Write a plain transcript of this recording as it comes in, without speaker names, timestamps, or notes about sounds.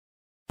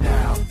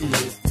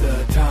It's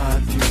the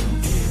time to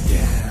get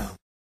down.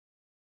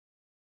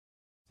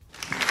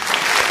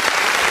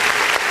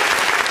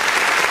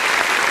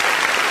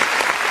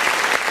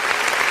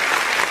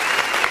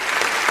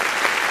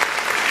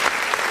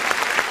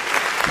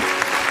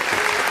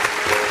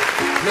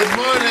 Good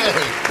morning.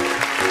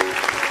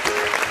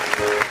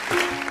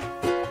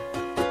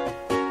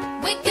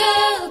 Wake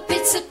up,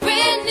 it's a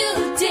brand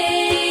new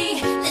day.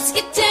 Let's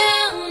get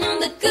down on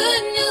the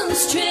good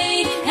news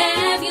train.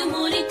 Have your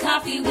morning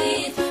coffee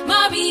with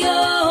Mario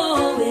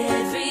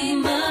every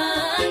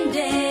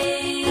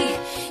Monday.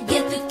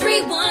 Get the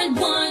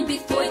 311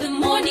 before the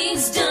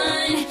morning's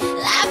done.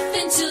 Laugh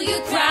until you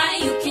cry.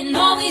 You can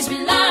always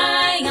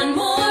rely on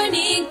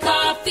morning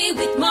coffee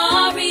with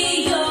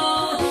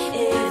Mario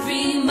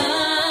every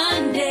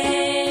Monday.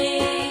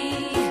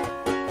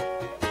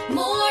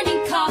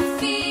 Morning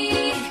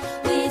coffee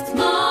with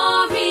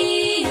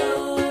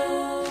Mario.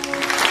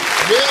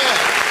 Yeah.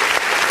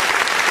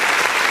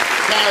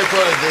 Sorry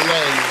for the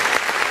delay.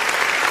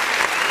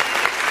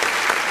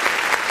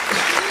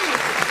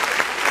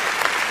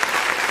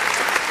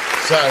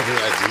 Sorry for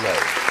that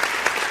delay.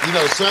 You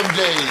know, some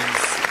days,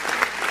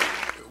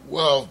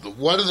 well,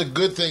 one of the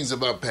good things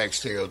about PiXX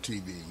Stereo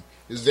TV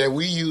is that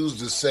we use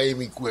the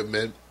same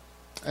equipment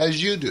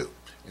as you do.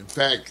 In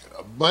fact,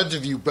 a bunch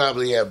of you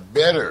probably have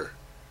better,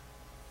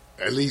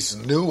 at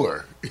least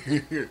newer,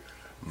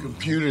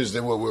 computers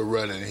than what we're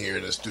running here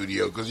in the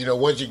studio. Because, you know,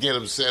 once you get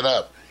them set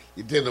up,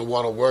 you tend to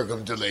want to work them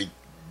until they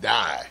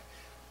die.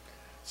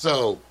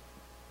 So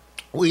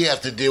we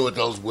have to deal with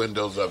those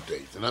Windows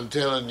updates. And I'm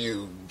telling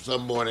you,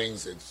 some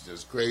mornings it's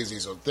just crazy.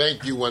 So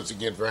thank you once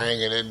again for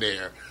hanging in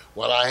there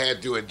while I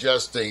had to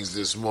adjust things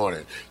this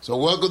morning. So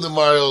welcome to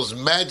Mario's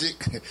Magic.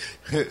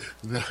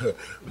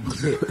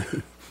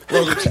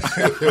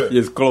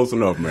 It's close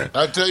enough, man.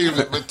 I tell you,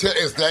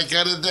 it's that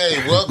kind of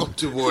day. Welcome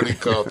to Morning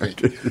Coffee,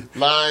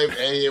 live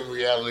AM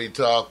reality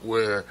talk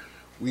where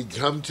we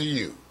come to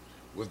you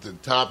with the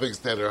topics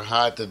that are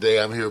hot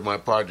today. I'm here with my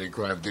partner in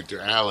crime,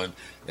 Victor Allen.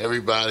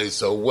 Everybody,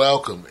 so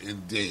welcome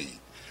indeed.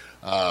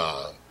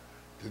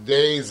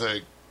 Today's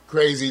a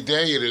crazy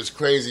day. There's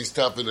crazy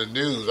stuff in the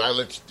news. I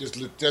let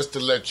you, just to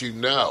let you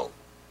know.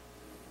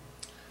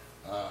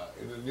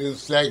 In the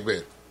news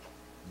segment,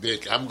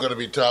 Vic, I'm going to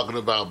be talking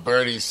about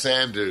Bernie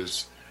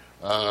Sanders'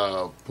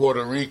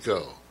 Puerto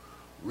Rico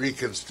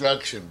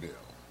reconstruction bill,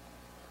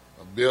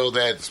 a bill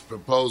that's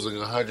proposing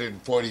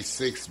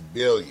 $146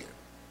 billion.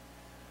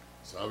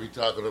 So I'll be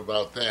talking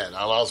about that.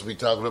 I'll also be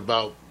talking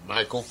about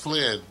Michael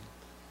Flynn,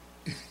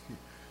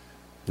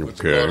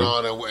 what's going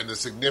on and the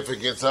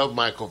significance of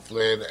Michael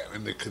Flynn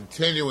and the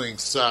continuing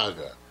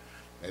saga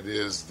that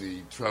is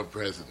the Trump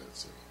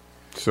presidency.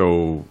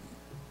 So,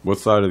 what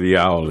side of the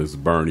aisle is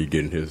Bernie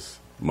getting his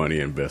money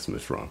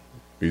investments from?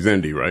 He's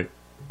Indy, right?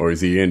 Or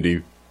is he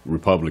Indy,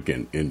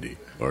 Republican Indy?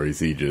 Or is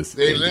he just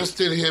They Indy?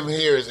 listed him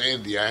here as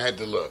Indy. I had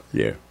to look.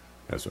 Yeah,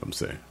 that's what I'm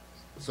saying.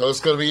 So it's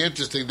going to be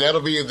interesting.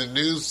 That'll be in the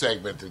news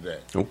segment today.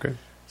 Okay.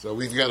 So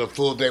we've got a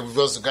full day. We've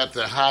also got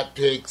the hot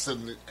picks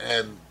and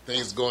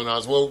things going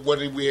on. So what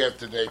did we have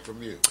today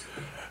from you?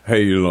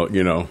 Hey,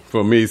 you know,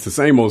 for me, it's the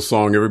same old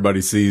song.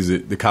 Everybody sees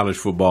it. The college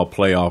football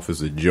playoff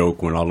is a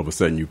joke when all of a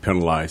sudden you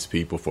penalize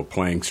people for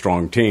playing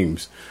strong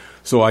teams.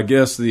 So I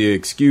guess the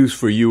excuse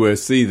for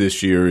USC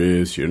this year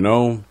is, you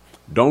know,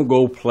 don't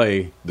go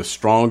play the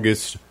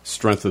strongest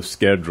strength of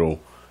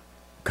schedule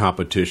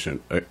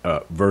competition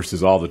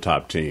versus all the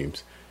top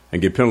teams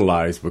and get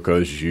penalized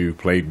because you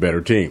played better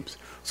teams.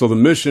 So the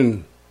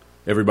mission,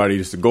 everybody,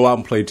 is to go out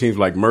and play teams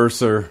like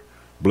Mercer,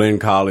 Blinn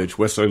College,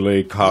 West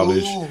LA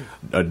College,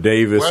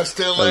 Davis. West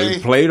LA.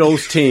 Play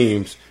those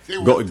teams.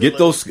 Go get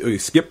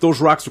those, skip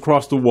those rocks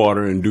across the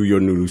water and do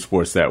your new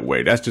sports that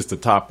way. That's just the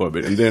top of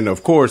it. And then,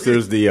 of course,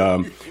 there's the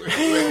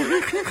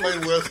Play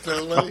West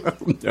LA.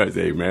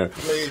 Hey man,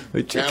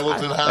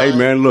 Hamilton High. hey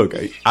man, look,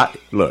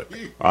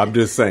 I'm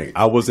just saying,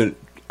 I wasn't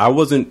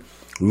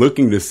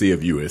looking to see if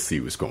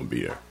USC was going to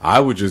be there.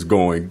 I was just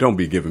going, don't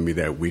be giving me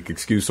that weak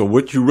excuse. So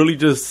what you really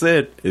just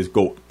said is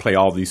go play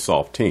all these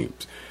soft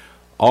teams.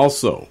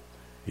 Also,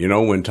 you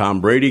know, when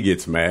Tom Brady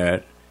gets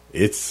mad,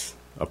 it's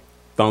a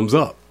thumbs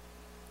up.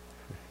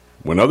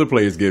 When other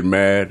players get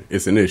mad,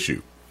 it's an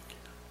issue.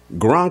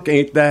 Gronk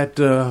ain't that,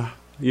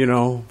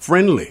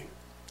 friendly.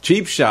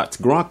 Cheap shots,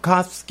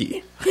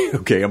 Gronkowski.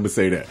 Okay, I'm going to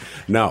say that.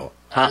 Now,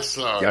 I'm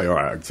sorry. Yeah, all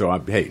right. So,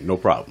 hey, no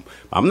problem.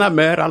 I'm not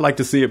mad. I'd like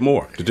to see it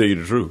more, to tell you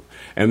the truth.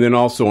 And then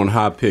also on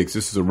Hot Picks,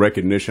 this is a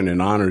recognition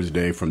and honors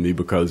day for me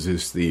because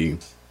it's the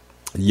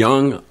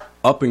young,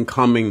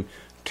 up-and-coming,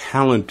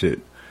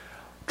 talented,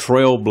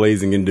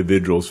 trailblazing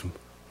individuals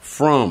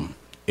from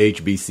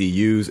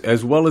HBCUs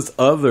as well as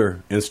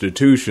other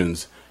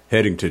institutions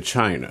heading to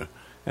China.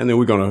 And then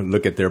we're going to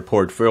look at their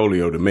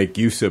portfolio to make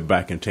you sit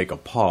back and take a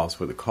pause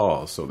for the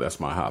cause. So that's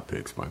my Hot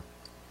Picks, man.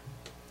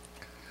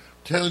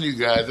 Telling you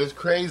guys, it's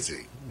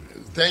crazy.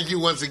 Thank you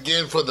once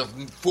again for the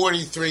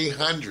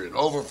 4,300,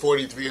 over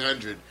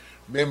 4,300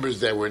 members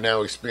that we're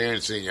now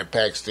experiencing at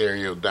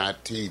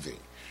PiXXstereo.tv.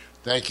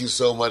 Thank you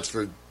so much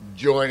for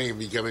joining and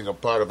becoming a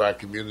part of our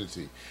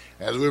community.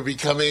 as we're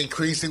becoming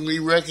increasingly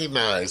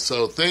recognized.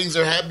 So things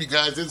are happening,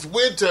 guys. It's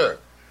winter.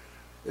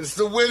 It's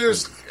the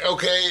winter's,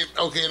 okay,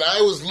 and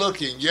I was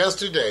looking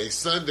yesterday,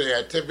 Sunday.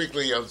 I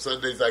typically, on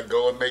Sundays, I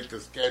go and make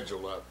the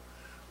schedule up.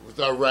 I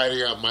start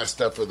writing out my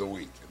stuff for the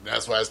week. And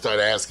that's why I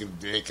started asking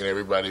Dick and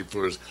everybody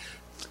for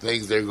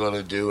things they're going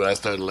to do. I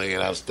started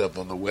laying out stuff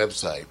on the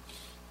website.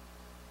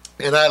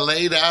 And I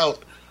laid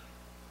out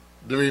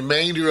the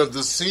remainder of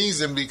the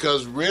season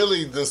because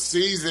really the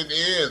season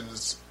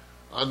ends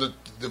on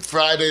the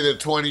Friday the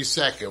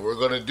 22nd. We're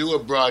going to do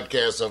a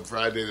broadcast on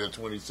Friday the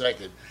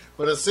 22nd.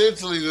 But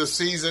essentially the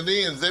season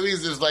ends. That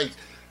means there's like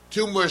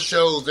 2 more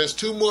shows. There's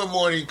 2 more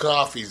morning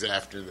coffees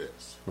after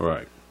this.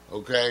 Right.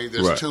 Okay?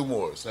 There's 2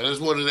 more. So I just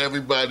wanted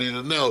everybody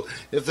to know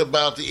it's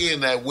about to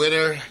end, that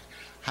winter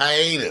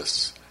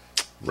hiatus.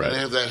 Right. They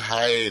have that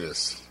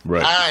hiatus.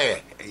 Right.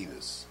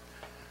 Hiatus.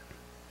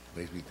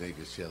 Makes me think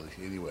of Shelley.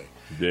 Anyway.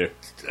 Yeah.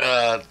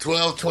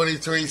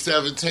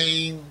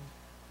 12/23/17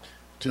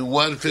 to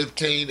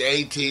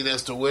 1/15/18.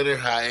 That's the winter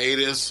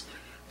hiatus.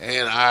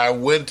 And our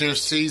winter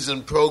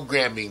season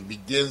programming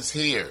begins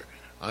here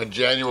on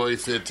January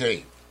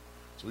 15th.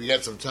 So we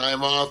got some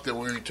time off, then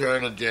we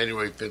return on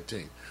January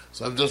 15th.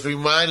 So I'm just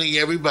reminding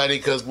everybody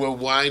because we're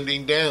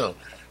winding down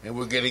and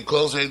we're getting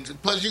closer.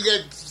 Plus, you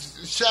got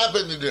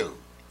shopping to do.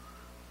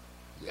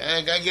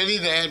 I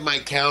need to add my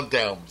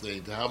countdown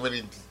thing to how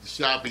many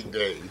shopping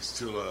days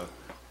to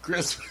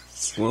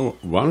Christmas. Well,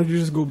 why don't you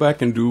just go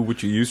back and do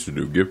what you used to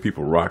do? Give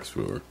people rocks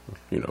for,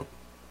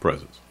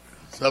 presents.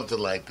 Something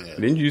like that.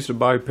 Didn't you used to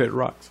buy pet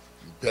rocks?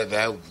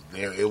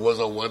 It was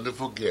a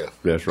wonderful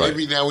gift. That's right.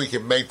 Maybe now we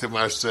can make them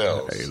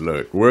ourselves. Hey,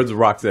 look, where's the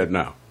rocks at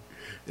now?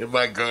 In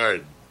my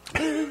garden.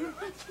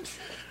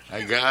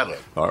 I got them.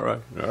 All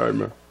right,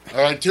 man.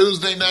 All right,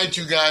 Tuesday night,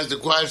 you guys, the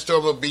Quiet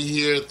Storm will be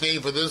here. The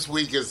theme for this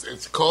week is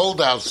it's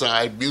cold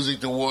outside, music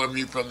to warm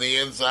you from the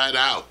inside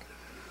out.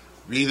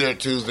 Be there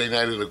Tuesday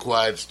night at the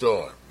Quiet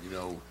Storm.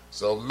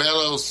 So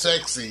mellow,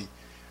 sexy,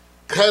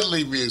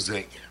 cuddly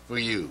music for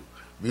you.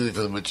 Music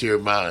for the mature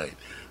mind.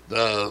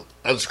 The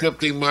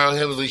Unscripting Marl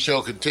Hemsley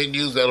show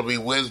continues. That'll be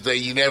Wednesday.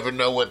 You never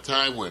know what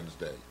time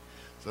Wednesday.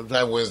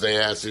 Sometime Wednesday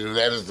afternoon.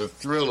 That is the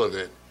thrill of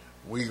it.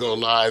 We go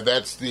live.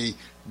 That's the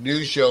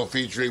new show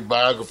featuring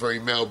biographer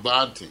Emel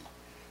Bonte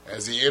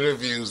as he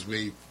interviews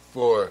me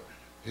for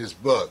his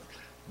book.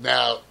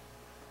 Now,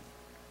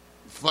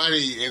 funny,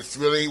 it's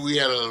really, we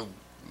had an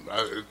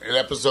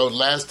episode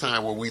last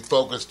time where we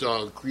focused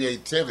on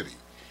creativity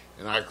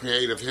and our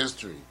creative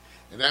history.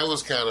 And that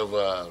was kind of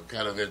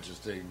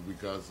interesting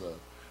because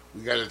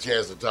we got a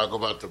chance to talk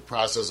about the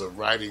process of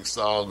writing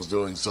songs,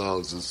 doing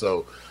songs. And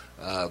so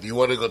if you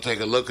want to go take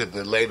a look at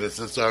the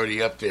latest, it's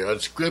already up there.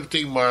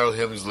 Unscripting Marl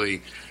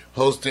Hemsley,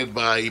 hosted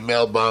by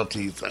Emel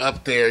Bonte. It's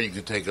up there. You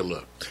can take a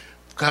look.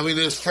 Coming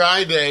this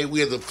Friday,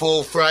 we have the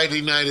full Friday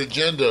night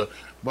agenda.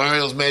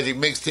 Mario's Magic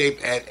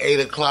Mixtape at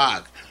 8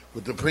 o'clock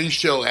with the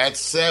pre-show at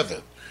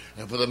 7.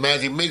 And for the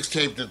Magic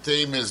Mixtape, the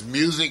theme is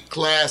music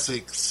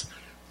classics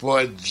for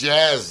a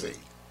jazzy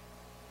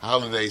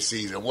holiday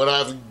season. What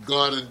I've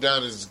gone and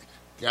done is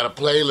got a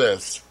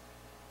playlist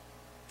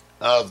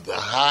of the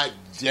hot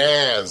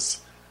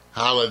jazz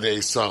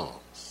holiday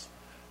songs.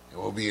 And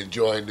we'll be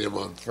enjoying them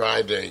on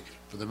Friday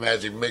for the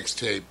Magic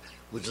Mixtape,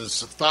 which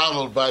is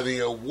followed by the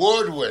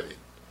award-winning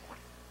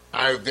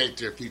I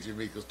Victor featuring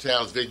Miko's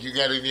Towns. Vic, you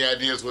got any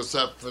ideas what's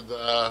up for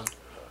the...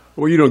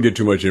 Well, you don't get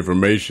too much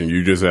information.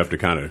 You just have to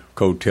kind of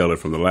coattail it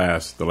from the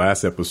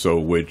last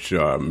episode, which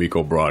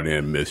Miko brought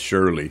in Miss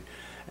Shirley.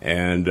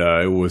 And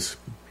it was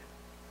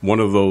one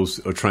of those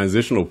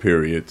transitional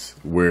periods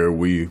where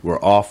we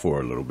were off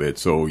for a little bit.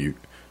 So we're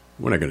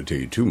not going to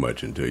tell you too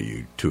much until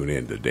you tune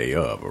in the day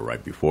of or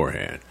right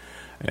beforehand.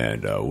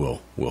 And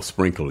we'll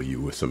sprinkle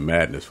you with some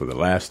madness for the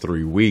last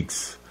 3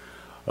 weeks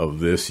of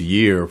this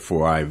year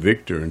for I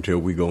Victor until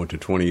we go into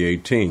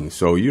 2018.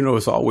 So,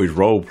 it's always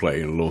role play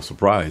and a little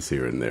surprise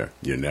here and there.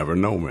 You never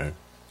know, man.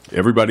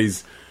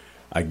 Everybody's,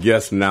 I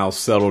guess, now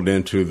settled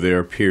into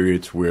their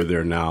periods where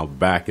they're now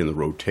back in the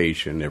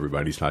rotation.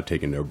 Everybody's not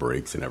taking their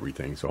breaks and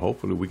everything. So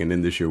hopefully we can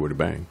end this year with a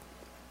bang.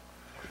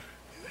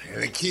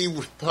 And the key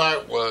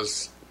part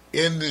was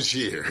end this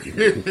year.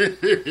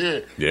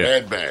 Yeah.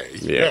 And bang.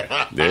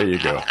 Yeah, there you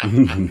go.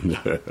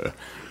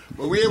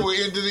 But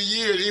we're into the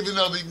year, even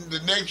though the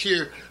next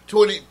year,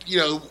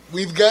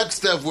 we've got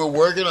stuff we're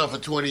working on for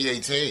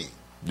 2018.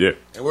 Yeah.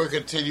 And we're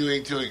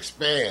continuing to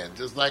expand,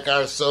 just like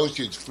our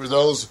associates. For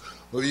those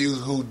of you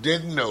who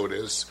didn't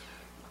notice,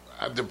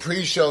 the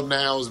pre-show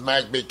now is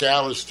Mac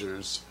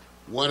McAllister's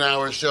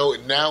 1-hour show,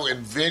 now in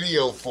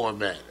video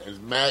format.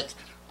 And Mac,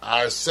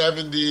 our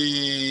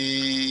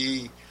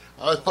 70...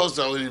 I was supposed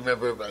to always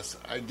remember, but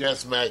I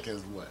guess Mac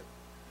is what?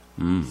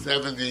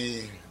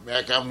 70...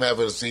 Mac, I'm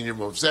having a senior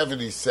moment.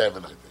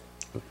 77, I think.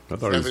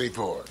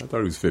 74. I thought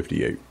he was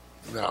 58.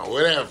 No,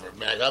 whatever,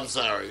 Mac. I'm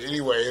sorry.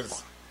 Anyway,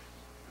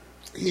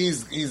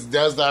 he's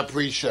does our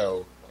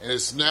pre-show, and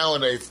it's now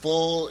in a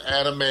full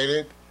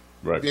animated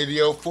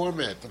video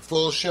format, the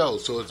full show.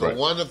 So it's a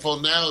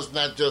wonderful. Now it's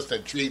not just a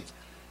treat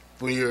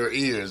for your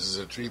ears; it's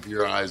a treat for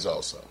your eyes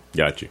also.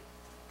 Got you.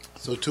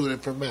 So tune in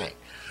for Mac.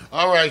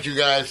 All right, you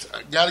guys,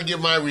 I got to give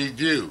my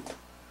review.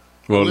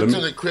 Well, Went to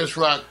the Chris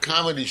Rock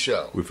comedy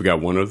show. We forgot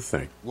one other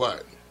thing.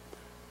 What?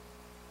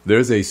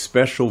 There's a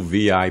special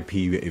VIP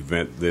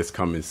event this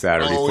coming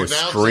Saturday Oh, for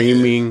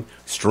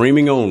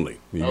streaming only.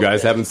 You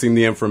guys haven't seen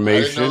the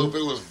information. I didn't know if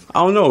it was.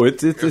 Oh no,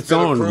 it's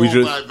on. We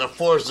just. By the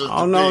forces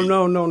Oh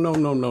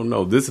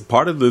no. This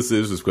part of this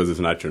is because it's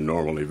not your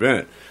normal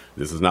event.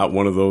 This is not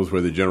one of those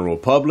where the general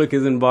public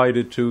is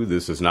invited to.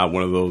 This is not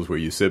one of those where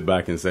you sit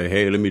back and say,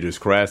 "Hey, let me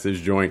just crash this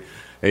joint."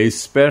 A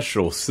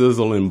special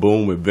sizzle and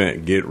boom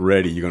event. Get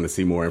ready. You're going to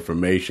see more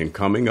information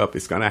coming up.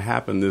 It's going to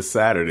happen this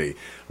Saturday.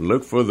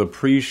 Look for the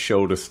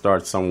pre-show to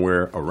start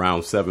somewhere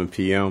around 7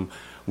 p.m.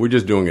 We're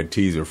just doing a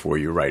teaser for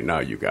you right now,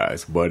 you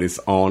guys. But it's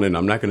on, and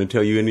I'm not going to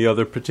tell you any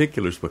other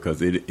particulars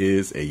because it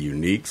is a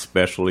unique,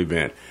 special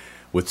event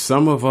with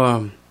some of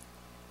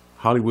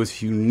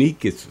Hollywood's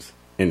uniquest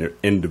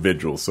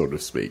individuals, so to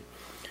speak.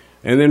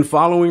 And then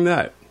following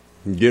that,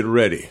 get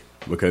ready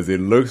because it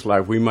looks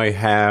like we might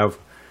have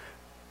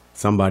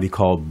somebody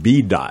called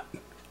B-Dot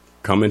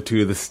coming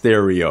to the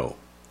stereo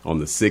on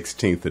the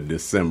 16th of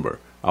December.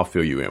 I'll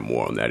fill you in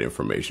more on that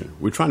information.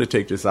 We're trying to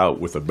take this out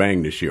with a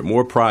bang this year.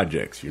 More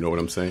projects. You know what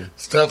I'm saying?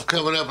 Stuff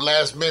coming up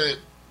last minute.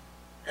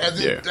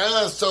 As it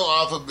does so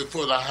often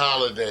before the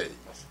holidays.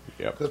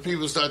 Yep. Because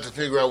people start to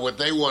figure out what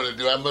they want to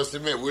do. I must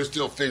admit, we're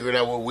still figuring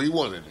out what we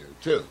want to do,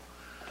 too.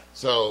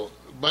 So,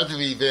 a bunch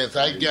of events.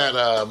 I got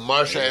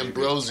Marsha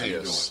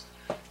Ambrosius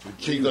with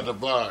Chico the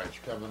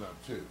Barge coming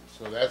up, too.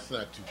 So that's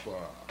not too far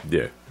off.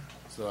 Yeah.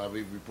 So I'll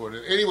be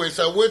reporting. Anyway,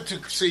 so I went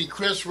to see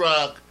Chris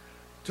Rock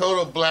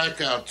Total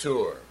Blackout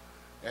Tour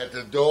at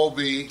the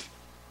Dolby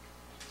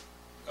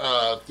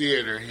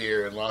Theater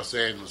here in Los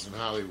Angeles and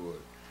Hollywood.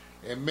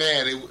 And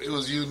man, it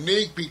was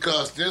unique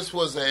because this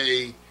was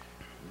a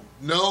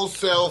no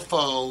cell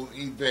phone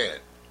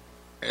event.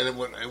 And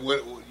when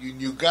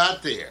you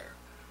got there,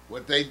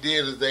 what they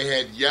did is they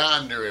had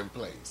Yonder in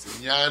place.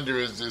 And Yonder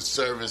is this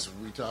service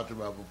we talked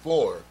about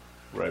before.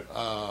 Right.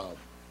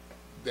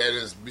 That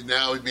is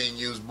now being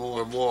used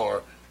more and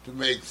more to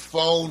make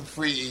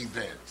phone-free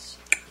events.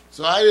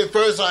 So I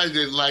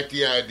didn't like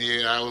the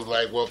idea. I was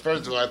like, well,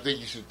 first of all, I think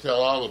you should tell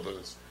all of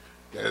us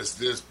that it's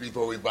this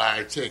before we buy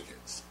our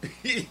tickets.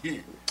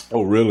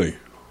 Oh, really?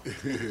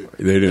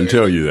 They didn't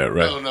tell you that,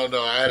 right?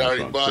 No. I had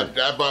already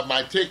bought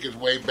my tickets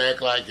way back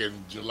like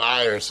in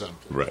July or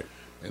something. Right.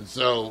 And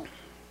so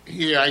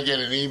here I get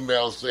an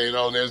email saying,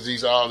 oh,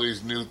 there's all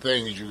these new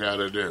things you got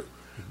to do.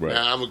 Right.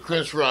 Now, I'm a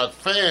Chris Rock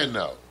fan,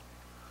 though.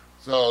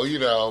 So,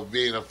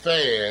 being a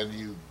fan,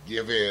 you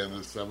give in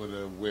to some of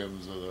the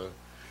whims of the...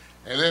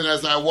 And then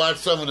as I watched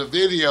some of the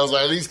videos,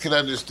 I at least can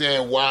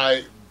understand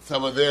why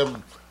some of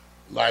them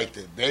liked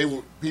it.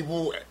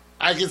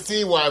 I can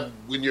see why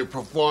when you're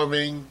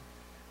performing,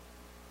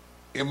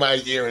 it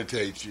might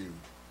irritate you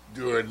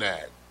during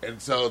that.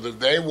 And so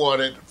they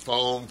wanted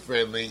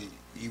phone-free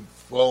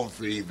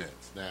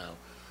events now.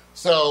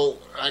 So,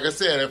 like I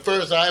said, at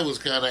first I was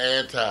kind of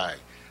anti.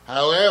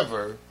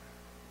 However,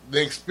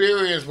 the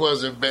experience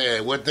wasn't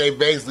bad. What they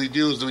basically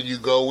do is when you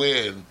go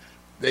in,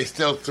 they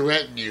still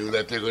threaten you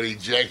that they're going to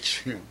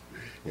eject you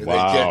if they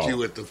catch you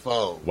with the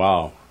phone.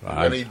 Wow. They're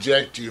going to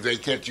eject you if they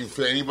catch you.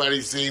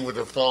 Anybody seen with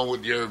the phone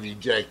with your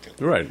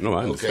ejected? Right. No,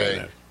 I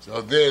understand that.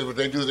 So then what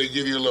they do is they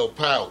give you a little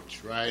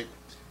pouch, right?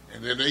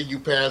 And then you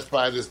pass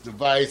by this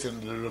device,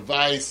 and the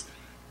device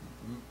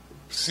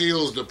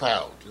seals the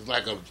pouch. It's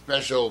like a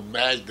special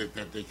magnet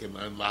that they can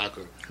unlock.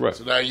 Right.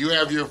 So now you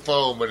have your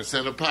phone, but it's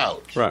in a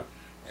pouch. Right.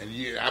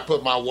 And I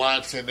put my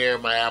watch in there,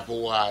 my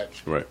Apple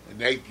Watch. Right. And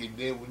then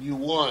when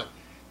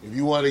if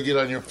you want to get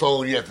on your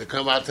phone, you have to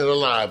come out to the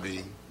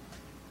lobby,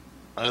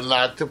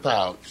 unlock the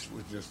pouch,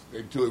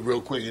 they do it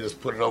real quick. You just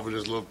put it over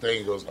this little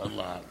thing, it goes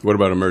unlock. What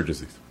about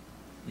emergencies?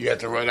 You have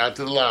to run out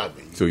to the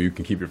lobby. So you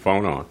can keep your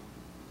phone on.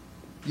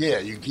 Yeah,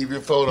 you can keep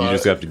your phone on. You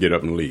just have to get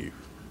up and leave.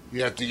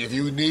 You have to, if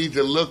you need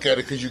to look at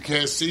it, because you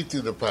can't see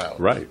through the pouch.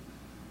 Right.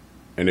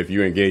 And if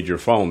you engage your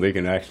phone, they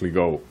can actually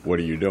go, what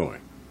are you doing?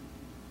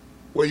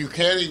 Well, you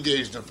can't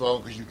engage the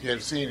phone because you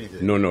can't see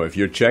anything. No. If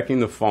you're checking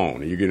the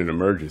phone and you get an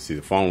emergency,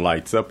 the phone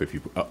lights up if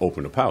you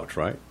open the pouch,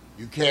 right?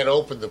 You can't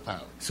open the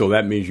pouch. So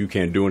that means you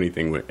can't do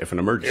anything if an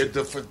emergency.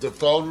 If the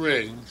phone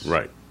rings,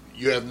 right,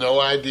 you have no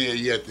idea.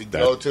 You have to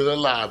go to the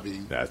lobby.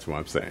 That's what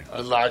I'm saying.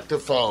 Unlock the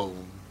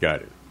phone.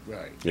 Got it.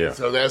 Right. Yeah.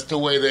 So that's the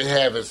way they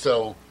have it.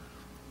 So,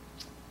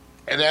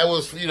 and that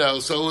was, so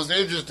it was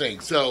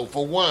interesting. So,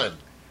 for one,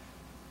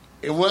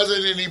 it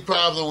wasn't any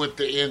problem with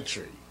the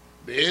entry.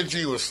 The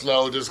entry was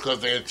slow just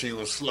because the entry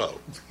was slow.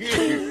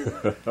 It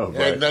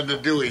had nothing to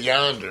do with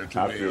Yonder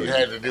to me. It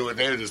had to do with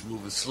they were just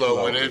moving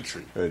slow with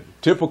entry.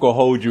 Typical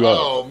hold you up.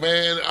 Oh,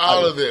 man,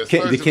 all of this.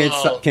 They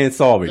can't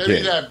solve it,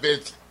 can that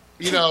bitch,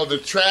 the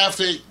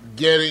traffic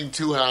getting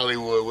to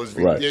Hollywood was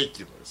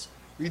ridiculous.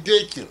 Right.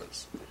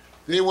 Ridiculous.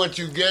 Then once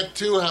you get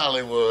to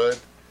Hollywood,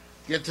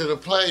 get to the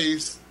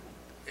place,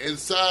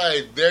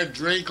 inside, their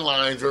drink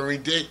lines were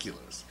ridiculous.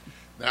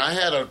 Now, I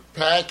had a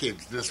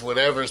package, this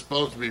whatever is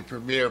supposed to be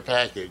premier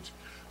package,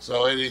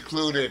 so it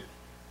included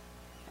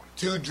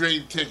 2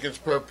 drink tickets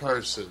per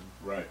person.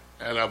 Right.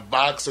 And a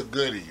box of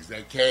goodies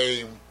that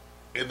came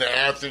in the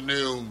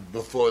afternoon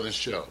before the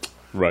show.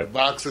 Right. The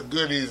box of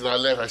goodies, and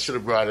I should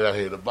have brought it out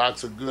here. The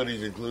box of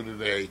goodies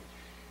included a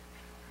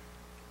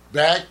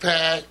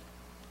backpack,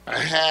 a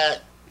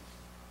hat,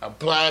 a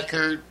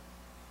placard,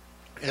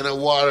 and a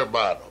water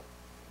bottle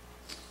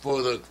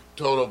for the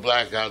total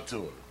blackout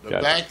tour. The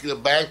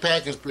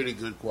backpack is pretty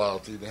good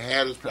quality. The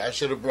hat is, I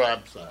should have brought,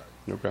 I'm sorry.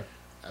 Okay.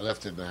 I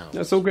left it in the house.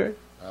 That's okay.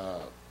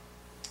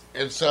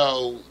 And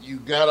so you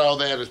got all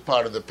that as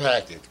part of the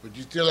package, but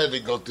you still had to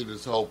go through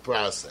this whole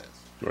process.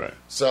 Right.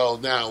 So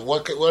now,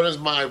 what is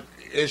my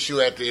issue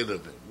at the end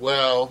of it?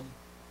 Well,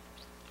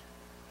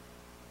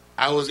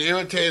 I was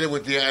irritated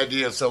with the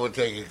idea of someone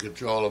taking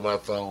control of my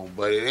phone,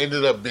 but it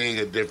ended up being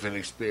a different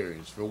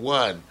experience. For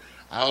one,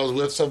 I was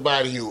with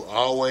somebody who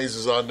always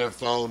is on their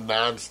phone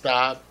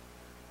nonstop.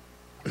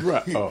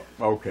 Right. Oh,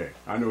 okay.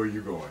 I know where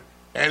you're going.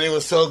 And it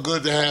was so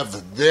good to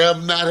have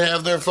them not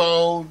have their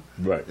phone.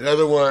 Right. In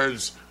other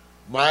words,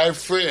 my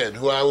friend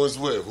who I was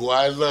with, who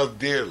I love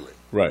dearly.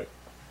 Right.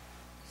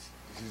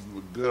 She's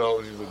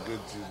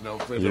no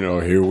friend. You know,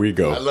 here we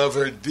go. I love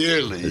her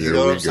dearly. Here You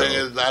know what I'm we go.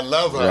 saying? I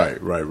love her.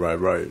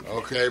 Right.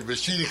 Okay, but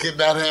she could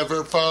not have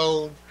her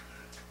phone.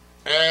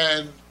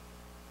 And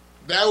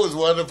that was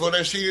wonderful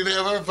that she didn't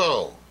have her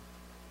phone.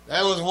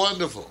 That was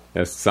wonderful.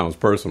 That sounds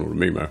personal to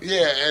me, man.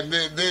 Yeah, and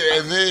then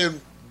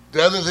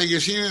the other thing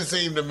is she didn't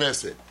seem to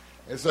miss it.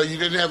 And so you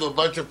didn't have a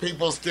bunch of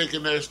people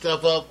sticking their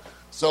stuff up.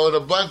 So in a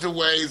bunch of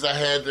ways, I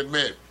had to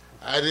admit,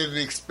 I didn't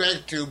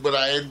expect to, but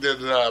I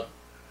ended up,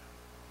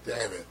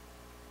 damn it,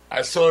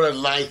 I sort of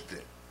liked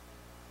it.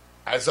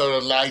 I sort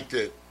of liked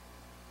it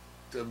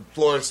to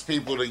force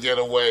people to get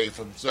away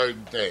from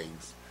certain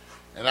things.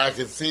 And I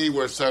can see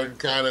where certain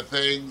kind of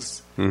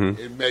things,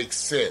 it makes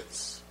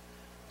sense.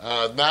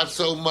 Not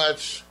so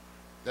much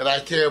that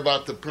I care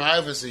about the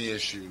privacy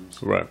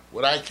issues. Right.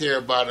 What I care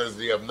about is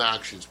the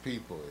obnoxious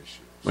people issues.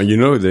 And you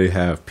know they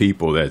have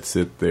people that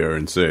sit there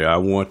and say, I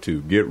want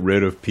to get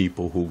rid of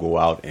people who go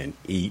out and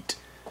eat.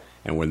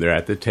 And when they're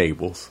at the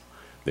tables,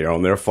 they're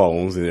on their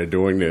phones and they're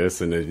doing this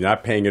and they're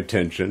not paying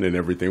attention and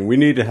everything. We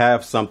need to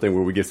have something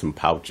where we get some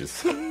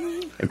pouches.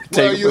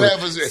 Well, you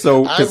have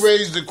I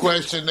raised the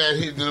question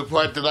the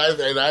part that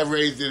I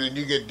raised it, and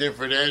you get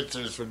different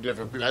answers from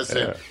different people. I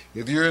said,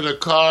 if you're in a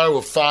car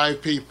with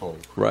 5 people,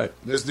 right,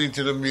 listening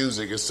to the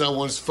music, and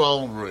someone's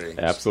phone rings,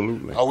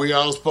 absolutely, are we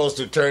all supposed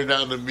to turn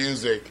down the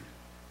music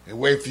and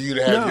wait for you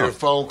to have your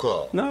phone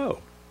call? No.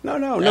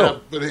 But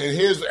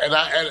here's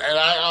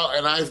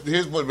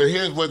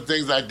one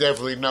things I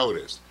definitely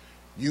noticed.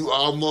 You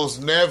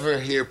almost never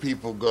hear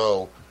people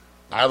go,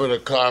 I'm in a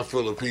car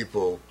full of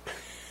people.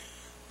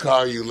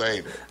 Call you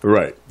later.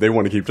 Right. They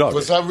want to keep talking.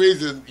 For some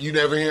reason, you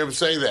never hear them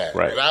say that.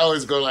 Right. And I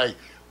always go like,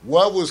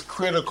 what was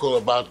critical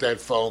about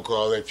that phone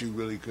call that you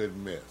really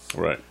couldn't miss?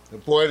 Right. The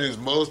point is,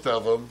 most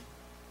of them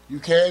you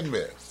can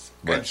miss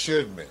and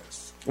should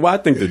miss. Well, I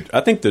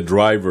think the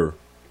driver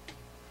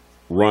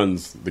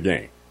runs the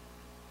game.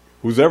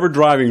 Who's ever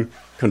driving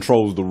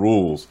controls the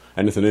rules,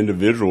 and it's an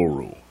individual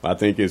rule. I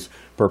think it's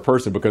per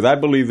person, because I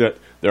believe that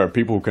there are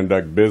people who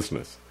conduct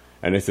business,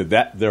 and they said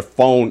that their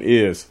phone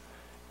is.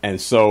 And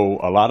so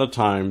a lot of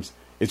times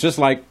it's just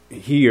like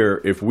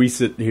here, if we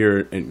sit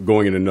here and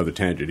going in another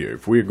tangent here,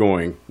 if we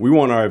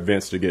want our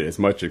events to get as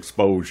much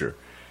exposure.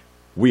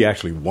 We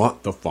actually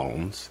want the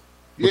phones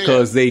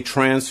because they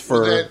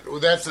transfer.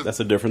 That's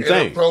a different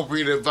thing.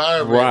 Inappropriate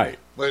environment. Right.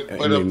 But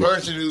a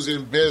person who's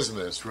in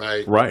business,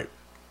 right? Right.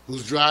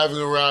 Who's driving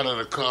around in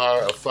a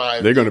car of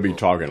 5 They're going to be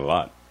talking a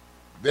lot.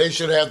 They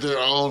should have their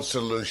own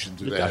solution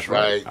to that, That's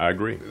right? I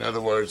agree. In other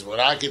words, what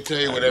I can tell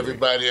you what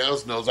everybody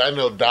else knows, I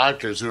know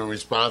doctors who are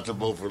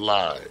responsible for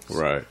lives.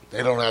 Right.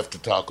 They don't have to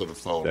talk on the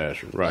phone.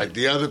 That's right. Like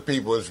the other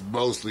people, it's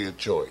mostly a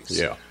choice.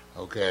 Yeah.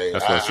 Okay?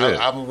 That's what I said.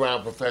 I'm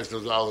around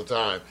professionals all the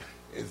time.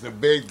 It's a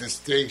big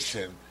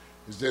distinction.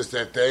 It's just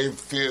that they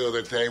feel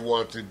that they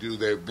want to do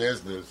their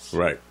business.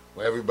 Right.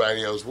 While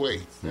everybody else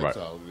waits. That's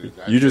right. all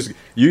it is.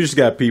 You just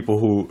got people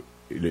who,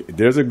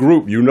 there's a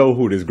group, you know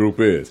who this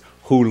group is,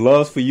 who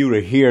loves for you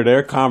to hear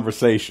their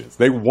conversations.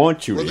 They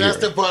want you to hear it. Well,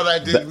 that's the part I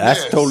didn't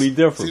That's miss. totally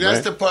different, See,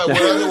 that's the part where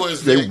in other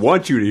words, they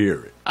want you to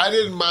hear it. I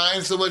didn't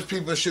mind so much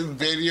people shooting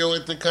video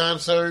at the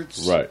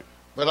concerts. Right.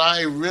 But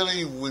I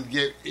really would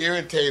get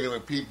irritated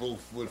with people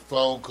with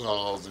phone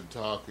calls and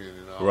talking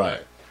and all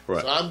that.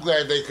 Right. So I'm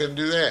glad they couldn't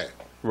do that.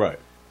 Right.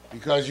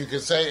 Because you can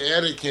say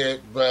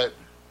etiquette, but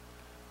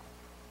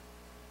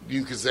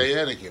you can say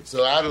etiquette.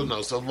 So I don't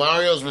know. So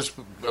Mario's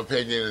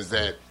opinion is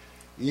that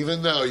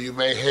even though you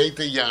may hate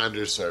the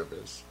Yonder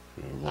service,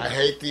 I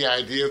hate the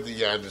idea of the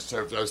Yonder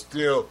service,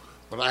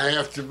 but I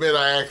have to admit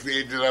I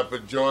actually ended up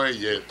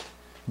enjoying it,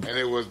 and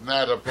it was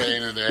not a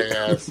pain in the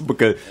ass.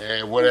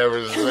 And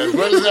whatever.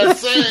 What is that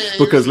saying?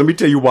 Because let me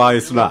tell you why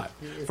it's not.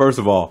 First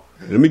of all,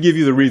 let me give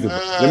you the reason.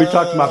 Let me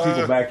talk to my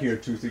people back here,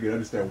 too, so you can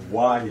understand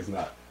why he's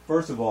not.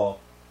 First of all,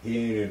 he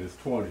ain't in his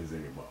 20s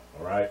anymore,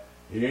 all right?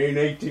 He ain't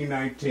 18,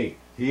 19.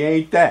 He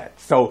ain't that.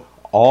 So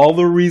all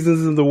the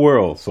reasons in the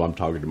world. So I'm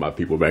talking to my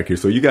people back here.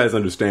 So you guys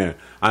understand,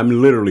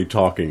 I'm literally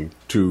talking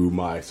to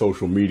my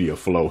social media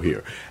flow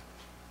here.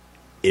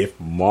 If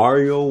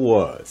Mario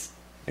was,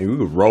 and we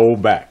could roll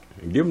back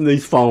and give them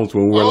these phones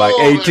when we're like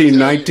 18,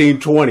 19,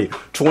 20,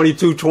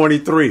 22,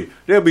 23,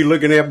 they'll be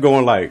looking at them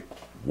going like,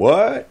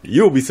 what?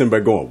 You'll be sitting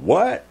back going,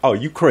 what? Oh,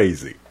 you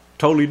crazy.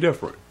 Totally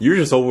different. You're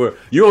just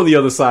you're on the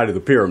other side of the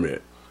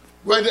pyramid.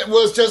 Right,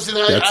 well, it's just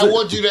I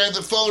want you to have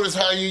the phone is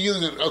how you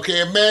use it.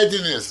 Okay,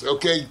 imagine this.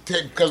 Okay,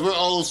 because we're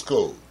old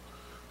school.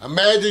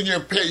 Imagine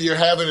you're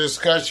having a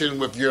discussion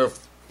with your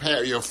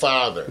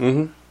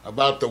father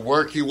about the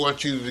work he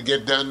wants you to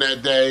get done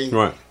that day,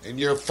 right? And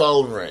your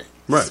phone rings.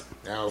 Right.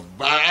 Now,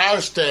 by our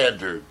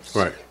standards,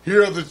 right,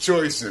 here are the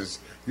choices.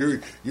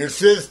 You're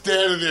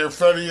standing there in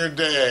front of your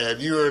dad.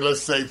 You are,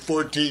 let's say,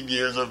 14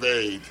 years of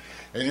age.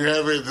 And you're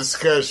having a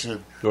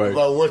discussion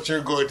about what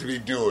you're going to be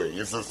doing.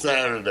 It's a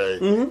Saturday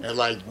at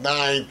like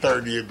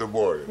 9:30 in the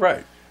morning.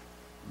 Right.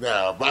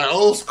 Now, by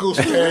old school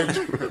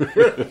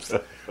standards,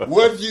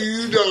 what do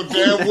you know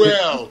damn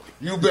well?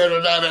 You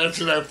better not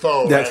answer that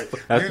phone, right?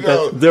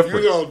 That's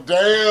different. You know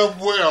damn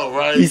well,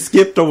 right? He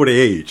skipped over the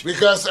age.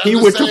 Because he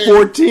went to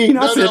 14.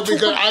 No,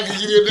 because I can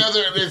give you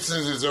another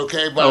instances,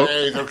 okay, by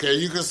age. Okay,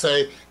 you can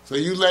say, so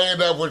you laying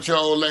up with your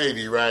old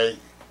lady, right?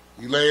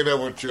 You laying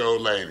up with your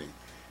old lady.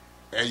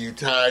 And you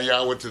tired,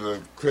 y'all went to the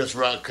Chris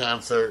Rock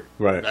concert.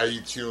 Right. Now you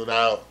chilled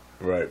out.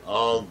 Right.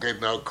 All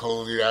getting all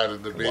cozy out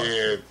in the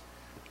bed.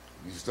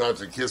 You start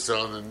to kiss her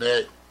on the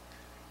neck.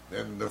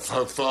 Then the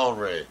phone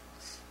rings.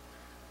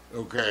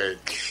 Okay.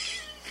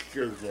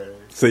 Okay.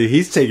 See,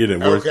 he's taking it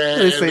worse.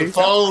 Okay, and the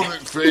phone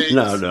rings.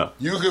 No.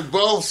 You can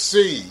both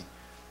see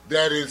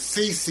that it's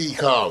CC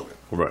calling.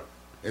 Right.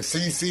 And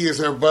CC is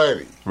her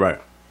buddy.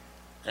 Right.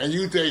 And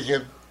you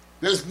thinking,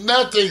 there's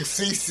nothing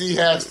CC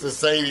has to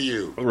say to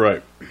you.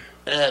 Right.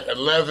 At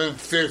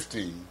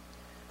 11:50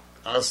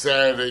 on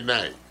Saturday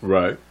night.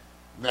 Right.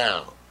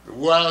 Now,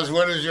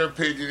 what is your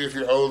opinion if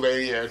your old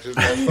lady answers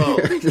that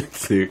phone?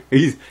 See,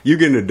 you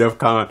getting a DEF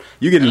CON.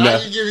 You getting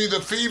I can give you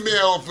the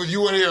female, if you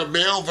want to hear a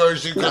male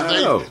version,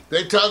 because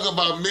they talk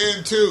about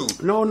men too.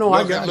 No,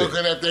 I got it.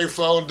 Looking at their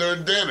phone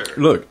during dinner.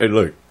 Look.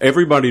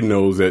 Everybody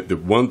knows that the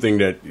one thing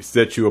that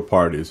sets you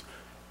apart is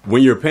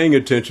when you're paying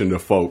attention to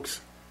folks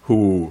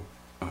who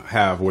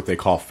have what they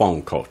call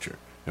phone culture.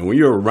 And when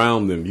you're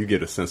around them, you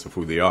get a sense of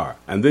who they are.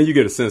 And then you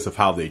get a sense of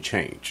how they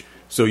change.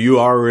 So you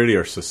already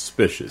are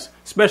suspicious,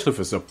 especially if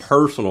it's a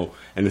personal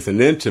and it's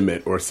an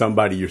intimate or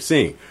somebody you're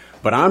seeing.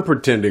 But I'm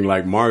pretending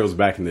like Mario's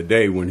back in the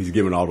day when he's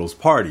giving all those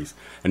parties.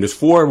 And there's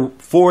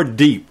four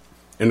deep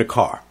in the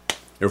car.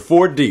 They're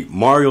 4 deep.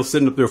 Mario's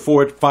sitting up there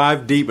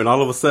 5 deep, and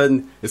all of a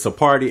sudden it's a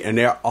party, and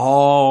they're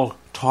all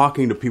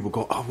talking to people,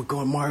 going, oh, we're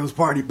going to Mario's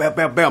party, bam,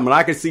 bam, bam. And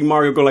I can see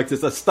Mario go like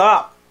this,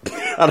 stop.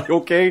 I'm like,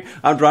 okay,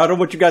 I'm driving. I don't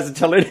want you guys to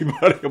tell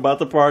anybody about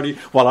the party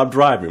while I'm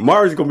driving.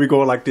 Mario's going to be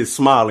going like this,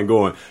 smiling,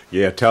 going,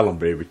 yeah, tell them,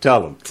 baby,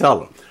 tell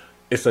them.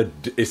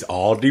 It's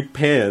all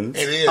depends.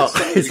 It is.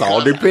 It's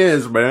all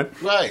depends, man.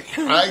 Right.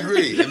 I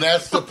agree. And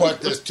that's the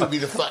part that's to be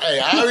defined. Hey,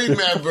 I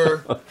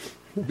remember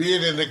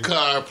being in the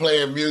car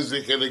playing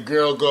music and the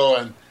girl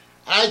going,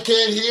 I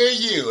can't hear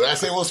you. I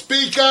said, well,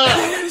 speak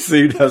up.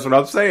 See, that's what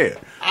I'm saying.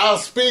 I'll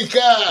speak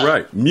up.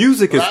 Right.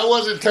 Music is... I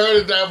wasn't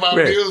turning down my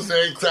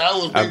music, so I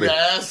was being an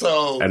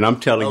asshole. And I'm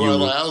telling you...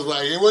 I was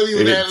like, it wasn't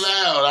even that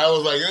loud. I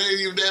was like, it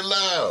ain't even that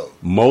loud.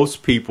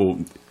 Most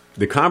people...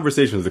 The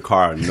conversations in the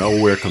car are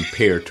nowhere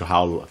compared to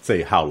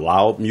how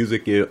loud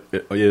music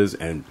is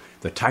and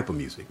the type of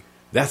music.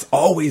 That's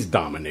always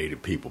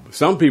dominated people. But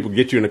some people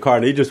get you in the car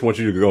and they just want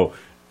you to go,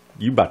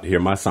 you about to hear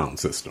my sound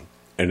system.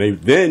 And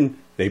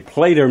they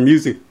play their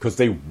music because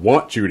they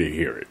want you to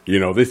hear it. You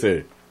know, they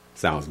say,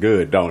 sounds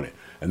good, don't it?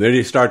 And then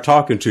they start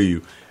talking to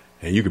you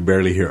and you can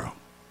barely hear them.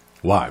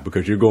 Why?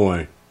 Because you're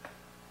going,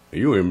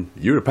 you're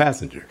the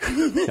passenger.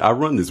 I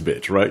run this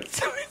bitch, right?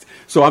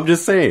 So I'm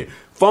just saying,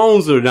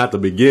 phones are not the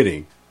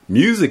beginning.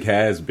 Music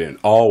has been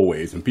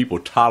always, and people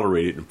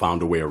tolerate it and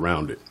found a way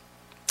around it.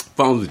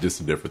 Phones are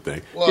just a different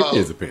thing. Well,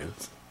 it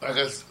depends. I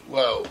guess,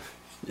 well,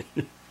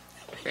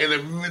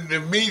 and the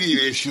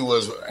immediate issue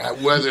was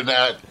whether or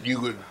not you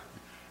would,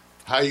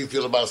 how you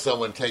feel about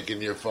someone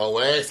taking your phone.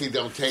 Well, they actually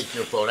don't take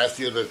your phone. That's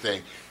the other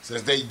thing.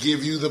 Since they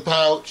give you the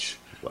pouch,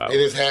 they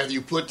just have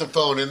you put the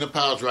phone in the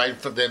pouch, right?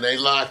 Then they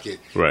lock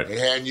it. Right. They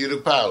hand you the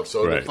pouch.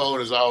 So the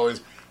phone is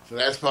always... So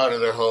that's part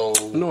of their whole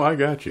No, I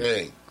got you.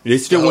 thing. They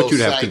still want you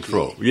to have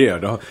control. Yeah,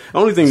 the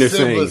only thing they're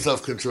saying... Semblance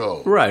of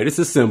control. Right, it's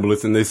a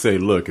semblance, and they say,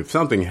 look, if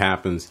something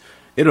happens,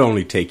 it'll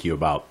only take you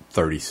about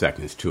 30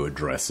 seconds to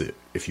address it.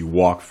 If you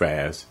walk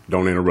fast,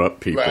 don't interrupt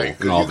people. Right,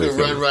 because you can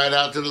run right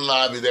out to the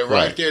lobby. They're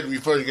right there. When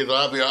you first get to the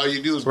lobby, all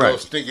you do is go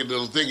stick a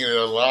little thing and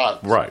it'll lock.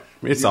 Right.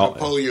 You can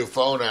pull your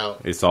phone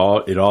out. It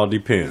all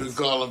depends. You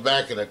can call them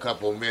back in a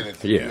couple of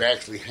minutes. Yeah. You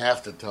actually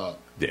have to talk.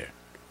 Yeah.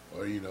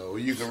 Or,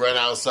 you can run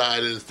outside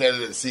and instead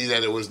of see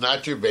that it was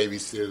not your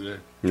babysitter,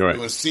 right. It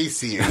was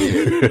CC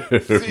again.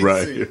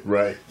 CC.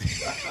 Right.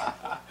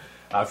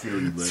 I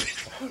feel you,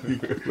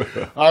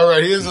 man. All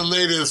right, here's the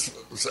latest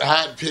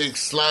Hot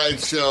Picks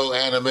slideshow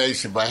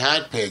animation. By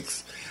Hot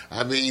Picks,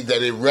 I mean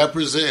that it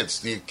represents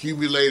the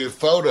accumulated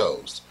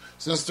photos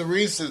since the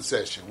recent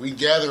session. We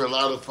gather a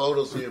lot of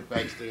photos here at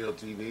PiXX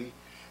TV,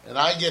 and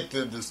I get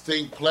the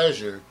distinct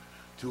pleasure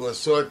to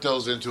assort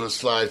those into a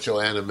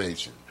slideshow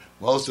animation.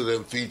 Most of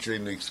them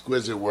featuring the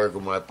exquisite work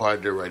of my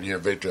partner right here,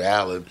 Victor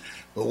Allen.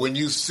 But when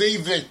you see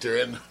Victor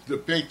in the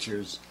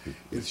pictures,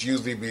 it's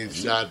usually being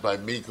shot by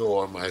Miko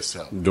or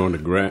myself. Doing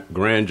a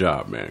grand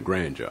job, man.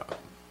 Grand job.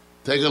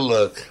 Take a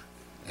look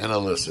and a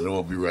listen, and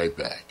we'll be right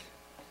back.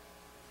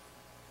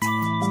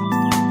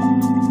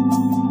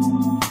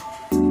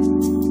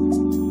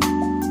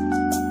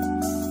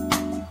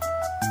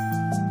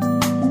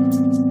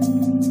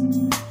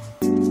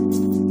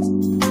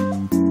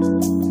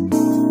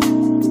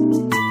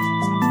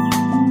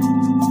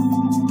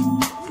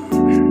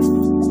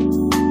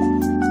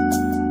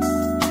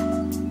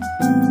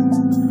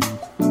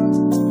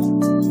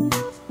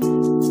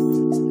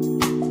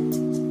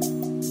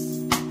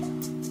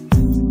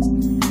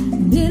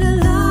 Been a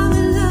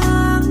long,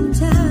 long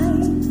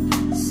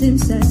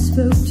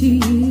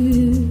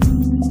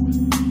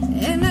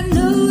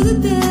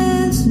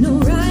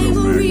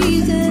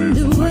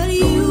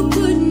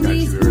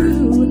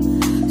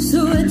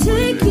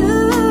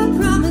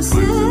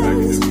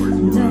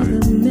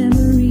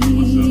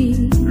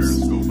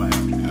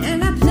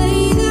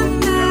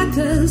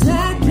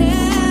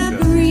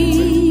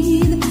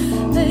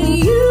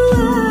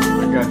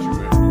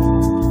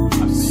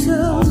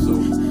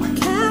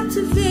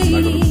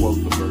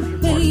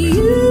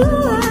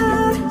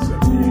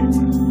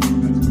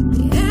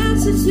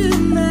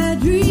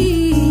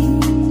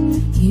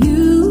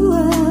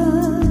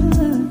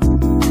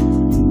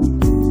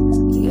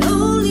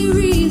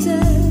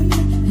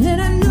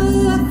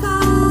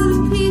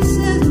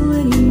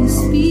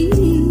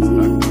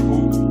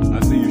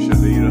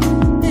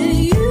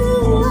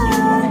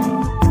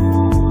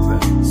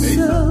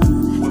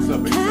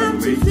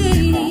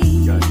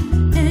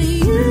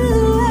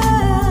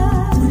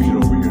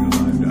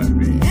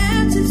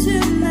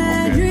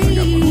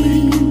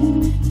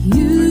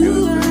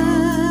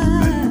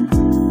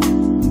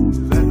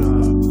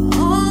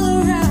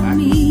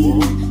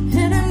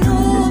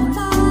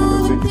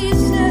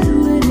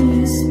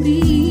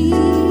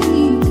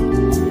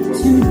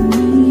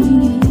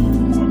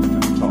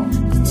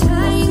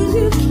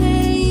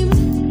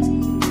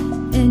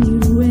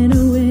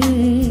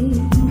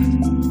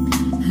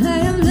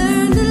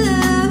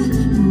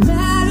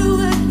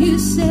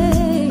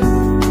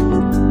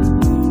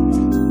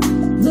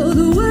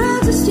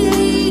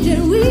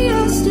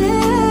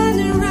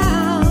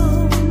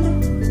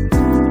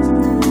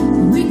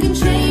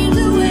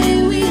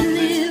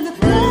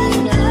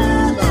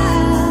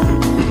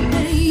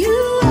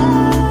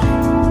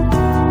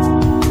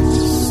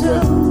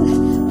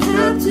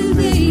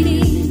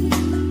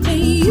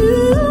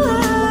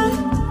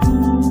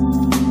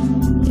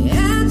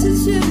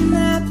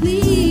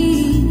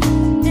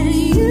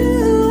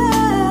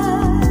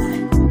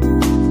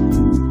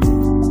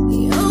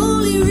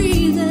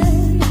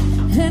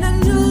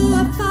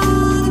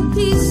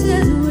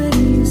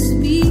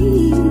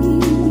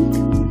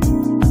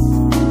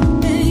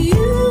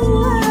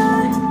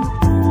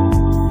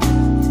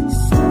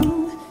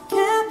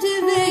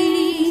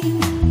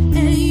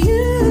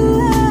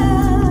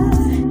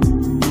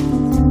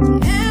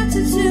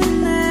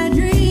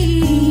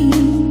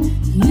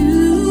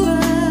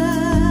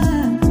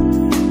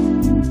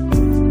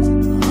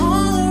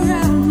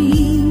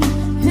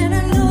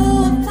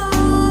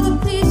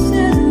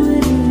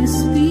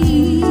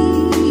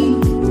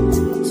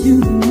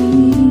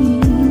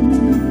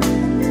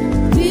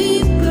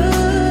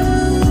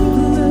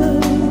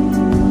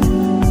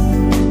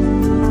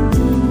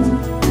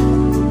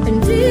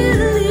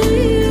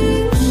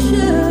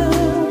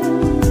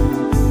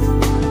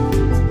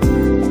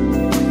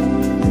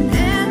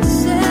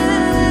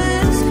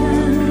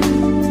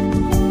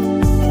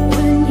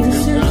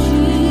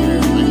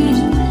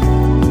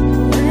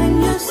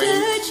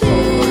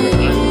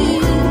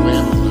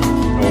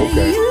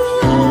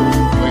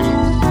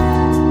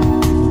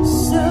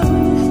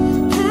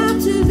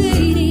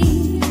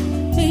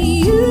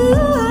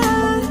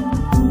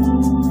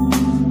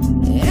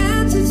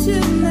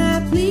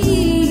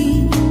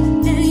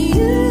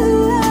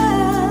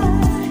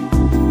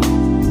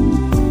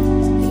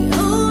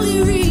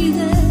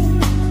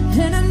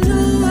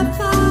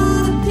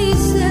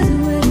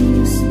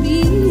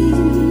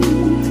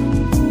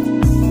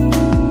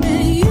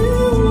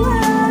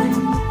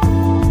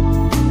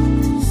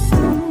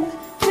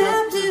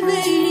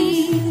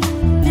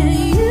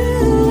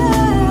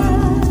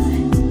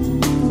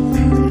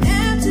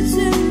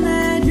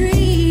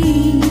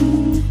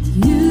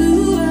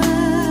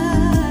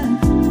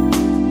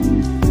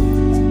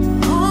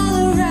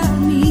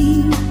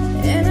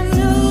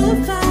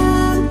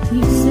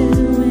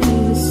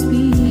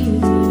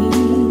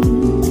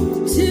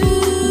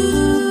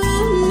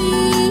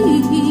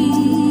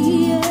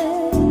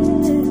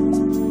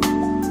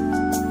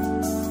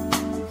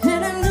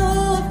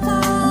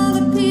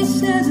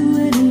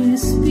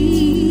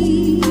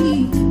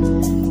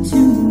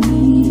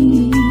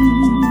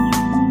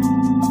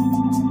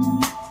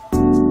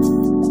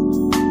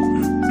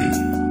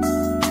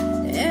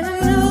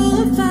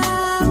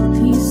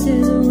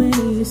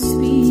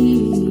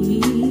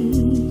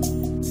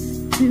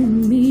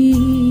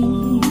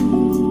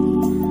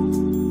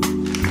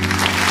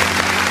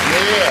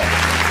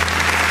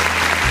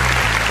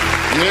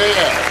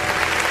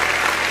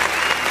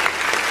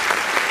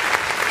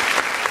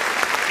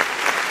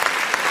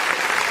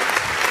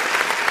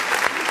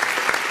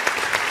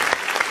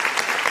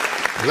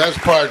That's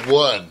part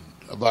one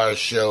of our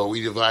show.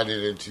 We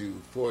divided it into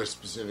 4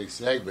 specific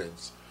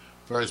segments.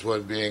 First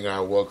one being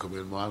our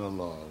welcoming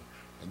monologue.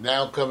 And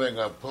now coming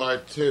up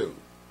part 2,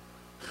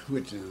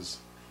 which is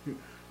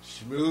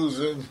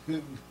schmoozing,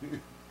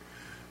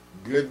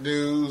 good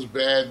news,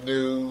 bad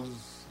news,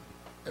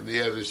 and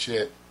the other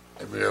shit,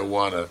 and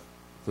marijuana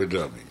for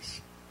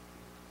dummies.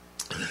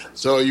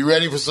 So are you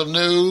ready for some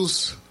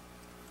news?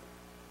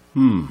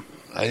 I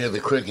hear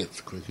the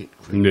crickets. Cricket.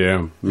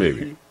 Yeah,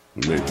 maybe.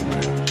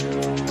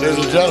 Ladies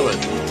and gentlemen,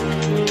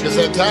 it's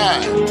that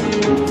time.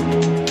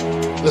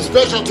 The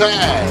special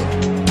time.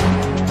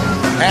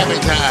 Happy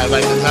time,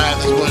 like the time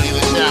this morning in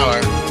the shower.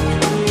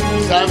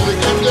 It's time for the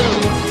good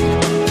news,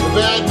 the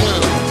bad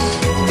news,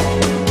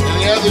 and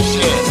the other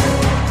shit.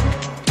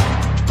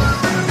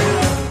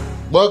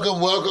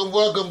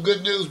 Welcome.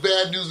 Good news,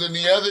 bad news, and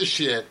the other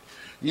shit.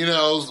 You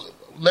know,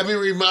 let me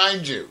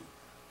remind you,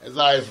 as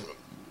I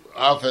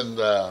often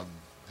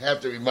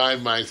have to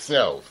remind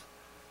myself,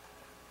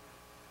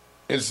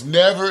 it's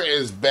never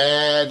as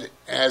bad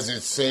as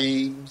it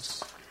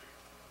seems.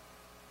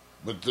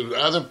 But the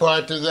other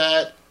part to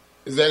that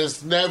is that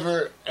it's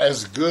never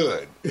as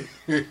good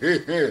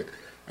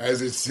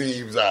as it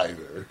seems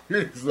either.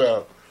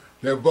 So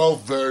they're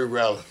both very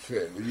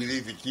relevant. You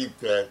need to keep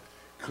that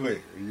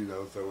clear, you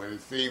know. So when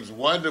it seems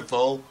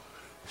wonderful,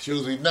 it's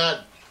usually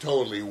not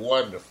totally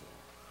wonderful.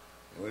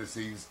 And when it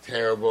seems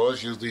terrible,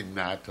 it's usually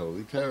not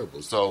totally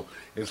terrible. So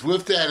it's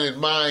with that in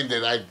mind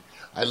that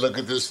I look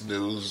at this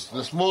news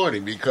this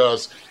morning,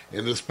 because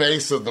in the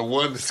space of the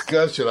one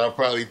discussion, I'll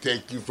probably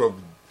take you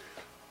from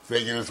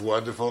thinking it's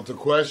wonderful to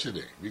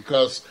questioning.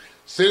 Because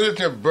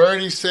Senator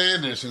Bernie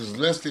Sanders, who's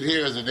listed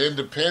here as an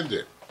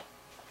independent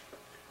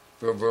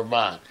from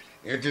Vermont,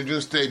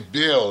 introduced a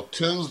bill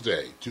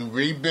Tuesday to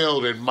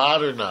rebuild and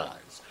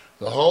modernize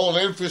the whole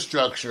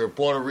infrastructure of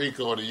Puerto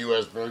Rico and the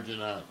U.S.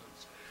 Virgin Islands.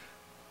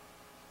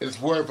 It's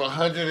worth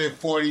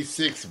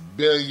 $146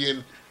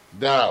 billion.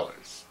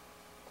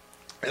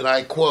 And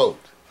I quote,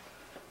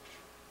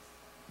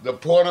 "The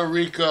Puerto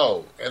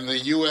Rico and the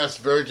U.S.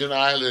 Virgin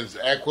Islands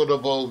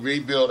Equitable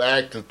Rebuild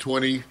Act of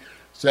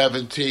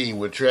 2017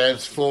 would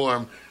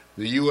transform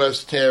the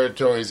U.S.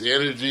 territory's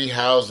energy,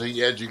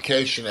 housing,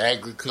 education,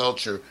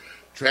 agriculture,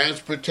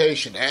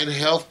 transportation, and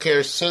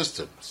healthcare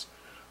systems,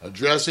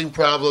 addressing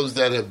problems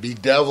that have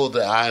bedeviled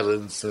the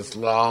islands since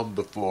long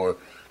before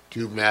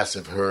 2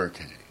 massive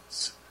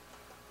hurricanes."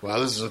 Well,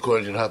 this is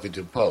according to the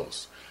Huffington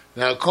Post.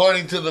 Now,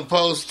 according to the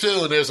Post,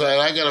 too, and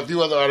I got a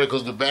few other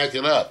articles to back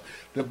it up,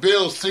 the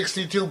bill's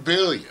 $62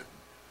 billion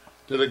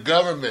to the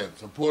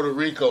governments of Puerto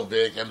Rico,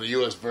 Vic, and the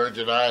U.S.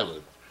 Virgin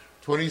Islands,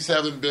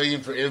 $27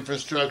 billion for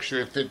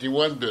infrastructure, and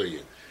 $51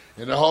 billion.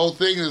 And the whole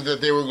thing is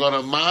that they were going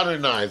to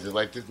modernize it.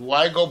 Like,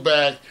 why go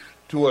back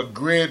to a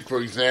grid,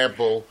 for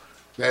example,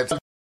 that's the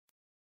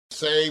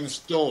same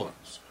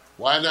storms?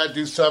 Why not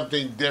do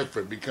something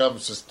different, become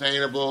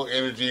sustainable,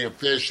 energy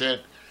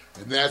efficient?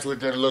 And that's what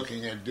they're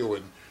looking at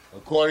doing.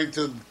 According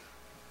to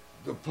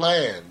the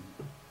plan,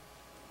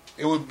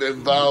 it would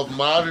involve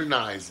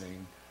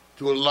modernizing,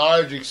 to a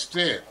large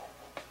extent,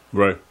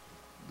 right,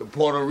 the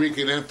Puerto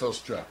Rican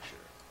infrastructure.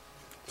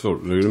 So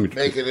let me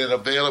making it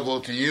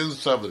available to use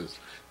some of this.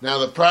 Now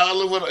the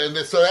problem with, and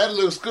so that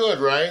looks good,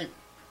 right?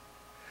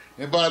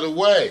 And by the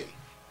way,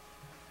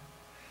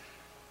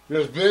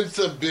 there's been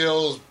some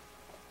bills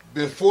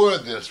before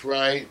this,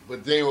 right?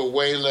 But they were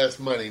way less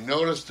money.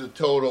 Notice the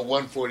total,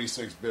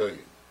 $146 billion.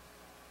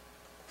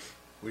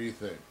 What do you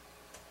think?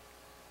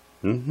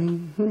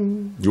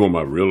 You want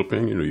my real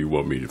opinion, or you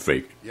want me to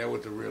fake it? Yeah,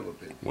 with the real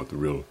opinion. Want the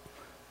real?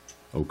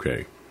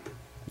 Okay.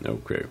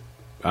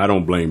 I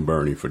don't blame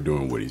Bernie for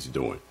doing what he's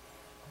doing,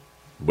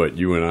 but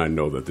you and I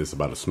know that there's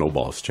about a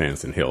snowball's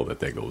chance in hell that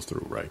goes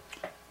through, right?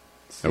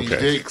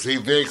 Okay. See,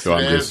 Vic, so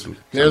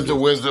there's the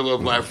wisdom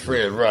of my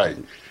friend, right?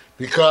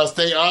 Because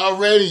they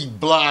already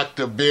blocked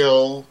a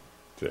bill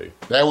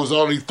that was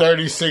only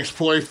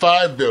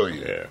 $36.5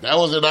 billion. Yeah. That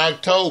was in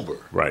October.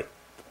 Right.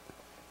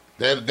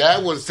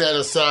 That would set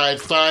aside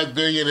 $5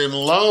 billion in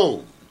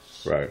loans.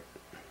 Right.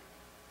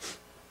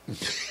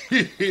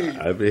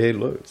 Hey,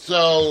 look.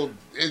 So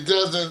it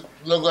doesn't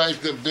look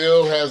like the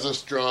bill has a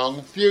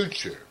strong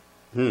future.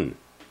 You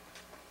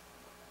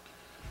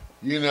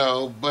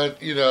know, but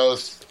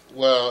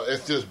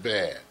it's just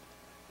bad.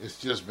 It's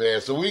just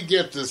bad. So we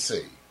get to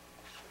see.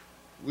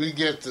 We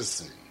get to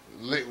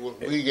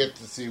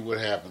see what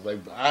happens. Like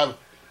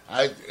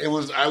I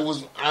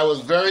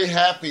was very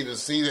happy to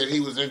see that he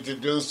was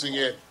introducing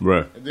it.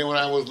 Right. And then when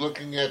I was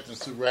looking at the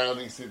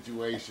surrounding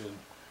situation,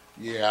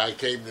 I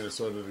came to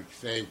sort of the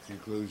same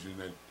conclusion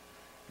that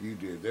you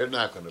did. They're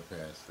not going to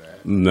pass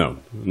that. No,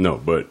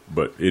 but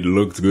it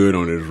looks good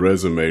on his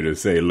resume to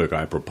say, look,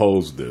 I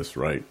proposed this,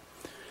 right?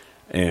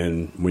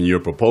 And when you're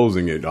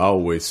proposing it, I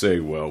always say,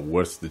 well,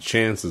 what's the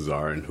chances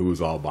are and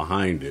who's all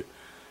behind it?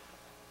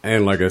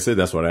 And like I said,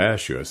 that's what I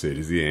asked you. I said,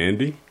 is he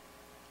Andy?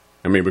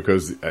 I mean,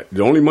 because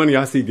the only money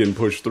I see getting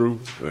pushed through,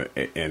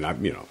 and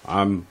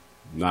I'm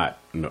not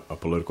a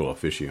political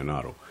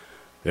aficionado,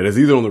 that is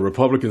either on the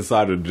Republican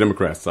side or the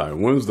Democrat side.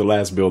 When was the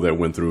last bill that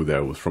went through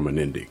that was from an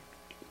indie?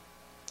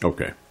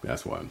 Okay,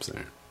 that's what I'm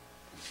saying.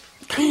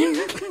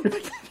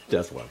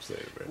 That's what I'm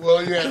saying, man.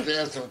 Well, you have to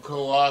have some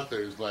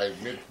co-authors like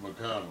Mitch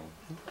McConnell.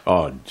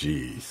 Oh,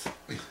 jeez.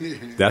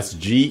 That's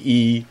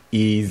Geez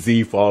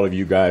for all of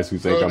you guys who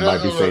think I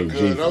might be saying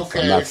Jesus.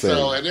 Okay, I'm not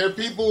saying. and there are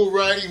people who are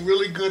writing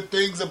really good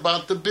things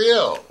about the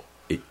bill.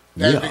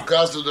 That's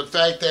because of the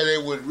fact that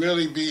it would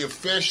really be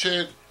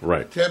efficient,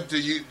 right? Attempt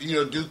to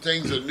do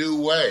things a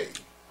new way.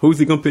 Who's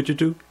he gonna pitch it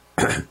to?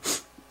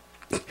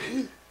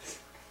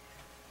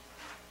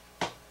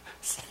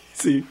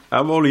 See,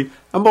 I'm only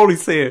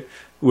saying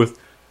with.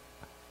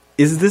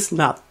 Is this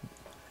not?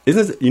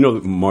 Isn't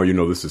it,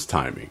 Mario? This is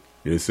timing.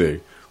 You say,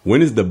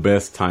 when is the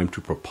best time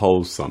to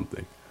propose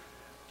something?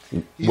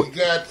 He's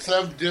got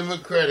some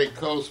Democratic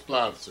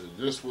co-sponsors.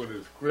 This one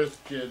is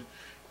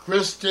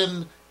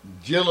Kristen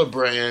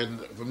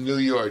Gillibrand from New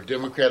York,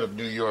 Democrat of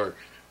New York,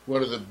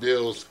 one of the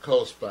bill's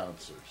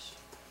co-sponsors.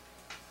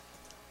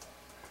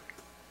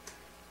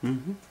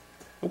 Mm-hmm.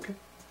 Okay.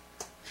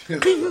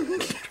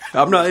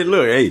 I'm not.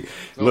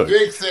 Look.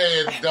 Big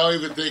saying, don't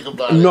even think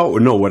about it.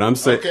 No. What I'm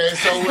saying. Okay,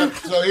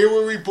 so here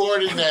we're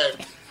reporting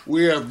that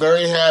we are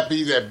very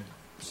happy that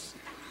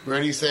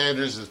Bernie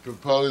Sanders is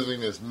proposing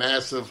this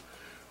massive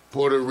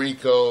Puerto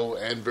Rico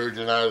and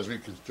Virgin Islands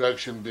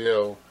reconstruction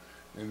bill,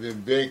 and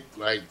then Big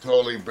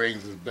totally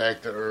brings us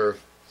back to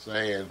earth,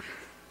 saying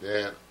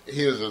that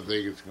he doesn't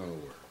think it's going to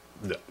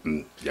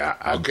work. Yeah.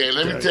 Okay,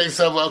 let me tell you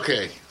something.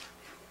 Okay.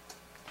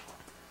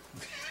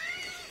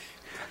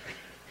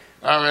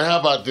 All right, how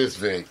about this,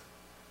 Vic?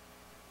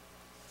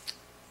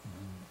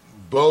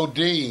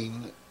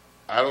 Bodine,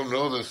 I don't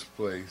know this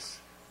place.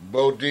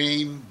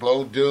 Bodine,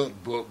 I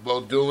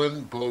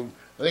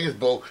think it's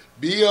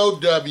Bowdoin.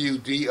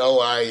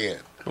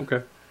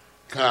 Okay.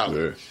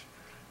 College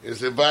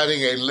is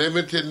inviting a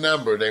limited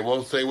number, they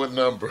won't say what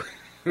number,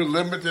 a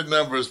limited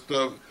number of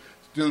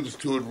students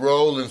to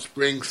enroll in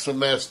spring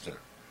semester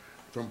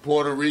from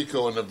Puerto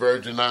Rico and the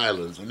Virgin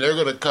Islands. And they're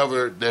going to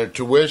cover their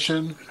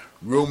tuition,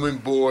 room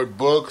and board,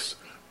 books,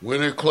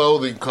 winter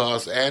clothing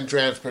costs, and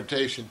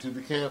transportation to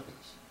the campus.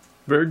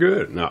 Very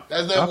good. Now,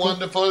 isn't that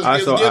wonderful?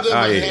 Hey,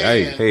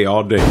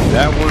 all day.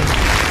 That one,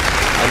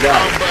 I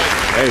got it.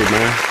 Hey,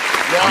 man.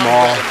 I'm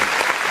all.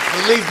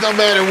 At least no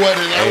matter what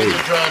it is, I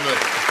wasn't trying to.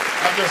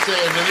 I'm just saying,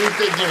 at least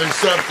they're giving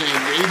something.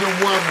 Either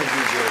one would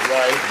be good,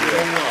 right?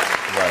 Either one.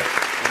 Right.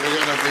 And they're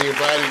going to be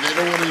invited. They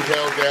don't want to be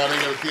held down.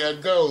 They're going to see how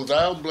it goes.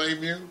 I don't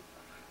blame you.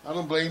 I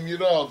don't blame you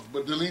at all.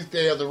 But at least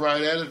they have the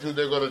right attitude.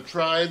 They're going to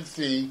try and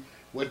see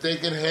what they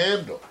can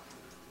handle.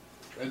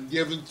 And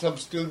giving some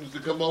students to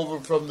come over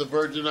from the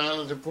Virgin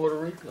Islands and Puerto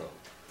Rico.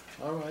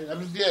 All right.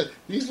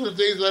 These are the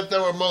things that I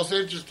thought were most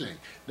interesting.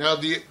 Now,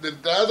 the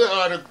other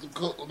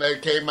article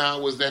that came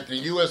out was that the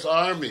U.S.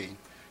 Army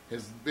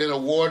has been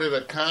awarded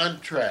a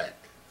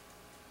contract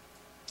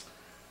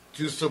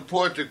to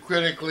support the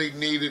critically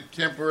needed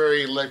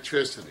temporary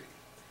electricity.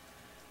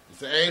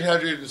 It's an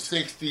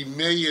 $860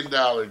 million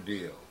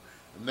deal,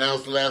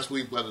 announced last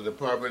week by the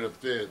Department of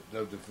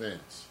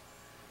Defense.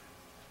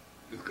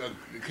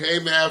 It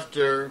came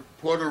after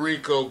Puerto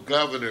Rico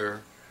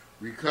Governor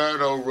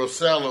Ricardo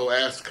Rossello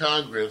asked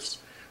Congress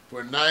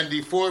for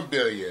 $94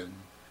 billion,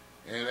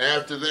 and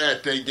after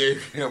that they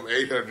gave him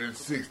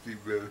 $860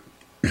 billion.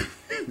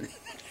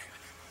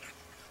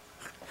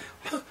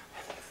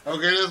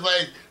 Okay,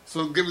 that's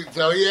so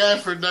he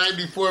asked for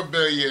 $94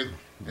 billion,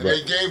 and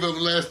they gave him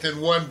less than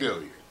 $1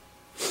 billion.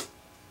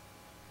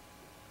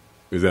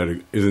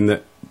 Isn't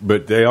that?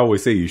 But they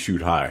always say you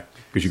shoot high.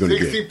 You're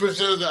going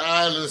 60% of the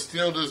island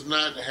still does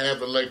not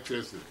have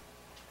electricity.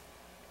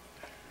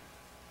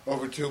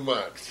 Over 2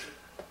 months.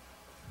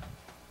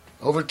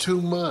 Over 2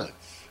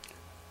 months.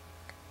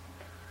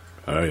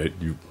 I'm gonna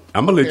let you.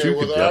 I'm gonna let you go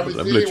with that.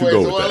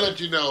 I'll let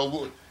you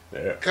know.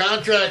 Yeah.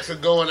 Contracts are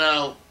going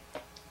out.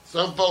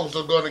 Some folks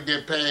are going to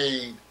get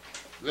paid.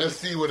 Let's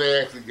see where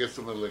they actually get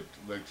some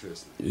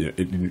electricity. Yeah,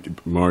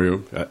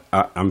 Mario.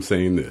 I'm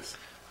saying this.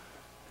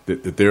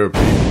 That there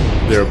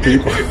are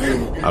people.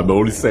 I'm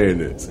only saying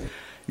this.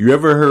 You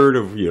ever heard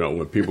of,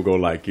 when people go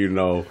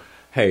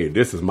hey,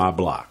 this is my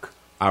block.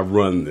 I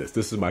run this.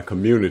 This is my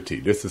community.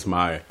 This is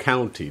my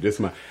county.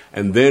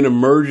 And then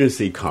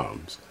emergency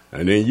comes.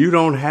 And then you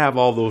don't have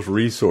all those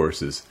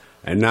resources.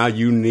 And now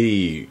you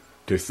need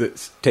to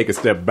take a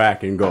step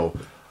back and go,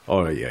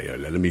 oh, yeah,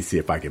 let me see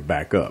if I can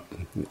back up.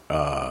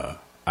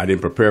 I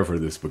didn't prepare for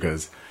this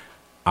because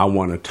I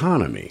want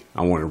autonomy.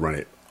 I want to run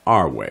it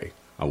our way.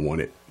 I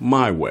want it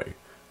my way.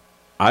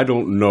 I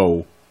don't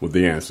know what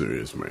the answer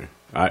is, man.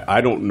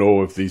 I don't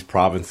know if these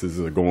provinces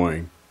are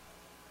going,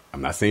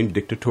 I'm not saying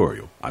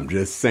dictatorial. I'm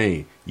just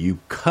saying you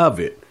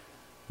covet.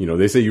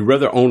 They say you'd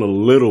rather own a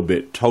little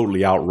bit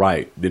totally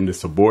outright than to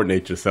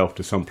subordinate yourself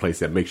to some place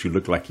that makes you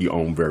look like you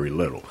own very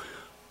little.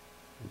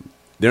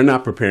 They're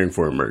not preparing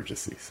for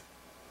emergencies.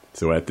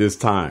 So at this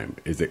time,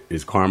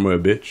 is karma a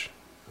bitch?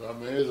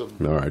 Karma is a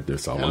all right,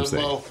 that's all I'm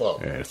saying.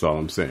 Mofo. Yeah, that's all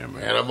I'm saying,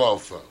 man. And a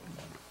mofo.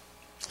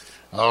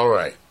 All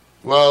right.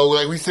 Well,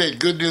 like we said,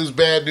 good news,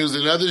 bad news,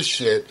 and other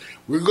shit.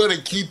 We're going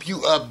to keep you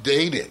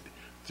updated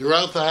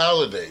throughout the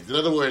holidays. In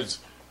other words,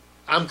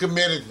 I'm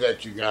committed to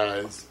that, you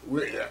guys.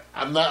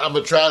 I'm going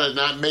to try to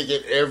not make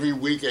it every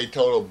week a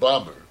total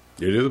bummer.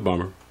 It is a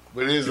bummer.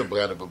 But it is a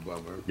kind of a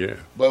bummer. Yeah.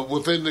 But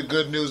within the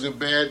good news and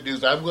bad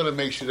news, I'm going to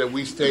make sure that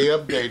we stay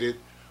updated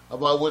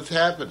about what's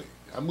happening.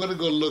 I'm going to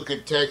go look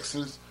at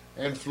Texas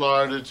and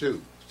Florida,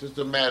 too. It's just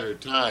a matter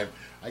of time.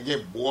 I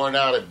get worn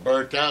out and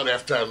burnt out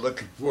after I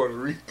look at Puerto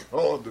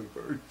Rico on the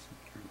first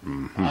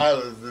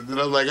islands. And then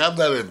I'm like, I'm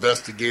not an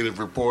investigative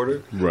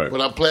reporter. Right. But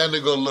I'm planning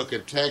to go look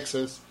at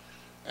Texas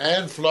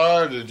and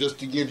Florida just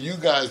to give you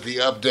guys the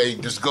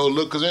update. Just go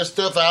look, because there's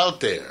stuff out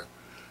there.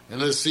 And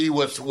let's see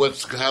how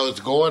it's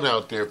going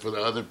out there for the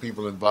other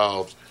people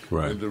involved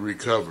in the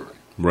recovery.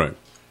 Right.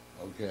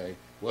 Okay.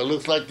 Well, it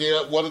looks like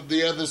one of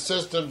the other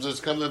systems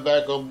is coming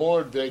back on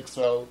board, Vic.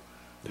 So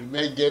we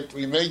may get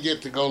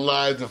to go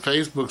live to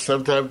Facebook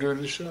sometime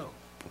during the show.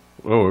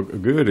 Oh,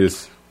 good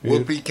is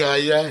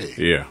Whoopee-ki-yay.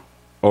 Yeah.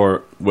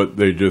 Or what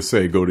they just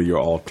say, go to your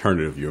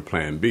alternative, your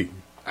plan B.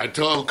 I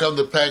told them come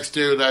to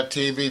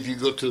PiXX.TV. If you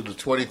go to the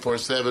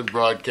 24/7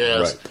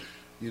 broadcast. Right.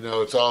 You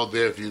know, it's all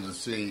there for you to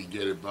see,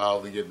 get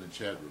involved, and get in the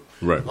chat room.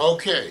 Right.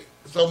 Okay,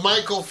 so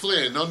Michael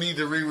Flynn, no need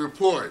to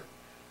re-report.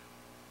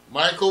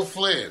 Michael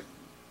Flynn,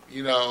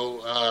 you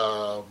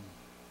know,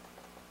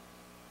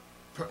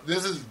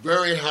 this is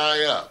very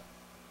high up.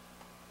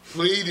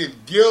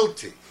 Pleaded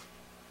guilty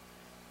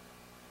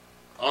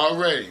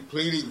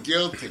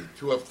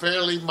to a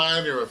fairly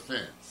minor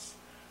offense.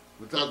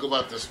 We'll talk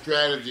about the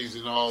strategies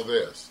and all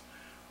this.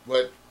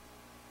 But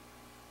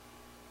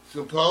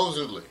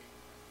supposedly,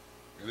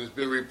 and it's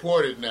been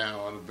reported now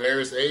on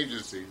various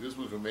agencies, this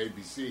was from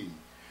ABC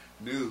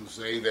News,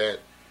 say that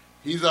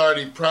he's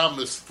already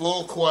promised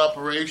full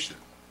cooperation,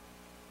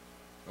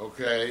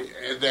 okay,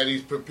 and that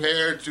he's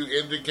prepared to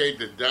indicate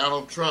that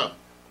Donald Trump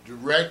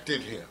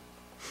directed him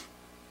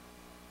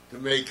to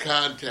make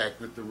contact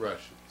with the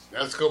Russians.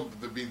 That's going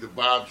to be the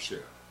bombshell.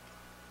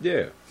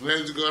 Yeah.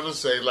 Flynn's going to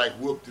say, like,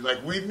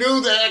 we knew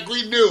that,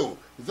 we knew.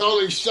 It's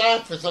only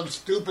shot for some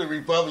stupid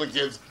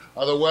Republicans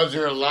are the ones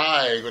who are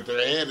lying with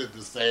their head in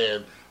the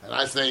sand, and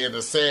I say in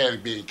the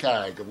sand being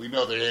kind, because we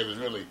know their head is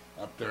really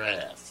up their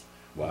ass.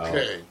 Wow.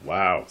 Okay.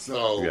 Wow.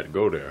 So we got to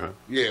go there, huh?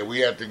 Yeah, we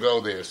have to go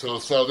there. So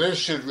this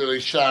should really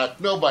shock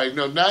nobody.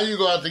 No, now you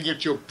go out to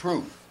get your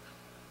proof.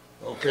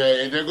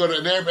 Okay, and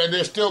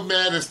they're still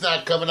mad it's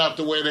not coming out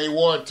the way they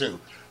want to.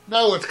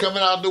 No, it's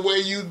coming out the way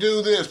you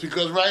do this,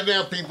 because right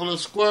now people are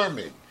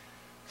squirming.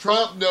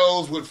 Trump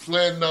knows what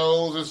Flynn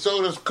knows, and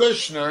so does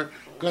Kushner,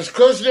 because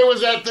Kushner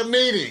was at the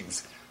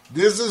meetings.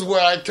 This is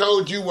where I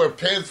told you where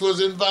Pence was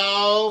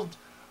involved.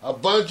 A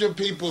bunch of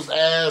people's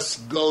ass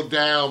go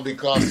down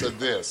because of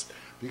this.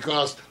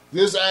 Because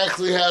this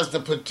actually has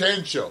the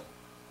potential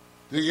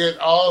to get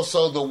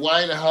also the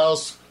White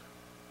House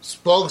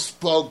spokes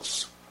for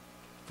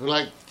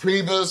like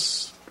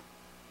Priebus.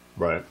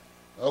 Right.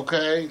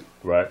 Okay?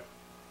 Right.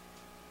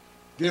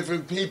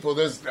 Different people.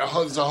 There's a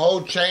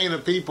whole chain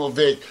of people,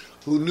 Vic,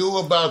 who knew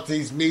about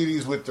these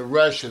meetings with the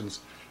Russians.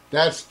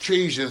 That's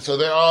treason, so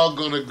they're all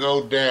going to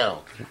go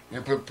down.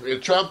 And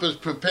Trump is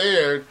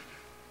prepared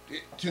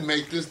to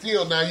make this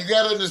deal. Now, you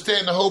got to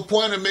understand the whole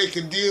point of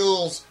making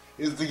deals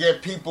is to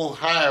get people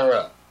higher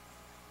up.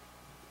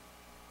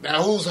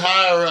 Now, who's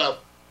higher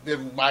up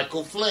than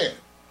Michael Flynn?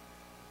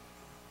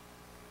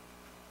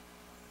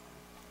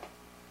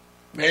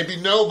 Maybe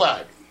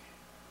nobody.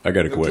 I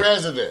got a question. The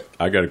president.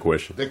 I got a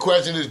question. The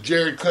question is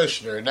Jared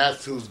Kushner, and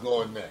that's who's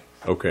going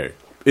next. Okay.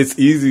 It's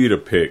easy to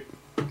pick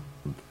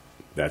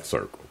that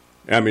circle.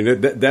 I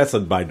mean, that's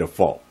by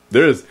default.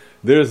 There's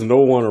no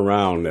one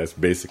around that's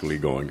basically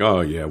going,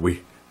 oh, yeah,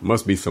 we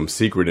must be some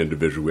secret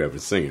individual we haven't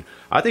seen.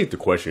 I think the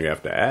question you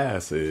have to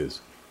ask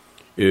is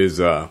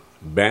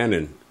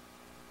Bannon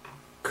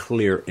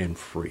clear and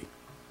free?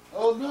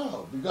 Oh,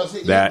 no. Because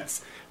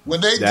when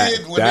they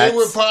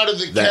were part of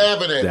the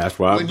cabinet, that's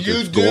why I'm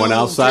just going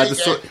outside the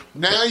circle.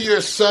 Now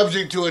you're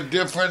subject to a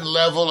different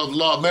level of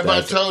law. Remember,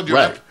 I told you.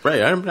 Right.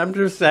 I'm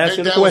just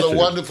asking a question. That was a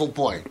wonderful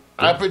point.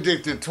 I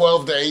predicted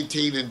 12 to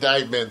 18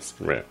 indictments.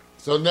 Right.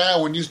 So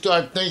now when you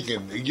start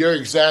thinking, you're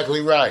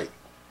exactly right.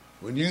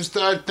 When you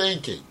start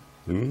thinking,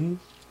 and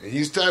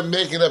you start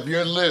making up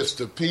your list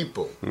of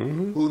people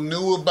who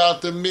knew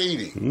about the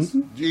meetings,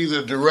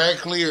 either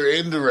directly or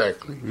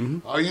indirectly,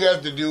 all you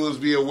have to do is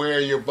be aware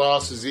of your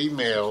boss's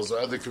emails or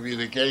other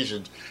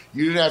communications.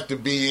 You didn't have to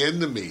be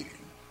in the meeting.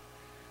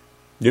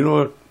 You know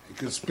what?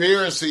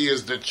 Conspiracy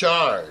is the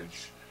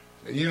charge.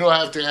 You don't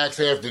have to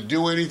actually have to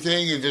do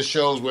anything. It just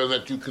shows whether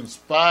that you're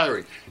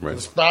conspiring. Right.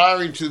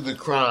 Conspiring to the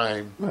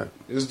crime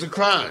is the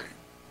crime.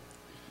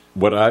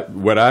 What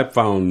I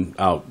found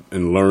out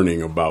in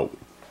learning about,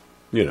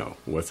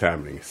 what's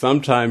happening,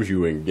 sometimes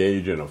you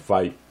engage in a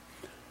fight.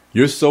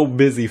 You're so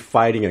busy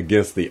fighting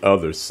against the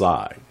other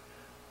side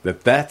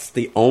that's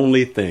the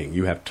only thing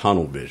you have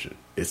tunnel vision.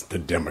 It's the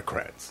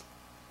Democrats.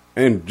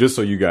 And just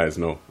so you guys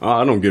know,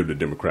 I don't give the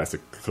Democrats a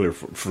clear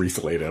free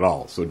slate at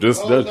all. So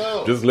just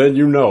letting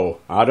you know,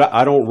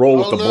 I don't roll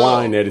with the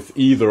blind that it's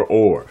either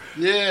or.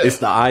 Yeah. It's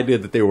the idea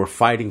that they were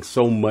fighting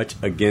so much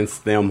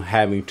against them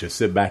having to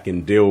sit back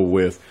and deal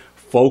with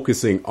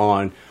focusing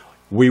on,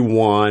 we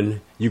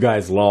won, you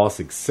guys lost,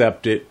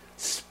 accept it,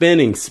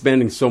 spending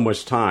so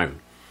much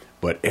time.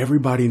 But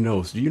everybody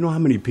knows. Do you know how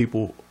many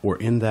people were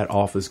in that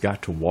office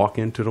got to walk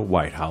into the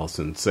White House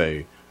and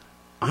say,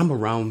 I'm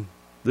around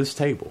this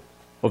table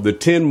of the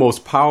 10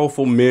 most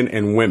powerful men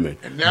and women?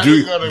 And now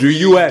do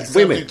you act?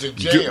 Wait a minute. To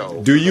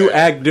jail. Do you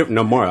act different?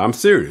 No, Mario, I'm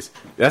serious.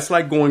 That's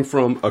like going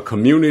from a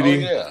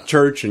community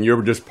church, and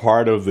you're just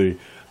part of the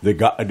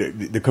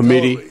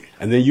committee, totally.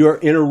 And then you're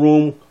in a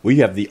room where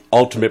you have the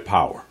ultimate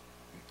power.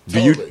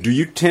 Totally. Do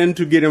you tend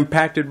to get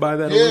impacted by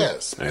that?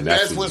 Yes, and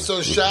that's what's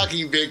so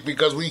shocking, Vic,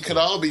 because we could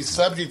all be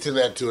subject to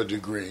that to a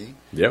degree.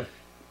 Yep.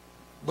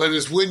 But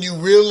it's when you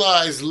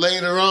realize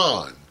later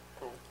on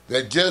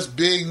that just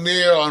being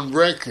there on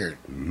record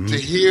to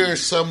hear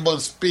someone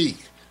speak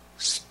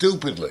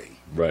stupidly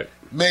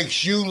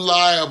makes you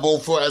liable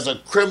for as a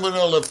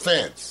criminal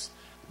offense.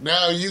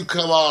 Now you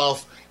come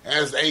off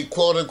as a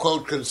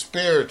quote-unquote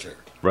conspirator.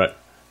 Right.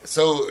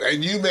 So,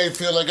 and you may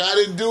feel like I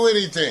didn't do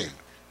anything.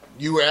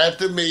 You were at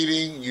the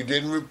meeting, you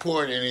didn't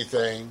report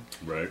anything.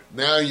 Right.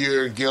 Now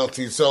you're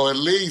guilty. So at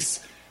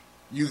least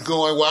you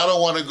going, well, I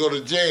don't want to go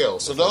to jail.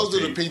 So those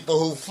are the people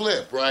who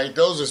flip, right?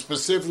 Those are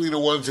specifically the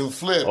ones who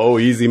flip. Oh,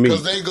 easy me.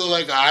 Because they go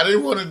like, I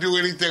didn't want to do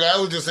anything. I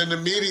was just in the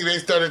meeting. They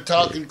started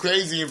talking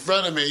crazy in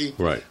front of me.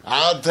 Right.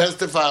 I'll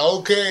testify.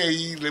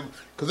 Okay.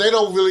 Because they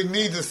don't really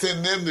need to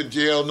send them to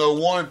jail. No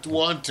warrant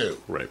want to.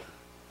 Right.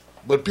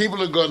 But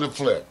people are going to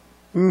flip.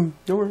 Don't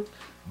worry.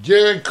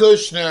 Jared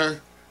Kushner,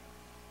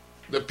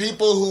 the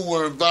people who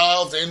were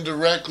involved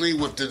indirectly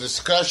with the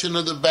discussion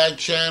of the back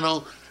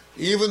channel,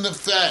 even the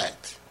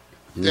fact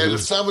that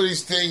some of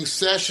these things,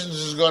 Sessions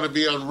is going to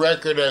be on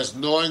record as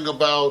knowing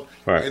about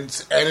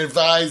and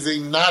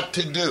advising not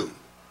to do.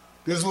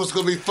 This is what's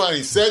going to be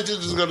funny.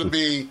 Sessions is going to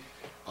be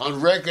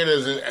on record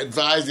as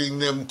advising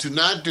them to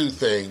not do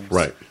things.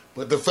 Right.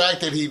 But the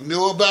fact that he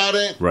knew about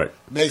it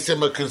makes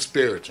him a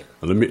conspirator.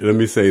 Let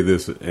me say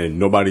this, and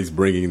nobody's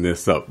bringing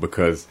this up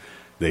because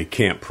they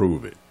can't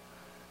prove it.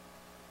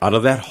 Out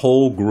of that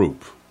whole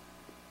group,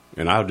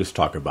 and I'll just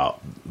talk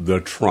about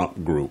the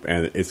Trump group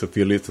and its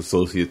affiliates,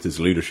 associates, its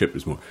leadership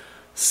is more.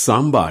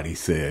 Somebody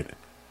said,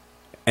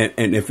 and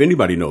if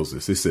anybody knows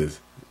this, it says,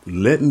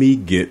 let me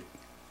get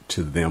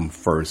to them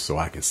first so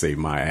I can save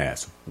my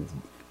ass.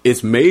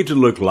 It's made to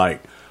look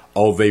like,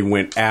 oh, they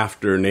went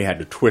after and they had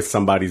to twist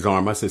somebody's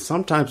arm. I said,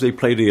 sometimes they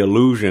play the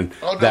illusion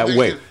that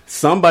way.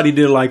 Somebody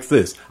did like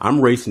this.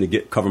 I'm racing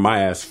to cover my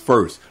ass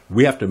first.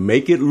 We have to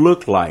make it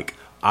look like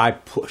I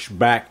push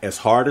back as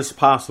hard as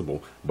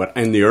possible. But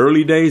in the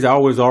early days, I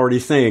was already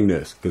saying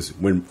this. Because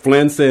when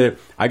Flynn said,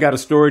 I got a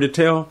story to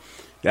tell,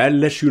 that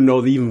lets you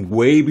know that even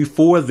way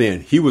before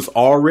then, he was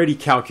already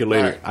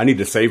calculating, I need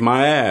to save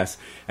my ass.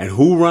 And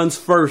who runs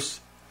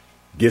first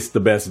gets the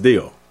best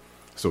deal.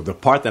 So the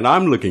part that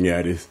I'm looking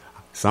at is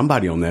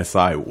somebody on that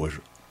side was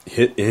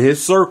hit in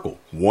his circle.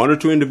 One or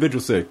two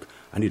individuals said,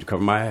 I need to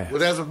cover my ass.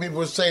 Well, that's what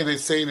people are saying. They're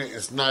saying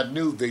it's not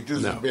new. They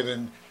just have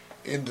been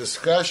in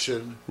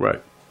discussion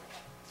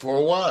for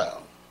a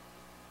while.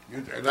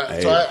 And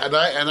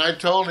I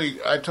totally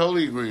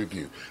agree with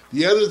you.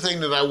 The other thing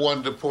that I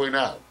wanted to point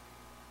out,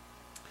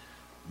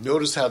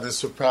 notice how this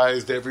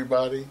surprised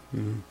everybody?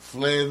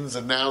 Flynn's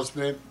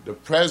announcement, the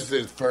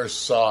president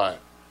first saw it.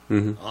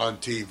 On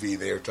TV,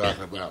 they were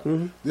talking about.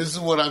 This is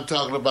what I'm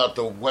talking about,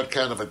 what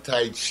kind of a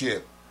tight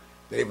ship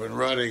they've been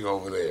running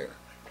over there.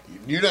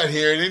 You're not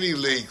hearing any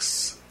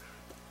leaks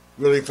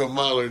really from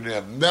Mueller and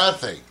them.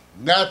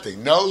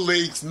 Nothing. No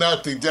leaks,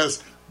 nothing.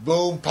 Just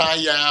boom,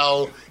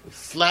 pie-yow,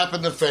 slap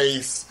in the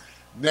face.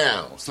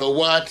 Now, so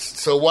watch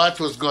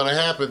what's going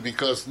to happen,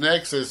 because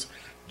next is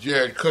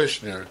Jared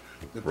Kushner.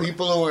 The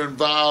people who were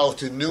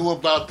involved, who knew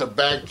about the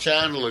back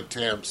channel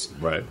attempts,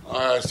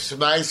 are a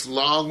nice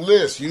long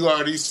list. You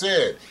already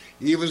said.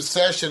 Even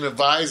Sessions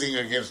advising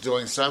against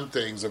doing some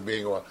things or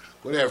being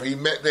whatever.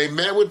 They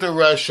met with the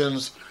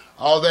Russians.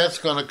 All that's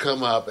going to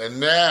come up, and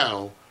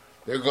now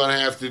they're going to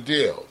have to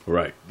deal.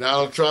 Right.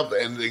 Donald Trump,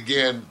 and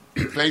again,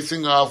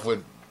 facing off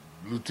with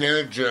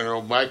Lieutenant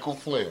General Michael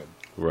Flynn.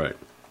 Right.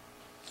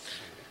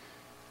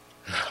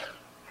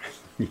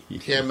 You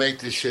can't make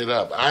this shit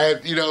up.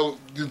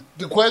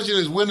 The question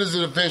is, when does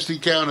it officially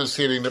count as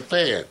hitting the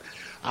fan?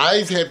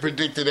 I had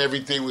predicted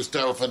everything would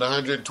start within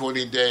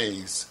 120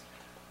 days.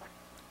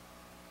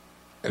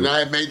 And I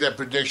had made that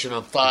prediction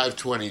on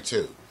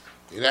 5/22.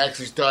 It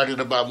actually started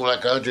about more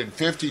like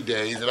 150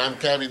 days, and I'm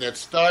counting that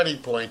starting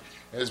point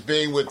as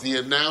being with the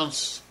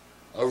announced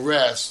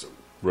arrest.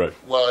 Right.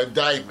 Well,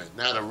 indictment,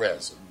 not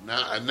arrest.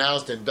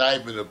 Announced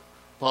indictment of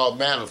Paul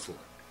Manafort.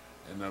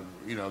 And,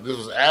 this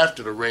was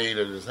after the raid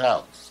at his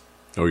house.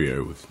 Oh, yeah,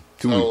 it was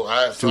too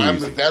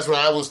easy. That's what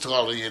I was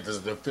calling it, as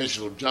an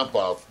official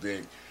jump-off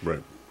thing.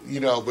 Right.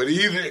 But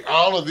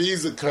all of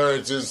these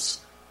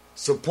occurrences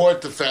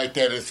support the fact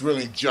that it's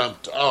really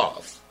jumped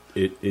off.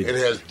 it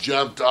has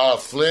jumped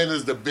off. Flynn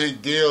is the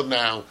big deal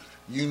now.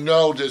 You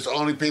know there's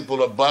only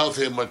people above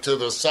him or to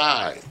the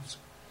sides.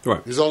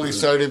 Right. There's only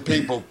certain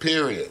people,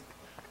 period.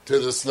 To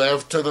the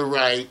left, to the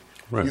right.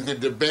 Right. You can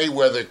debate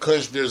whether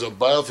Kushner's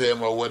above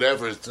him or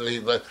whatever.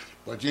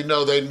 But you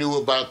know they knew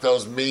about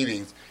those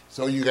meetings.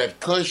 So you got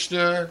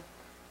Kushner,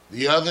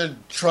 the other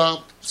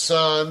Trump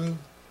son,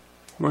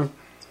 Right.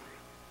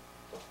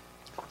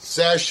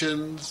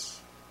 Sessions,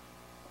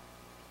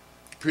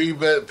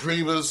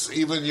 Priebus,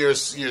 even your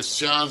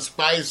Sean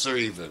Spicer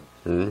even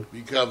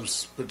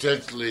becomes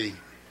potentially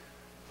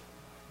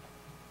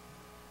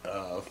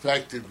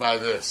affected by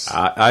this.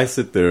 I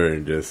sit there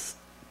and just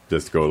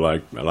go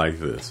like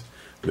this.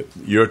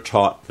 You're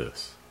taught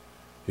this.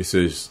 He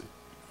says,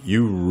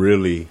 you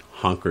really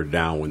hunker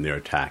down when they're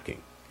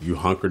attacking. You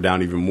hunker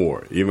down even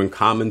more. Even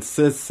common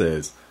sense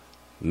says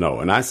no.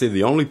 And I say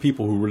the only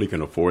people who really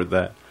can afford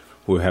that,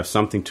 who have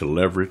something to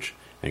leverage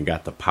and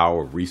got the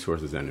power,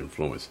 resources, and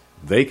influence,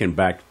 they can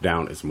back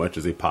down as much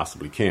as they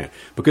possibly can.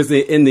 Because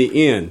in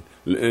the end,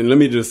 and let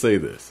me just say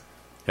this,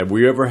 have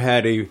we ever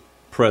had a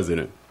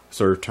president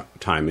serve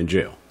time in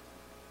jail?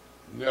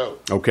 No.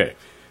 Okay.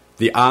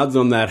 The odds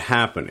on that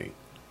happening,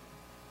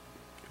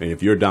 and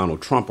if you're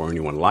Donald Trump or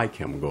anyone like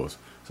him goes,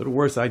 so the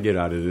worst I get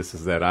out of this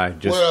is that I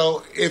just...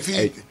 Well, if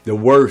he... the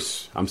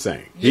worst, I'm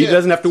saying. He Yeah.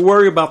 doesn't have to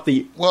worry about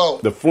the Well-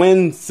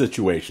 Flynn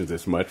situations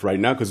as much right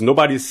now because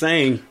nobody's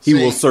saying he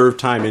will serve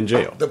time in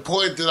jail. The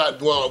point that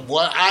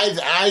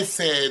I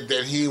said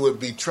that he would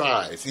be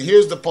tried. See,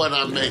 here's the point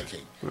I'm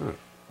making. Right.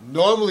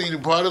 Normally,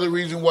 part of the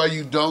reason why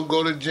you don't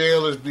go to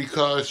jail is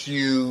because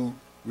you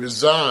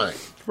resign.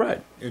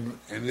 Right. And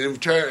in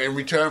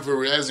return for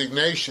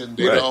resignation,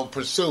 they Right. don't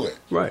pursue it.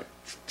 Right.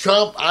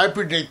 Trump, I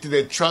predicted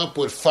that Trump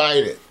would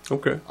fight it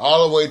Okay.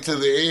 all the way to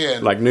the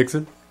end. Like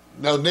Nixon?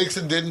 No,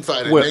 Nixon didn't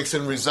fight it. Well-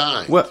 Nixon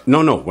resigned. Well,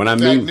 no. What I In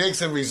fact, mean...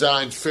 Nixon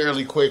resigned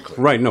fairly quickly.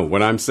 Right, no.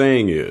 What I'm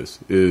saying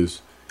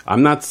is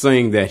I'm not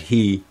saying that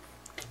he...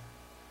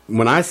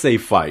 When I say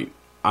fight,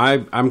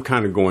 I'm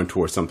kind of going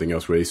towards something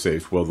else where he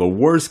says, well, the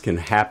worst can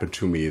happen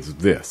to me is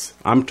this.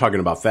 I'm talking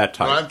about that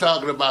type. No, I'm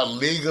talking about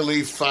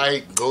legally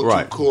fight, go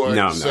Right. to court,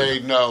 No. say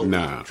no.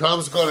 No.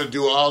 Trump's going to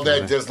do all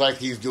that just like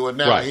he's doing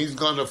now. Right. He's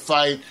going to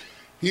fight.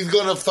 He's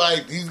going to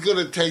fight. He's going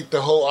to take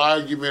the whole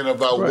argument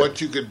about Right. what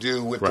you could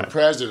do with the Right.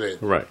 president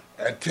Right.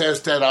 and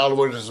test that all the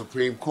way to the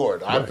Supreme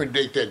Court. I Right.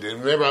 predict that.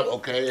 And remember,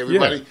 okay, Yeah,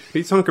 everybody,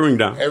 he's hunkering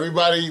down.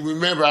 everybody,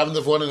 remember, I'm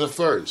one of the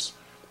first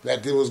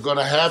that it was going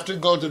to have to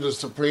go to the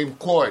Supreme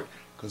Court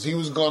because he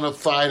was going to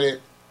fight it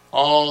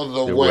all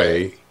the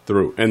way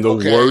through. And the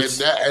Okay,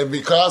 worst... and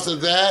because of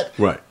that,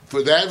 Right.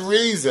 for that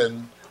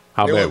reason,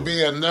 How there bad? would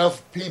be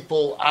enough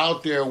people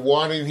out there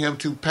wanting him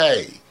to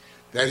pay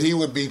that he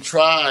would be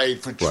tried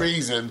for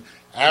treason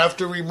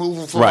after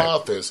removal from Right.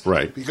 office.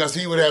 Right. Because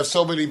he would have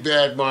so many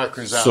bad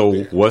markers out So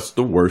there. what's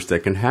the worst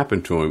that can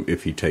happen to him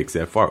if he takes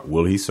that far?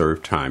 Will he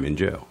serve time in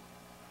jail?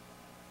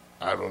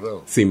 I don't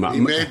know. See, he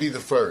may be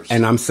the first.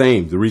 And I'm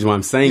saying, the reason why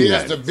I'm saying he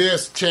that... has the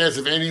best chance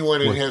of anyone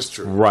in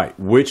history. Right,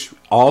 which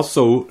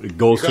also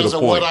goes Because to the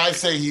of point. what I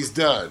say he's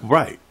done.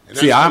 Right. And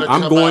See, that's gonna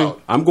I'm come going.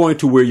 out. I'm going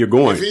to where you're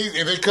going.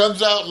 If it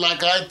comes out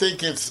like I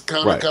think it's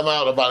going Right. to come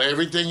out about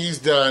everything he's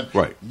done,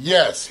 Right.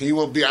 yes, he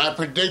will be. I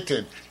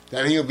predicted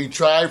that he will be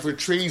tried for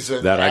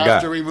treason That I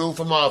after got. removed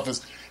from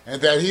office,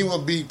 and that he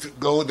will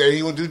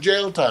he will do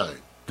jail time.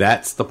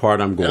 That's the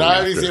part I'm going. And I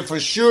already after. said for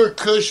sure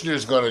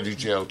Kushner's going to do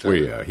jail time.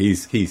 Well, yeah,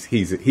 he's in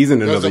There's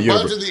another a year.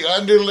 bunch of the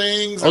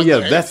underlings. Oh,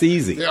 yeah, that's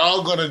easy. They're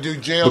all going to do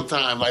jail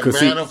time, like because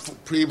see-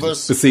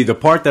 Priebus. But see, the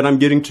part that I'm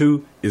getting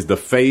to is the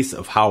face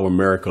of how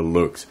America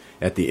looks.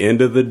 At the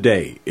end of the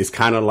day, it's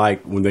kind of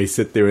like when they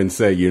sit there and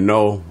say,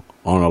 on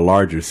a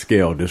larger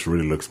scale, this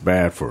really looks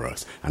bad for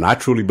us. And I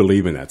truly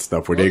believe in that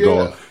stuff where they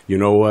go, yeah. you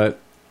know what?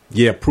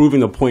 Yeah, proving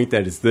the point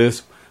that it's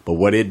this, but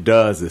what it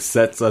does is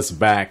sets us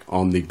back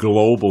on the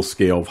global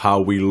scale of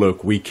how we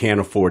look. We can't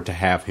afford to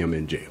have him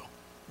in jail.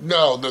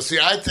 No, see,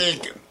 I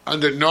think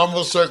under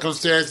normal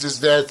circumstances,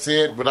 that's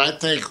it. But I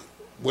think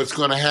what's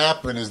going to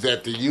happen is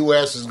that the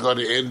U.S. is going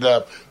to end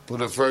up, for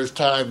the first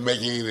time,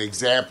 making an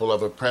example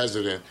of a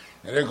president,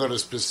 and they're going to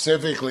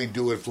specifically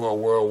do it for a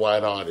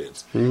worldwide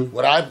audience.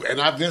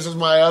 This is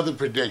my other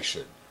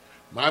prediction.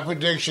 My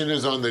prediction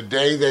is on the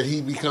day that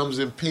he becomes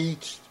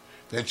impeached,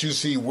 that you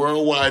see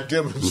worldwide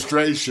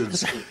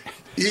demonstrations.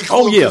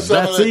 Oh, yeah, to some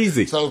that's of the-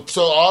 easy. So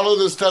all of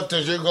the stuff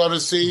that you're going to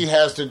see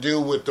has to do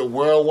with the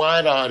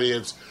worldwide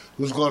audience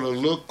who's going to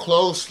look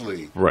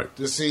closely Right.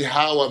 to see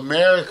how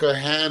America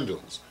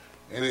handles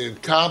an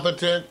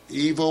incompetent,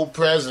 evil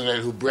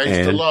president who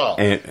breaks the law.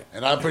 And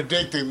I'm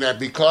predicting that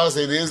because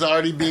it is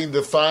already being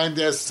defined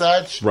as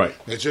such, Right.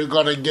 that you're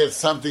going to get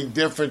something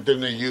different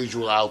than the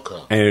usual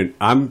outcome. And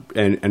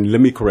and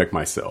let me correct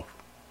myself.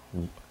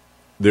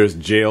 There's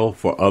jail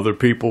for other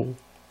people,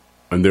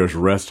 and there's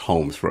rest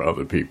homes for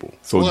other people.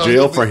 So Well,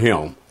 jail for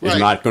him is Right.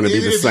 not going to be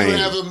Even the if same. you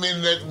have him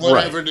in that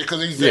whatever, Right.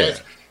 because he's Yeah.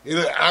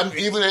 I'm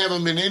even have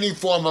him in any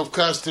form of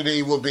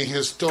custody will be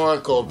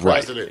historical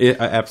Right. precedent.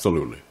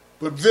 Absolutely.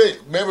 But Vic,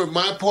 remember,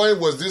 my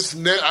point was this.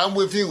 I'm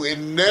with you. It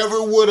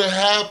never would have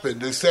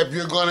happened, except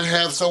you're going to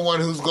have someone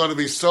who's going to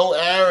be so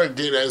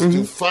arrogant as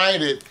to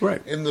fight it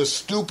in the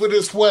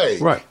stupidest way.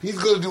 Right. He's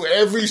going to do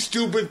every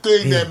stupid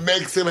thing that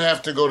makes him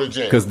have to go to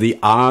jail. Because the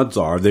odds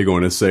are they're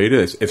going to say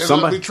this. If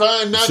somebody be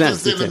trying not to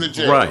send him to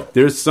jail. Right.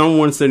 There's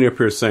someone sitting up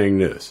here saying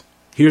this.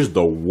 Here's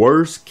the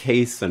worst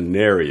case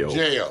scenario.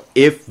 Jail.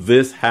 If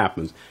this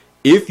happens.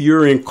 If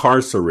you're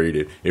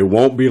incarcerated, it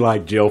won't be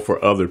like jail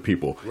for other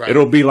people. Right.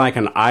 It'll be like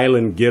an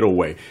island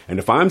getaway. And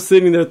if I'm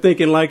sitting there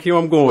thinking like you,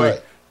 I'm going,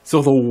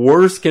 so the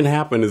worst can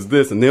happen is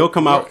this. And they'll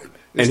come out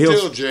and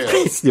still jail.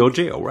 It's still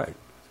jail, right.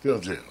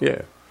 Still jail.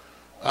 Yeah.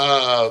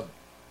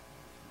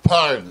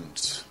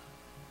 Pardons.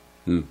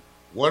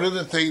 One of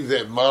the things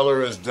that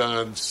Mueller has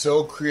done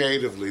so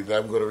creatively that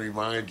I'm going to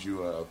remind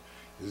you of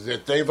is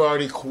that they've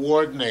already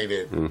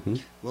coordinated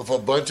with a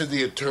bunch of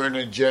the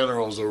attorney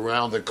generals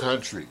around the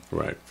country.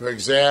 Right. For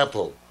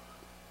example,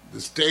 the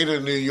state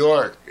of New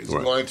York is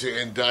going to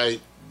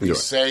indict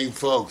these same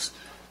folks.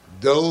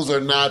 Those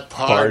are not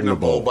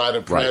pardonable by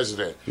the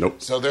president. Right.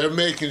 Nope. So they're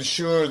making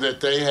sure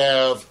that they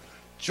have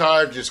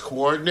charges,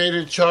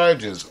 coordinated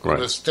charges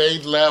on a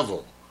state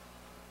level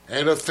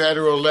and a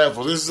federal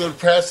level. This is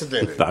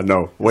unprecedented. I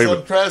know. Wait a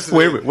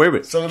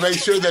minute. So to make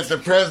sure that the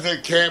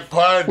president can't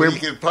pardon, he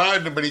can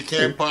pardon him, but he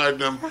can't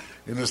pardon him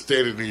in the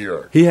state of New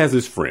York. He has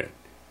his friend.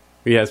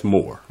 He has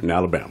Moore in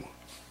Alabama.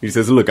 He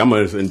says, look, I'm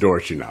going to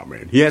endorse you now,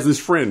 man. He has his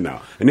friend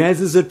now. And he has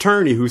his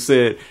attorney who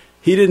said,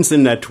 he didn't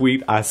send that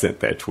tweet, I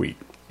sent that tweet.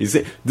 He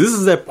said, this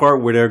is that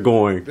part where they're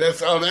going. That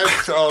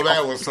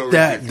was so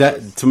ridiculous.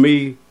 That, to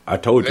me, I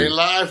told you. They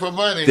lie for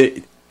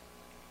money.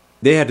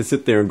 They had to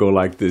sit there and go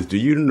like this. Do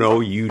you know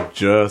you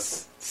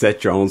just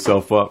set your own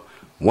self up?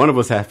 One of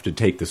us have to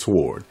take the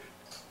sword.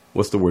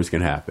 What's the worst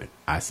can happen?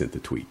 I sent the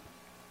tweet.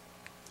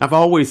 I've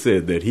always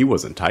said that he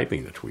wasn't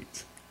typing the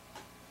tweets.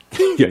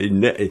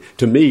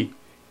 To me,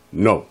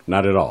 no,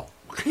 not at all.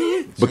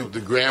 But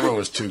the grammar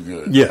was too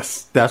good.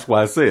 Yes, that's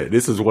why I said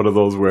this is one of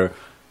those where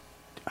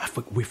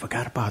we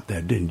forgot about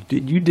that, didn't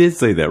you? You did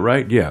say that,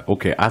 right? Yeah,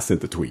 okay, I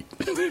sent the tweet.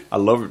 I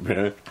love it,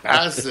 man.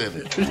 I sent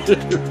it.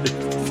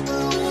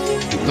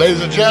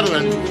 Ladies and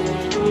gentlemen,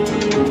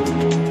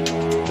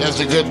 that's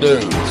the good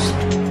news.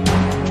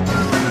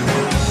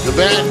 The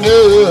bad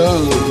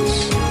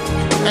news.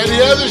 And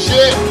the other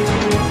shit.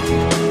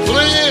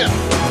 Flynn.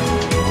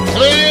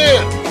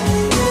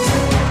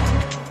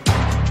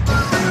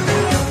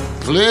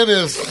 Flynn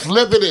is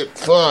flipping it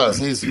for us.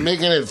 He's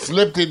making it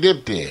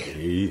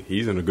flippy-dipty.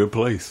 He's in a good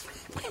place.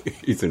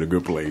 He's in a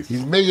good place.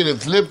 He's making it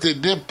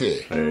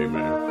flippy-dipty. Hey,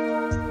 man.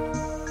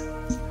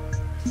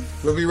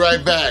 We'll be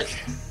right back.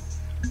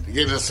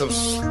 Get into some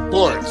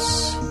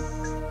sports.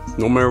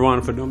 No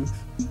marijuana for dummies?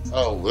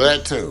 Oh,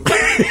 that too.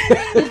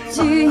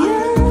 Too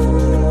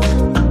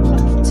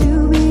young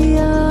to be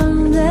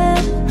on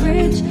that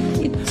bridge.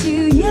 You're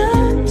too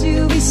young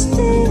to be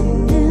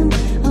standing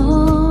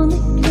on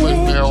the Where's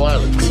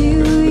marijuana?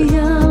 Too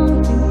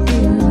young to be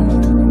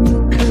on the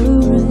parade.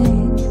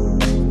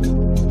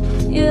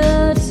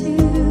 You're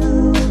too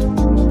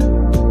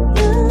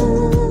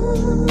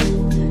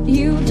young.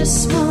 You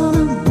just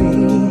wanna be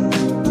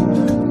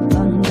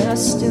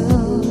understood.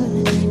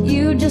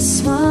 You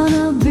just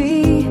wanna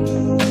be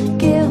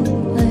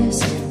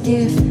guiltless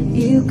if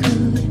you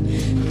could.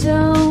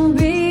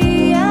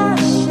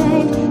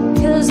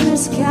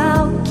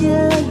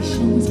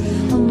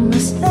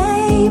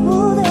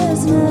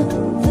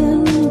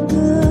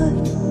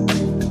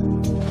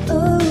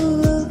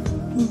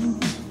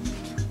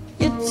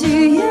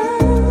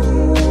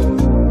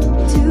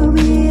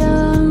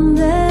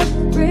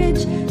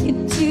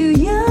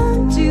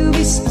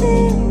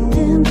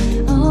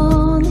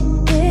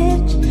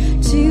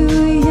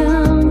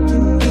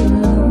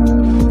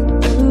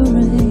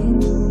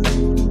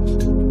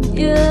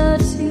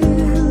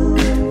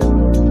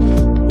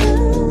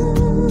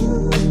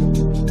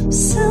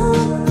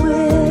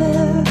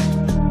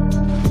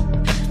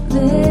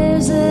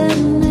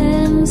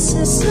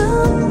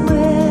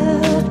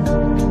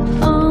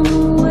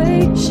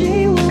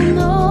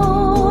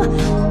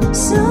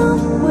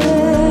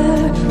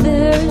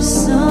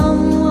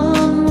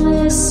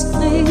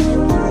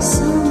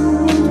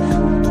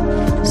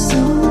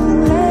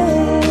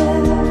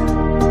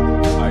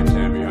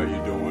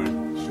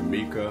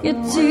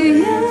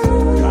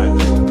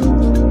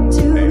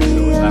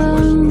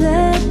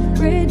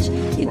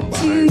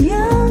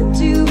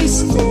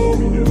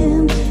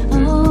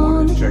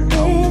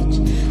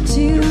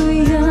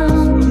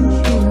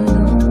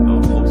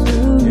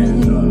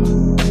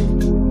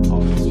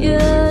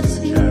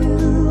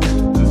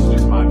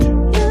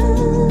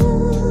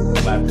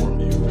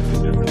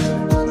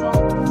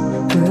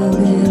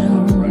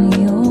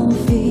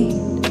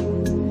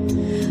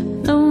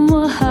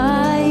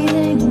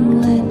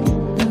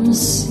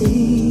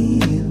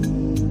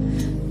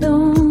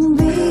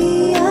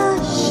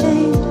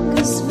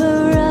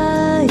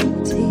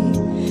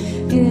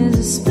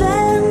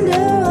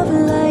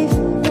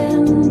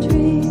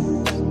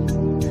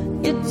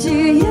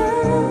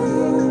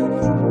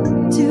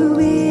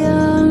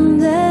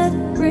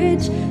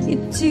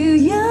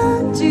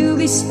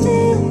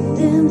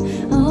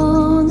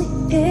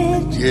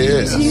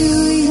 Yes.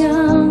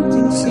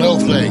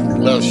 Snowflake,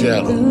 Love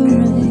Shadow.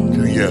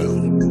 Too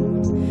young.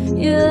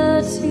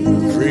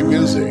 Free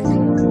music.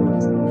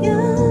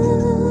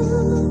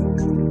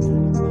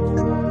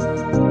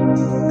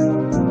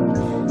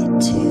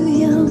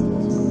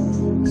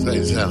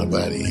 Same sound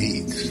about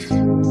heat.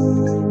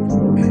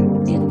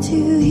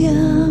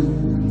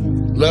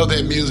 Love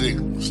that music.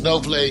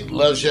 Snowflake,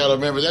 Love Shadow.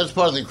 Remember, that's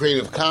part of the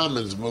Creative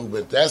Commons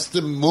movement. That's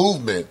the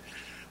movement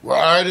where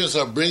artists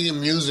are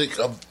bringing music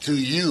up to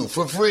you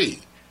for free.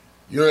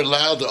 You're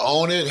allowed to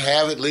own it,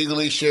 have it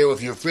legally, share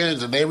with your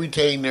friends, and they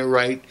retain their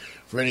right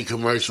for any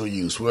commercial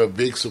use. We're a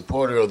big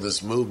supporter of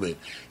this movement,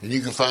 and you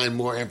can find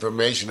more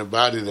information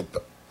about it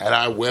at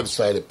our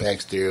website at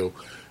PiXX Stereo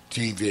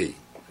TV.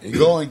 And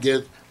go and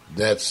get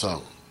that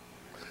song.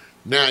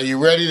 Now, you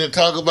ready to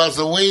talk about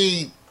some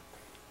weed?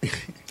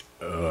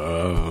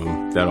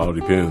 That all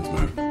depends,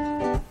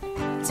 man.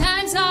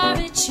 Times are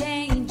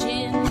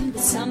a-changing,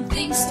 but some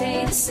things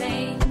stay the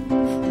same.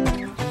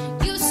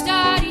 You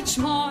start each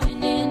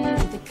morning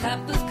with a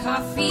cup of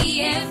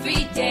coffee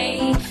every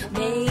day.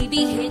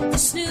 Maybe hit the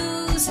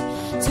snooze,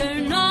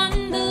 turn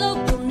on the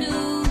local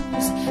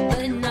news,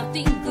 but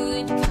nothing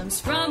good comes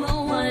from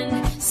a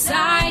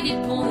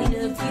one-sided point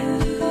of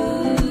view.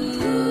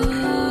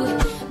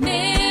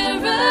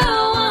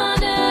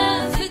 Marijuana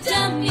for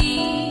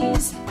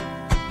dummies.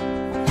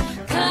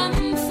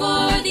 Come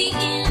for the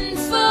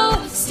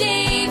info,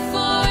 stay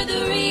for the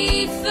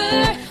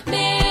reefer.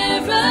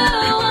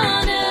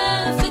 Marijuana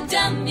for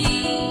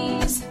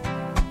dummies.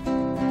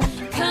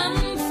 Come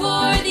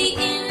for the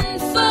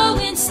info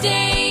and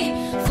stay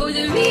for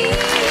the reefer.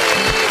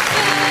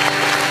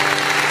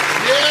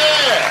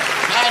 Yeah,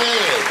 that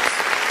is.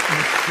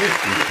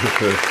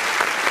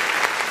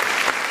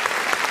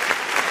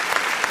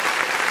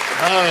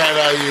 All right,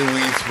 all you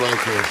weed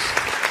smokers.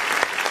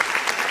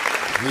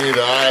 You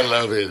know, I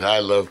love it. I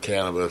love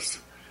cannabis.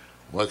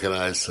 What can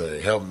I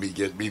say? Help me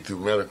get me through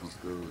medical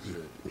school and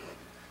shit.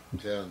 I'm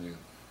telling you.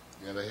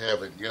 You gotta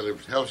have it.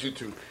 It helps you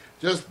to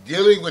just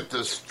dealing with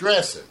the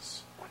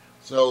stresses.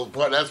 So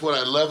that's what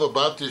I love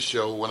about this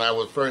show when I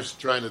was first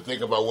trying to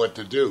think about what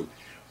to do.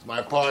 It's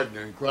my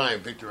partner in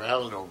crime, Victor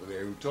Allen over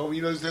there, who told me,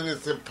 you know, it's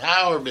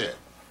empowerment.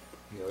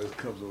 You know, it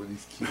comes with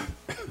these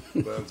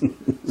cute buzzwords.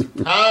 It's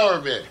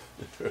empowerment.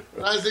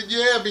 And I said,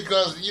 yeah,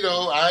 because, you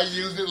know, I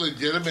use it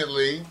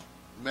legitimately.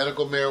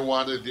 Medical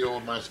marijuana to deal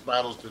with my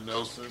spinal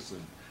stenosis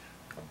and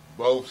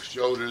both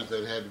shoulders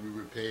that had to be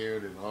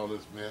repaired and all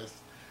this mess.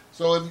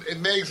 So it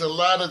makes a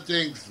lot of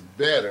things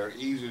better,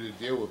 easier to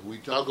deal with. We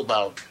talk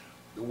about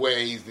the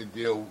ways to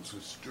deal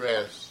with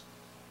stress.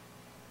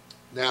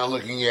 Now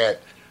looking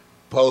at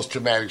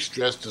post-traumatic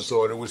stress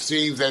disorder, which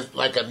seems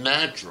like a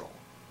natural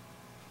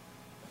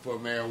for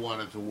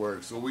marijuana to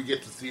work. So we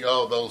get to see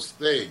all those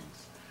things.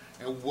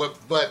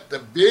 But the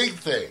big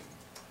thing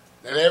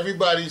that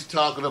everybody's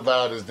talking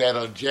about is that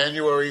on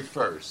January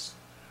 1st,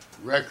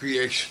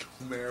 recreational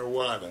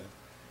marijuana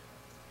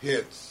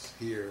hits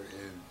here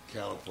in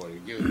California.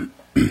 Give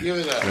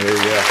it up. There you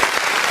go.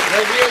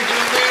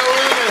 Recreational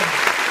marijuana,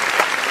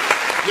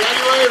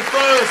 January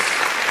 1st.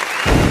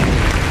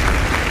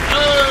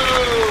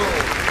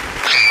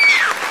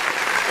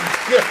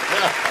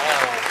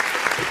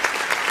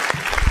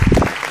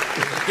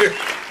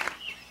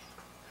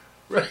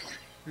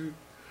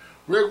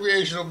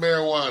 Recreational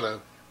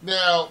marijuana.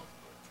 Now,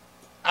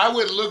 I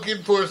went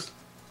looking for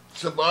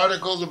some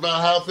articles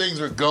about how things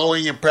are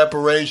going in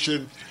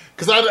preparation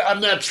because I'm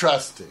not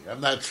trusting. I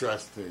don't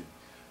trust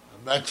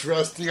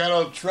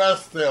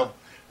them.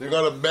 They're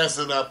going to mess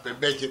it up and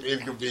make it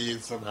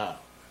inconvenient somehow.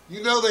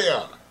 You know they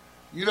are.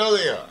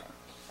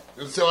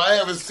 And so I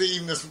haven't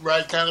seen the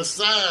right kind of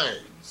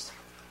signs.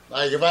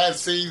 Like if I had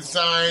seen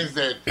signs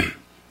that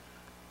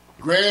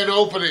grand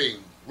opening,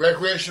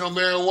 recreational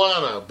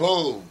marijuana,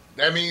 boom.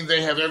 That means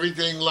they have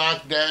everything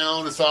locked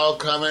down, it's all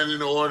coming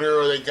in order,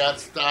 or they got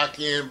stock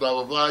in, blah,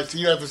 blah, blah. So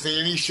you haven't seen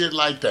any shit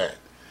like that.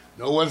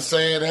 No one's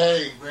saying,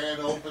 hey,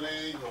 grand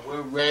opening, or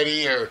we're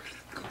ready, or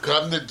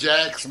come to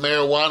Jack's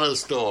marijuana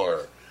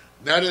store.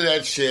 None of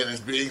that shit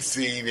is being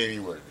seen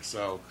anywhere.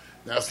 So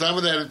now some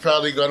of that is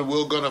probably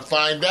we're going to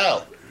find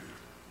out.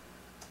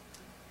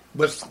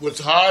 But what's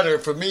harder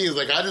for me is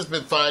I just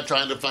been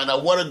trying to find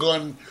out what are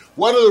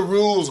the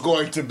rules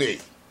going to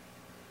be.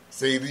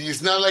 See,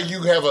 it's not like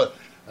you have a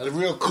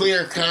real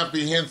clear,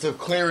 comprehensive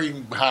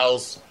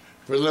clearinghouse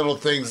for little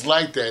things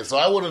like that. So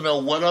I want to know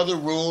what are the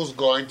rules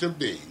going to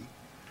be,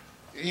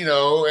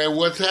 and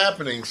what's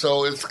happening.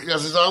 So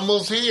because it's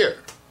almost here.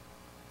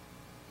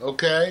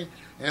 Okay?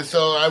 And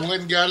so I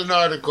went and got an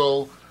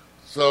article.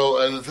 So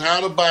it's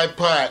how to buy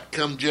pot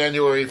come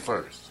January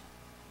 1st.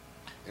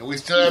 And we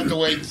still have to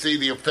wait and see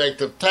the effect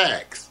of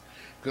tax.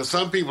 Because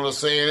some people are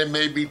saying it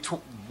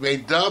may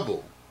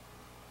double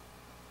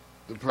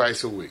the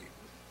price of weed.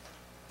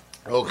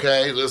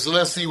 Okay,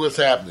 let's see what's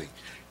happening.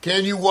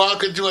 Can you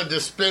walk into a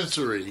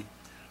dispensary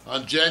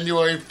on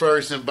January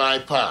 1st and buy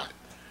pot?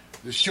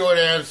 The short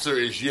answer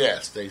is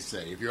yes, they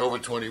say. If you're over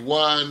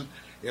 21,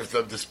 if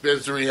the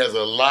dispensary has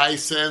a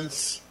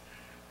license,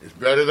 it's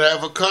better to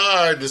have a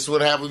card. This is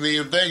what happened to me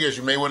in Vegas.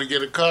 You may want to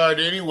get a card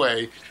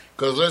anyway,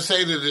 because let's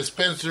say the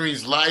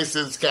dispensary's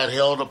license got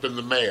held up in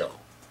the mail.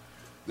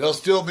 They'll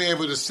still be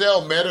able to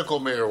sell medical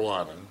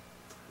marijuana,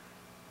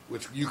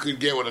 which you could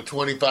get with a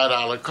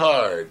 $25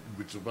 card,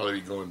 which will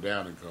probably be going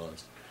down in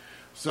cost.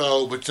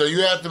 So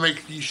you have to make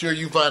sure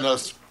you find a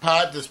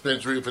pot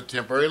dispensary with a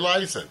temporary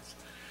license.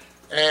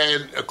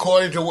 And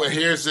according to what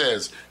here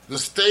says, the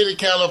state of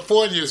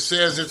California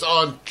says it's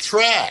on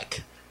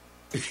track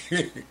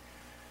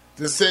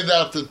to send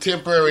out the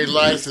temporary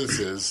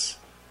licenses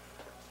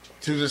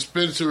to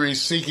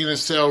dispensaries seeking to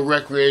sell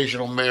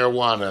recreational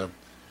marijuana,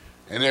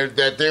 and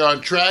they're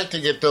on track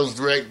to get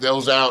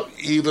those out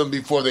even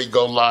before they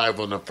go live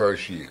on the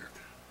first year.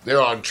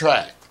 They're on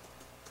track.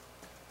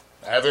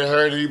 I haven't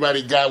heard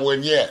anybody got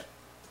one yet,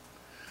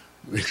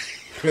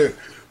 but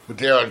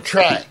they're on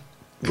track.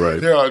 Right.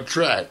 They're on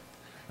track.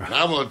 And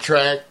I'm on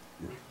track.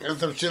 There's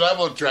some shit I'm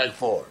on track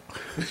for.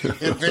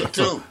 And Vic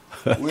too.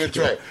 We're on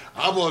track.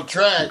 I'm on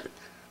track to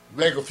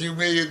make a few $1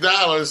 million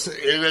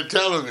in the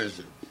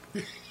television.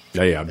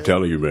 Yeah, I'm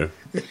telling you, man.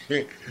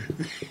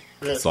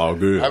 It's all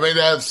good. I may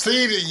not have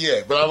seen it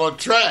yet, but I'm on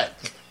track.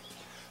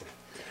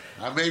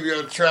 I may be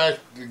on track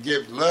to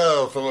get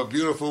love from a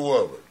beautiful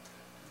woman.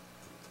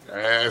 I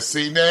haven't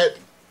seen that,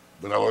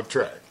 but I'm on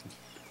track.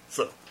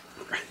 So,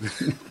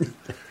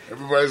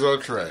 everybody's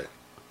on track.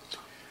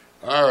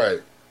 All right.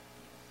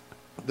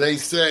 They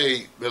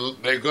say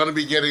they're going to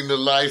be getting the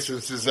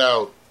licenses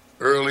out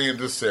early in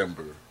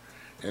December,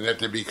 and that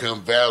they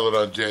become valid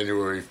on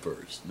January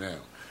 1st. Now,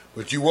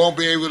 but you won't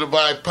be able to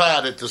buy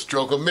pot at the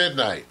stroke of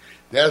midnight.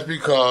 That's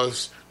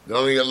because they're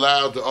only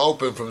allowed to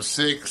open from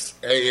 6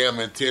 a.m.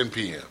 and 10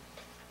 p.m.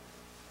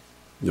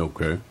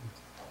 Okay. I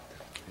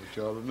want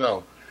y'all to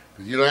know.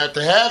 Because you don't have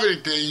to have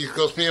anything. You're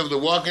supposed to be able to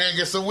walk in and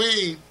get some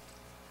weed.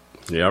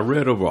 Yeah, I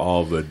read over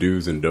all the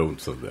do's and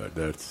don'ts of that.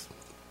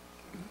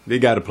 They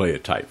got to play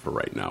it tight for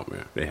right now,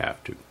 man. They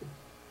have to.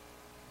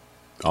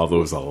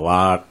 Although it's a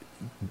lot.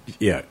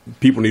 Yeah,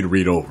 people need to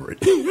read over it.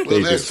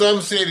 Well, there's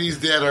some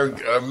cities that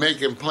are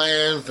making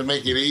plans to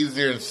make it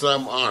easier and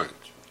some aren't.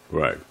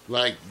 Right.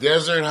 Like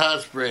Desert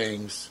Hot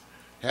Springs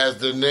has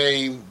been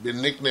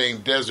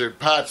nicknamed Desert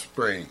Pot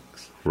Springs.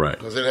 Right.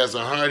 Because it has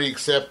a hearty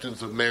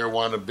acceptance of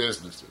marijuana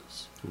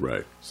businesses.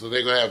 Right. So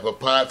they're going to have a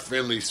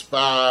pot-friendly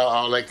spa,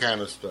 all that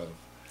kind of stuff.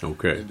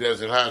 Okay. In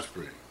Desert Hot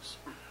Springs.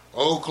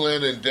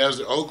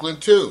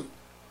 Oakland too.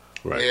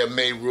 Right. They have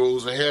made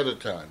rules ahead of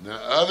time. Now,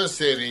 other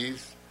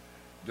cities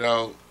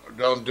don't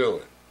do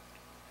it.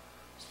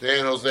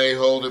 San Jose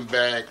holding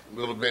back a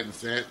little bit in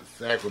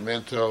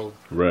Sacramento.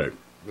 Right.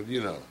 But,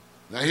 now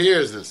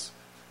here's this.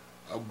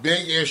 A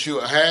big issue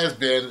has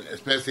been,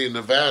 especially in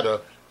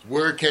Nevada,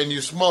 where can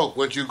you smoke?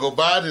 Once you go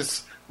buy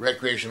this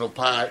recreational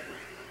pot,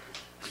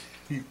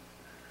 you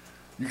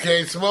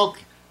can't smoke.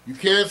 You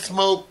can't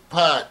smoke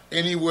pot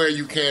anywhere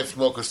you can't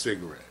smoke a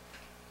cigarette,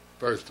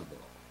 first of all.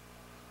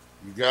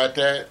 You got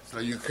that? So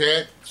you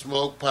can't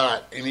smoke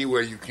pot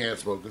anywhere you can't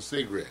smoke a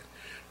cigarette.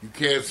 You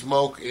can't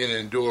smoke in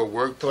indoor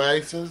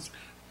workplaces,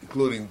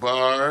 including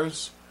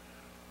bars.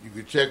 You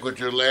can check with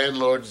your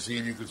landlord to see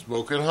if you can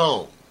smoke at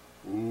home.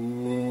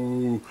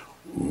 Ooh.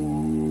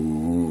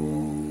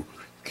 You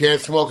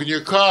can't smoke in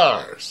your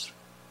cars.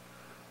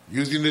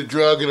 Using the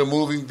drug in a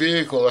moving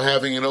vehicle or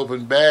having an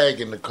open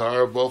bag in the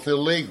car are both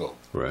illegal.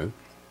 Right.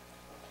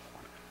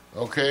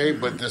 Okay,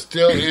 but the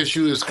still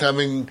issue is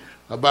coming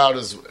about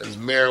as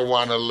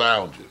marijuana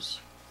lounges.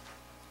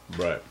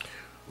 Right.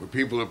 Where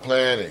people are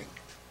planning.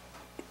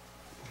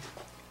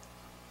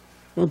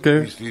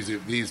 Okay.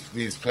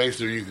 These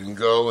places where you can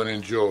go and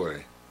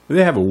enjoy.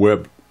 They have a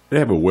web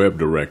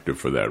directive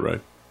for that,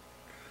 right?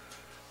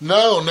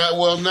 No,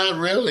 not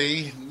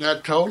really.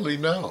 Not totally,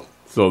 no.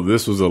 So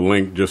this was a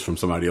link just from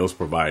somebody else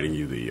providing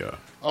you the...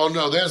 Oh,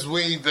 no, there's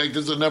weed.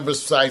 There's a number of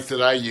sites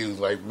that I use,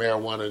 like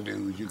Marijuana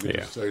News. You can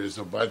just search. There's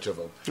a bunch of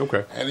them.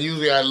 Okay. And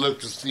usually I look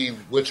to see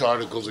which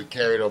articles are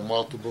carried on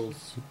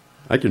multiples.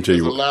 I can tell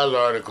you... A lot of the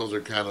articles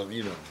are kind of,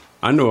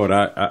 I know what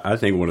I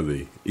think one of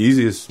the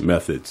easiest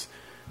methods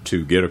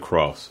to get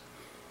across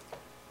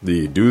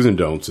the do's and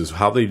don'ts is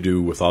how they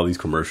do with all these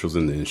commercials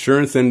in the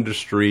insurance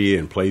industry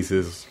and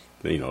places,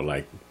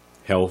 like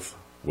health,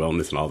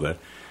 wellness, and all that.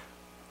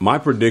 My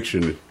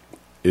prediction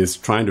is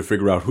trying to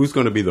figure out who's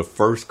going to be the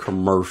first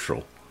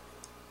commercial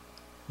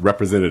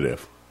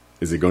representative.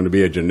 Is it going to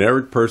be a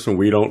generic person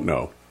we don't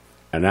know?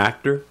 An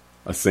actor,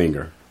 a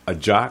singer, a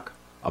jock,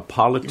 a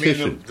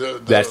politician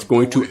that's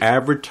going to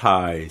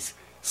advertise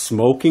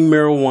smoking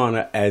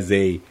marijuana as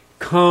a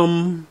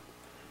come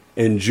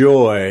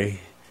enjoy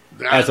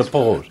as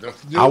opposed.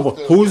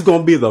 Who's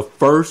going to be the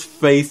first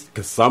face?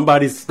 Because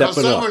somebody's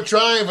stepping up. Some are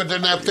trying, but they're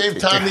not.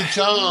 Tommy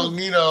Chong,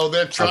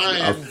 they're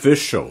trying.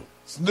 Official.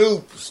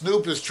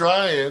 Snoop is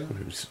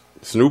trying.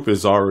 Snoop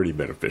has already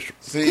been official.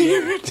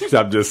 See, that's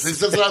what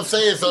I'm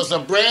saying. So it's a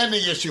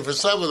branding issue for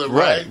some of them,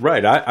 right?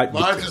 Right.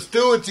 Martha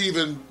Stewart's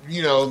even,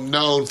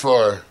 known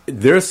for.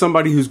 There's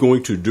somebody who's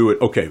going to do it.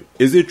 Okay,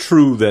 is it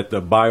true that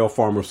the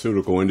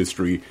biopharmaceutical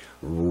industry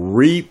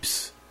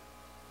reaps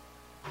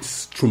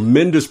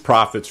tremendous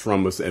profits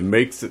from us and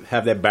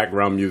have that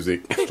background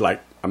music. Like,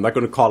 I'm not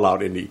going to call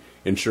out any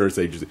insurance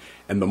agency,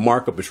 and the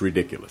markup is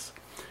ridiculous,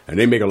 and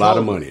they make a lot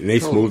of money, and they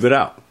smooth it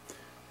out.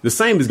 The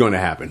same is going to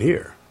happen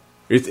here.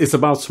 It's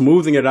about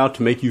smoothing it out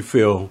to make you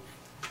feel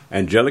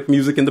angelic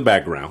music in the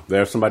background.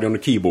 There's somebody on the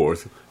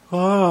keyboards.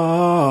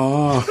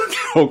 Ah,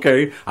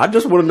 okay. I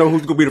just want to know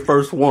who's going to be the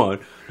first one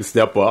to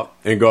step up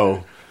and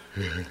go,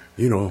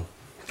 you know,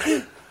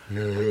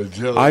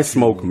 I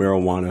smoke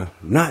marijuana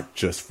not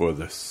just for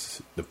the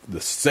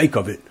sake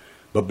of it,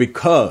 but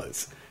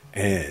because,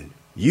 and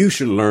you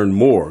should learn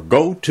more.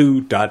 Go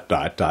to ...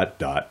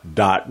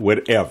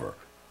 whatever.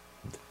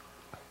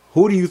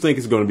 Who do you think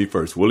is going to be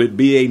first? Will it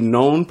be a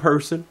known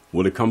person?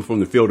 Will it come from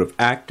the field of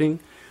acting?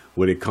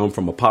 Will it come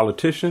from a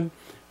politician?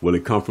 Will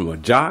it come from a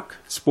jock,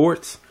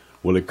 sports?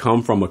 Will it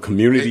come from a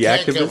community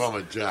activist? It can't come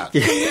from a jock.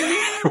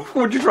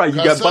 What'd you try?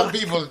 You got some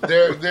people,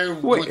 their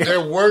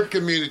work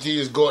community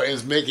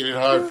is making it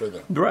hard for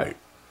them. Right.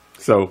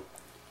 So,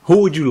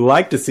 who would you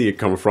like to see it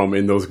come from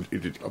in those?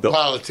 A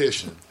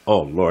politician.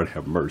 Oh, Lord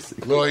have mercy.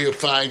 Gloria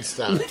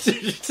Feinstein.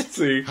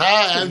 See,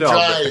 hi, I'm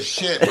dry as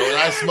shit. But when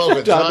I smoke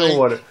a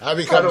joint, I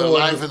become the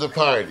life of the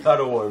party. I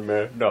don't want it,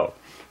 man.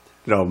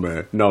 No,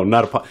 man. No,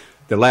 not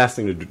the last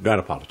thing to do, not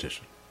a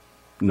politician.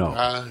 No.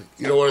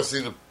 You don't want to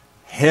see the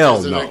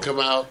president come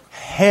out?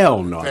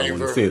 Hell no. I don't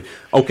want to see it.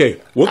 Okay.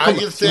 I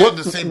can stand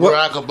to see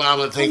Barack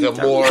Obama take a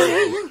more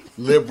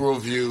liberal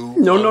view.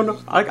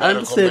 No. I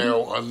understand.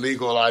 On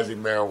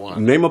legalizing marijuana.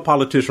 Name a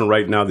politician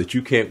right now that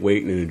you can't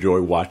wait and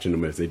enjoy watching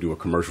them as they do a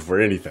commercial for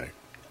anything.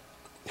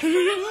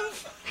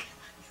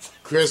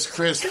 Chris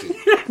Christie.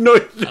 No,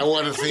 I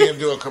want to see him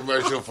do a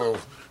commercial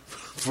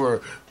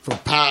for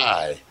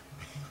pie.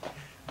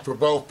 For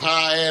both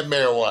pie and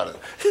marijuana.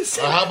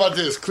 How about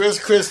this? Chris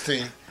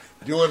Christie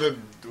doing a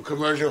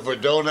commercial for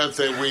donuts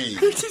and weed.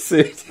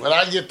 When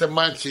I get the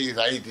munchies,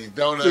 I eat these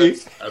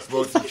donuts. I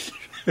smoke these.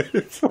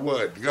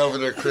 What?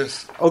 Governor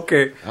Chris?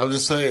 Okay. I'm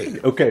just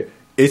saying. Okay.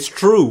 It's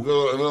true.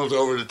 A little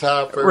over the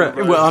top. Right.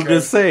 Well, I'm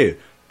just saying.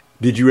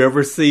 Did you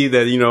ever see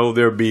that,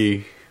 there'd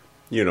be,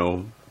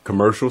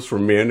 commercials for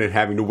men and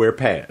having to wear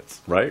pads,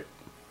 right?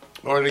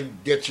 Or to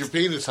get your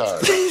penis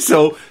hard.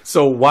 So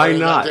why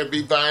not? There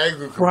be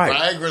Viagra. Right.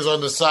 Viagra's on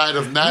the side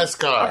of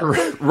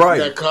NASCAR. Right.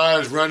 You got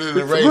cars running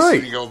the race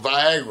and you go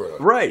Viagra.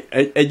 Right.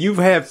 And you've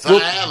had...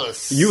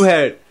 Cialis. You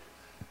had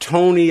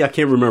Tony, I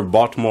can't remember,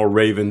 Baltimore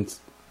Ravens,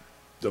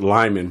 the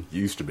lineman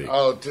used to be.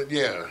 Oh,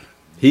 yeah.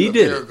 He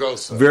did.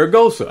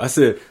 Viragosa. I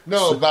said...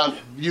 No, about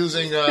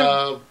using...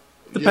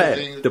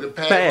 the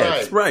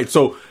pads. Right.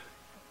 So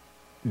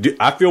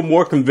I feel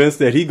more convinced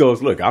that he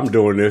goes, look, I'm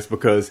doing this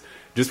because...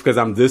 Just because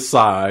I'm this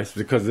size,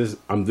 because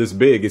I'm this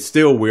big, it's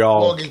still we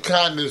all... Well,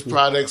 incontinence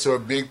products are a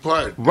big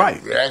part.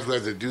 Right. We actually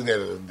have to do that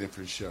at a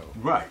different show.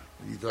 Right.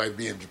 You like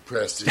being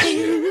depressed and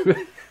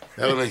shit.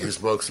 That'll make you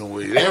smoke some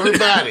weed.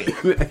 Everybody!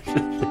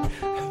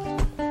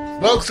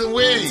 Smoke some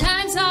weed!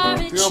 Times are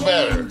feel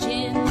better.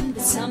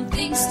 But some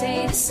things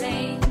stay the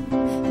same.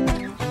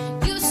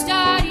 You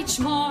start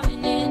each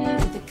morning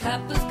with a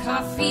cup of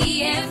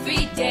coffee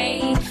every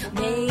day.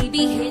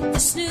 Maybe hit the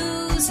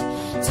snooze,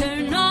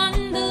 turn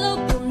on the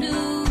local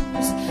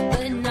news,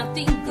 but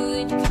nothing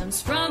good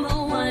comes from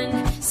a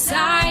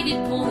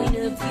one-sided point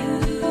of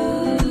view.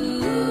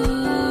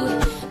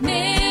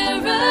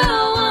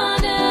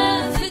 Marijuana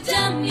for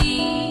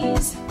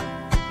dummies.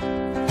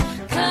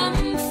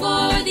 Come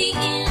for the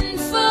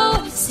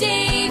info,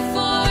 stay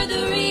for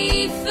the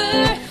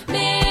reefer.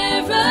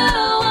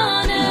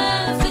 Marijuana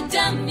for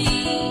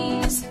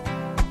dummies.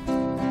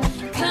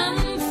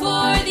 Come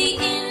for the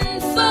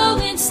info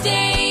and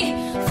stay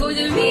for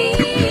the reefer.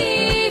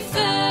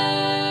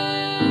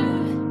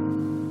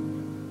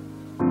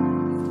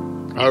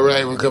 All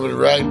right, we're coming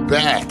right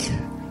back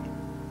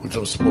with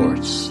some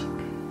sports.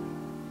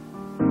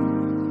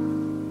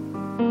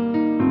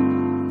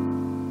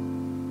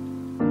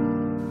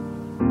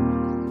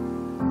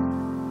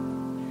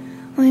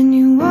 When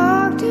you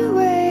walked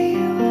away,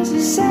 it was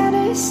the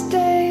saddest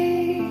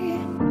day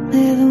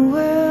that the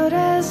world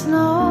has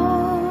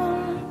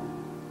known.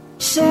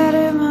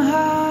 Shattered my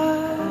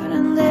heart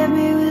and left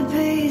me with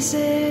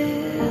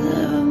pieces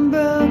of a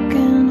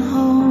broken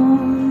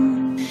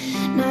home.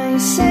 Now you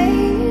say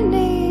you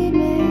need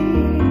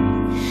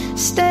me,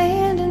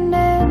 standing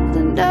at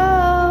the door.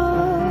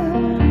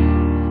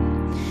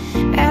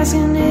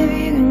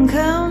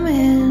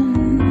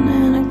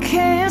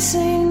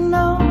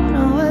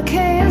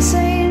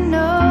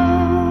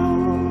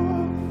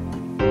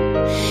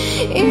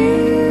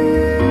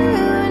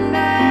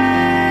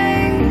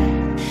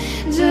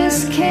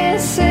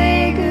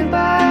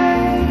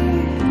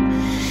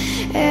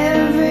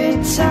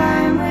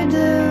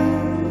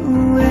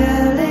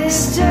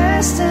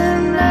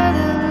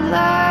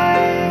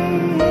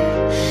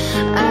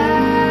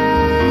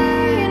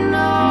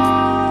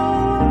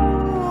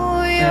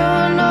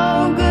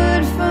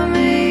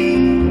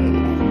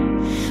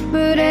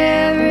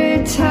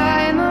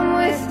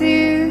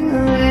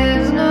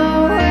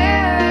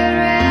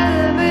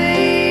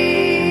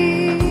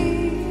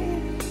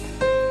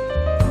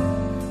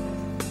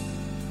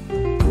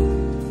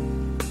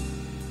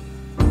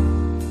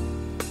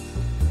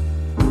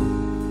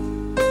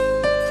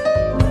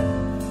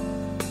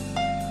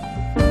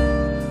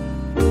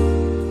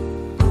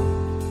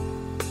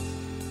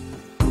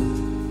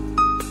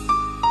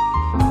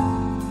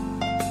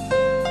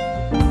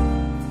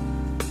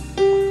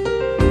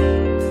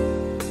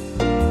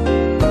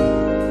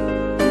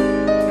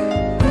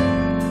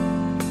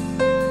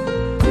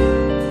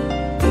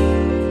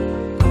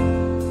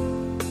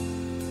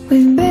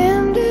 We've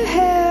been to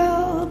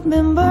hell,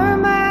 been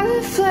burned by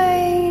the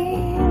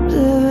flames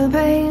of a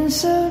pain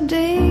so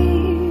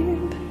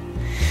deep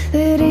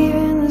that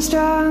even the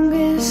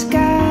strongest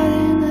God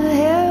in the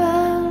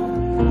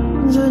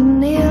heavens would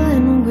kneel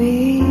and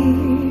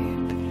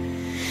weep.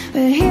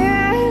 But here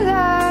I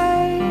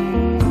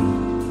lie,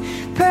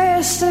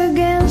 pressed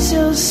against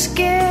your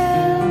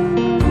skin,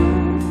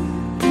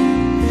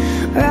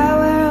 right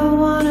where I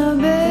wanna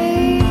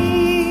be.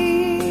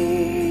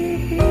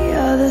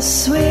 You're the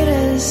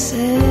sweetest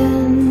sin.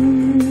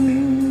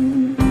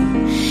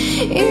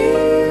 You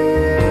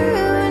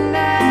and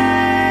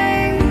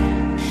I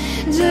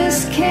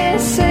just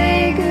can't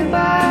say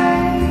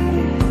goodbye.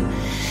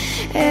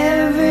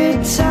 Every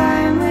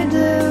time we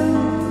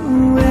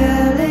do,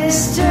 well,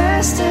 it's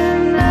just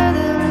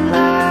another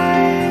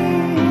lie.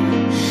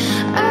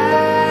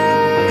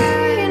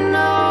 I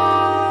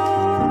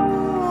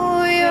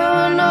know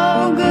you're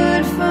no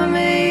good for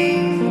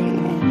me,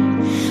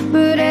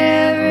 but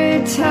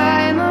every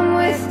time I'm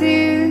with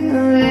you,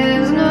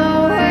 there's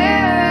nowhere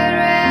I'd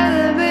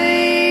rather be.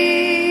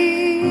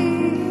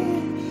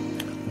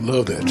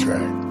 Love that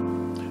track.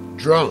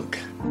 Drunk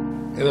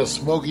in a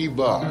smoky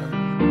bar,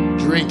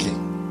 drinking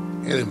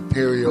an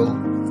Imperial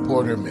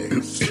Porter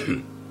mix.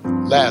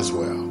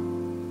 Laswell.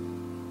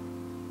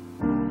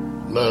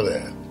 Love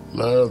that.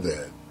 Love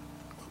that.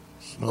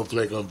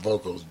 Snowflake on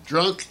vocals.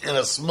 Drunk in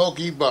a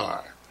smoky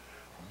bar,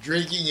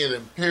 drinking an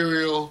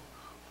Imperial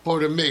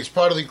Porter mix.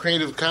 Part of the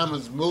Creative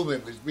Commons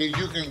movement, which means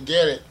you can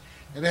get it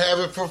and have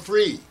it for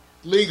free,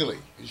 legally,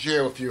 and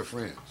share it with your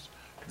friends.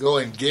 Go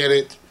and get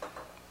it.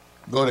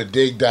 Go to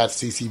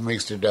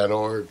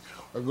dig.ccmixter.org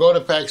or go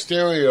to PiXX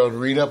Stereo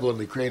and read up on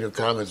the Creative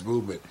Commons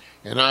movement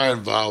and our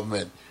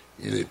involvement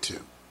in it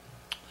too.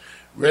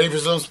 Ready for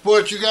some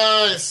sports, you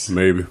guys?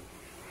 Maybe.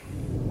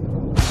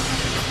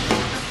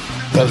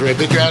 That's right,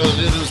 Victor Allen's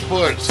into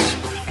sports.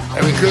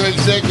 A recurring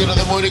segment of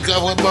the Morning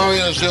Cup with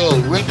Mario show,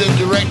 written and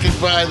directed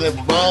by the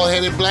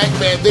bald-headed black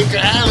man, Victor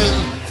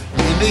Allen.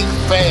 Unique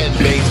fan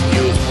base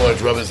fuels sports,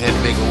 rub his head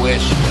and make a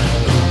wish.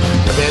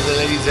 The man the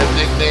ladies have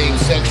nicknamed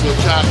Sexual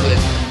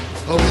Chocolate.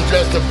 Hope you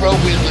dressed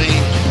appropriately.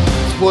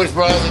 Sports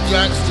bras and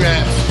jock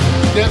straps.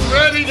 Get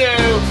ready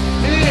now.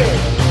 Here.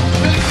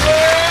 Big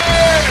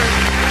Bird.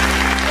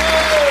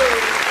 Oh.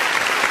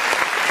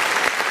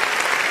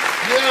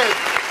 Yes.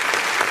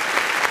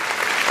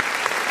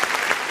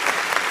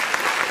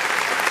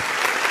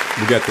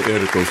 We got to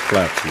edit those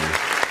claps, man.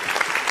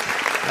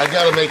 I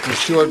gotta make the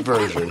short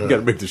version. You got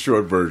to make the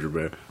short version,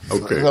 man.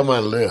 Okay. It's on my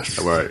list.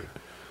 All right.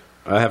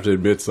 I have to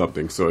admit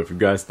something. So if you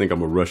guys think I'm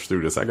going to rush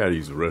through this, I got to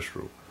use the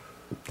restroom.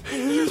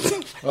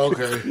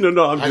 Okay.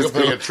 No, I'm just I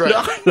can play a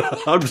track. No,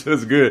 I'm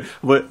just good.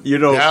 But, you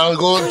know. Now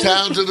going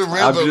down to the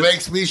river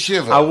makes me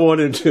shiver. I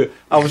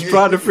was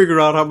trying to figure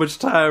out how much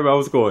time I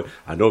was going.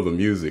 I know the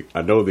music.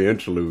 I know the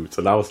interludes.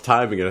 And I was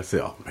timing it. I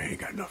said, oh, man, ain't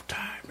got enough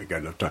time.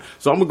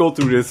 So I'm going to go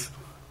through this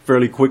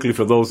fairly quickly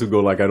for those who go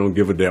like, I don't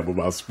give a damn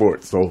about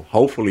sports. So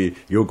hopefully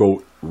you'll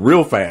go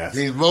real fast.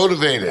 He's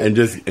motivated. And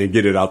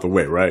get it out the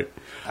way, right?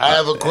 I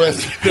have a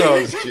question. No,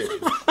 I'm just kidding.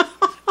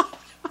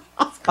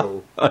 Let's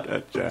go.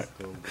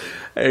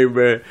 Hey,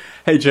 man.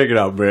 Hey, check it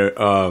out, man.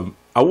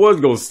 I was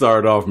going to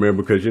start off, man,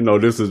 because, you know,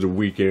 this is the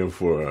weekend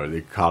for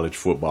the college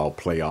football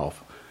playoff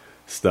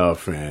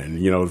stuff.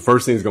 And, you know, the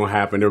first thing's going to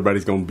happen,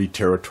 everybody's going to be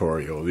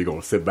territorial. They're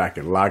going to sit back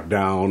and lock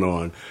down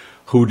on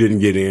who didn't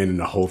get in and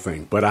the whole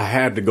thing. But I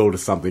had to go to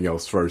something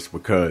else first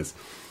because,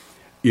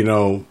 you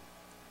know,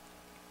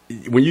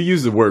 when you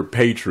use the word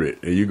patriot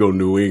and you go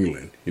New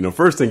England, you know,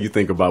 first thing you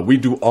think about, we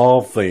do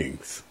all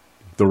things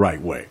the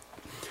right way.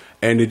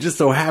 And it just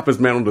so happens,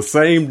 man, on the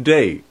same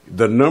day,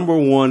 the number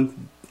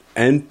 1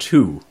 and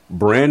 2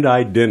 brand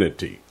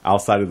identity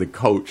outside of the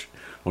coach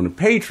on the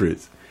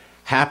Patriots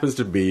happens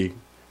to be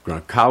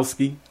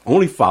Gronkowski,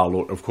 only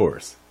followed, of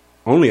course,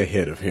 only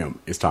ahead of him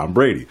is Tom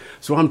Brady.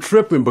 So I'm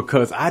tripping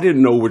because I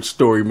didn't know which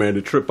story, man,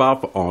 to trip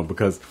off on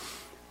because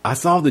I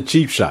saw the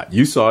cheap shot.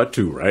 You saw it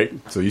too, right?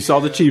 So you saw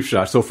the cheap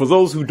shot. So for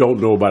those who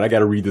don't know about it, I got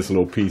to read this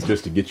little piece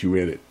just to get you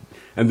in it.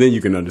 And then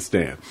you can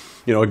understand.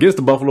 You know, against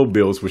the Buffalo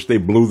Bills, which they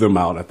blew them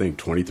out, I think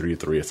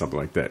 23-3 or something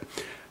like that.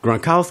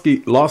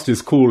 Gronkowski lost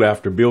his cool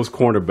after Bills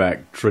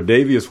cornerback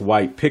Tre'Davious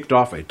White picked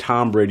off a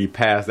Tom Brady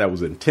pass that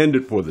was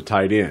intended for the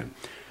tight end.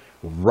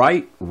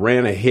 Wright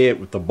ran ahead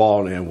with the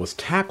ball and was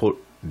tackled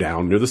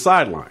down near the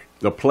sideline.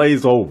 The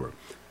play's over.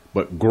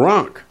 But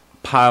Gronk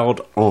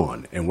piled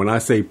on. And when I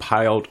say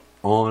piled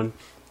on,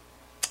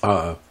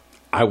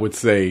 I would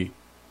say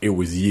it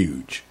was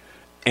huge.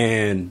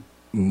 And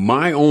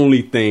my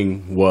only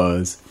thing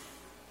was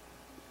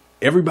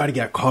everybody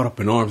got caught up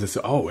in arms and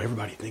said, oh,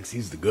 everybody thinks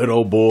he's the good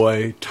old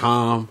boy,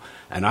 Tom.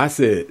 And I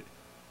said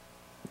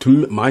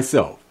to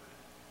myself,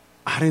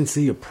 I didn't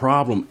see a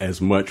problem as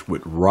much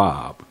with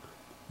Rob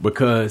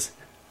because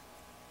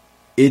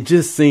it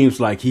just seems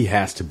like he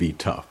has to be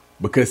tough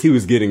because he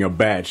was getting a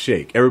bad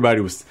shake. Everybody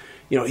was,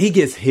 you know, he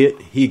gets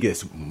hit, he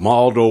gets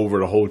mauled over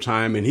the whole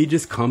time, and he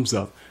just comes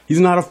up. He's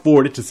not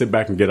afforded to sit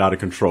back and get out of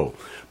control.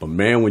 But,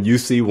 man, when you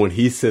see when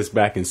he sits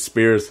back and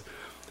spares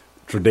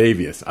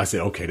Tre'Davious. I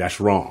said, okay, that's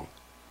wrong.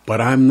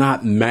 But I'm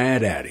not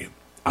mad at him.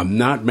 I'm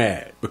not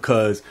mad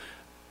because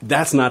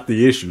that's not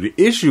the issue. The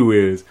issue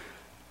is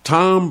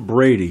Tom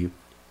Brady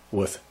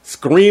was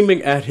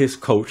screaming at his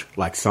coach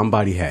like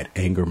somebody had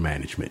anger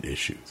management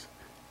issues.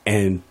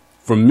 And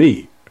for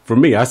me,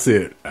 I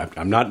said,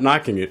 I'm not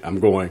knocking it. I'm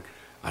going,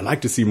 I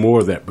like to see more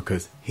of that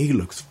because he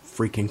looks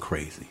freaking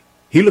crazy.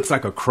 He looks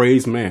like a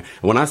crazed man.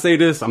 And when I say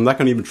this, I'm not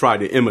going to even try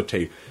to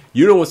imitate.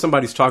 You know when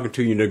somebody's talking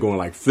to you and they're going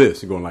like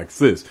this, you're going like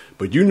this.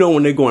 But you know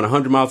when they're going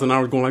 100 miles an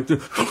hour, going like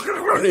this,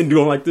 and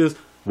doing like this.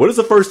 What is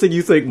the first thing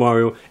you think,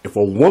 Mario, if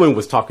a woman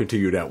was talking to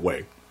you that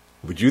way?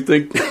 Would you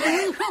think,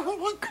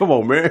 come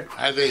on, man.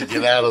 I think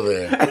get out of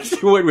there.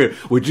 Wait a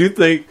minute. Would you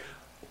think,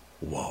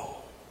 whoa.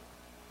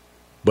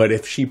 But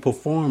if she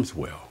performs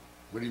well.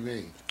 What do you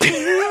mean?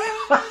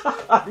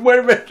 Wait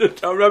a minute.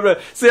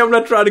 I'm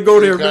not trying to go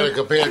there. You got to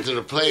compare it to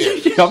the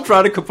players. Yeah, I'm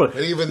trying to compare. And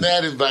even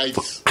that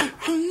invites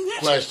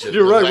questions.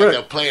 You're right, like right.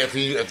 A player, if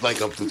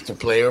the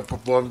player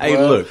performs Hey,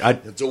 well, look,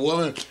 it's a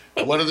woman.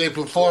 What are they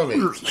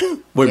performing? Wait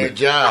a Their minute.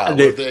 job.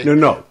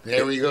 No.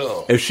 There we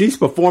go. If she's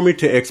performing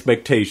to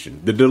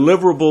expectation, the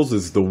deliverables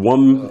is the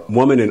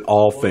woman in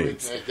all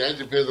things. That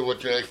depends on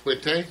what your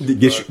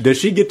expectation is. Does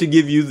she get to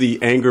give you the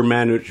anger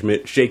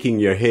management, shaking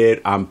your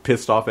head, I'm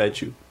pissed off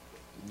at you?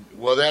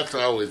 Well, that's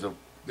always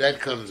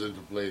that comes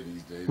into play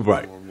these days.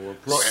 Right. More and more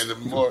and the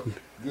more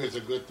it's a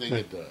good thing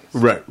it does.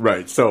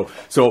 Right. So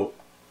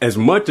as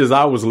much as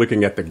I was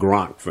looking at the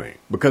Gronk thing,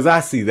 because I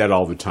see that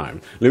all the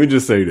time, let me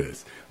just say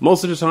this.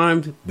 Most of the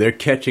time, they're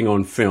catching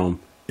on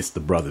film, it's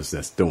the brothers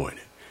that's doing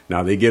it.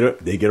 Now, they get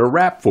a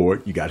rap for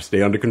it. You got to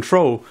stay under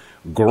control.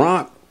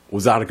 Gronk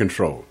was out of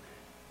control.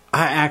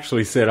 I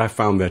actually said I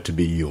found that to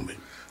be human.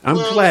 I'm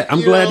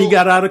glad he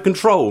got out of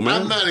control,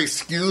 man. I'm not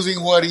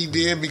excusing what he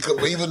did because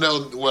even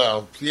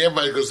though,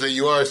 everybody's going to say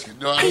you are.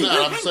 No, I'm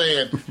not. I'm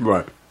saying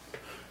right.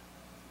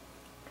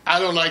 I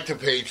don't like the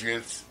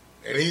Patriots,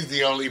 and he's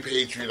the only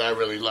Patriot I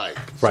really like.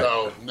 Right.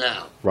 So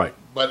now, right.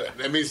 But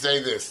let me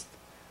say this: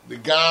 the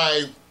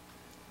guy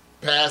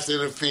pass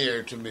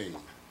interfered to me,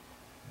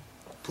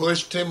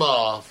 pushed him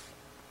off,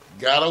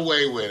 got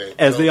away with it.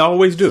 As they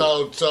always do.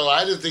 So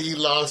I just think he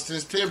lost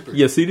his temper.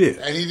 Yes, he did.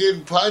 And he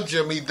didn't punch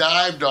him, he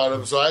dived on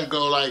him. So I'd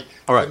go like,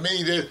 all right. to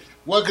me,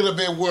 what could have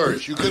been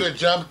worse? You could have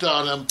jumped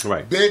on him,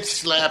 right. bitch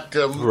slapped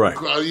him, right.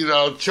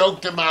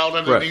 Choked him out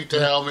underneath the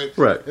helmet.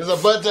 Right. There's a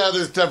bunch of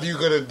other stuff you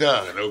could have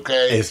done,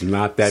 okay? It's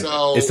not that.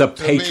 So it's a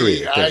Patriot me,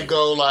 thing. I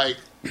go like,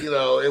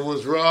 it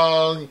was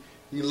wrong.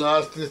 He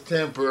lost his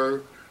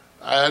temper.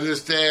 I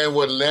understand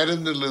what led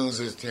him to lose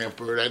his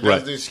temper. That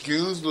doesn't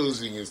excuse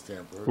losing his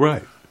temper.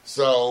 Right.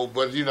 So,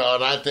 but and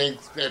I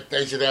think that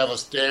they should have a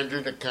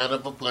standard, a kind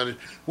of a punishment.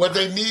 What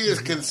they need is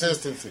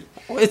consistency.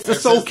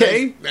 It's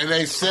okay. And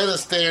they set a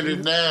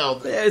standard now.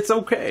 It's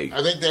okay.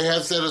 I think they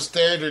have set a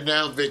standard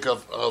now, Vic,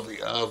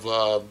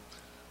 of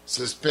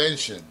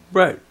suspension.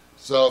 Right.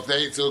 So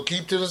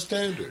keep to the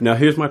standard. Now,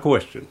 here's my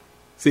question.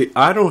 See,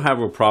 I don't have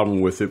a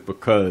problem with it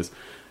because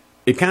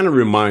it kind of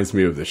reminds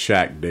me of the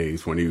Shaq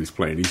days when he was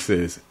playing. He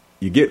says,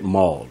 you get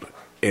mauled,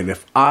 and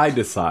if I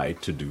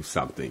decide to do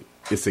something,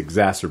 it's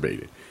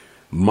exacerbated.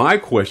 My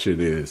question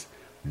is,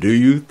 do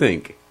you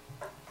think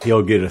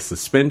he'll get a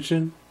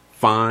suspension,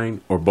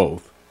 fine, or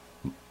both?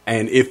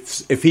 And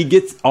if he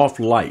gets off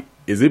light,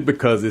 is it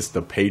because it's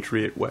the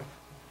Patriot way?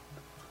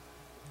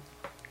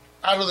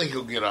 I don't think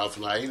he'll get off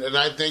light, and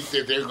I think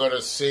that they're going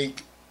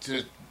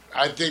to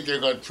I think they're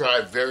going to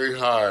try very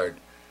hard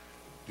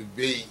to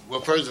be.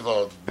 Well, first of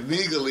all,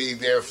 legally,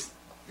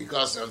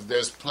 because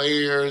there's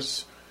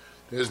players.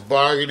 There's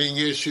bargaining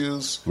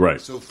issues.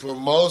 Right. So for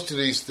most of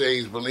these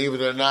things, believe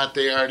it or not,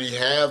 they already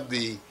have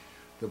the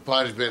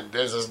punishment.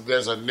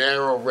 There's a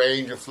narrow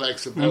range of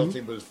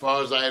flexibility, but as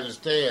far as I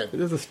understand, it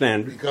is a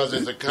standard. Because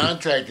it's a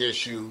contract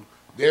issue,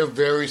 they're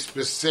very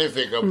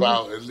specific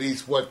about at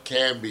least what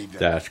can be done.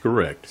 That's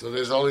correct. So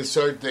there's only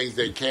certain things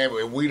they can,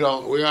 and we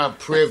aren't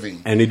privy.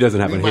 And he doesn't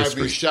have a history. We might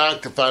be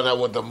shocked to find out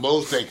what the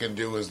most they can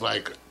do is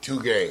like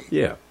 2 games.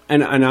 Yeah.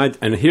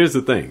 And here's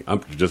the thing.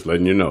 I'm just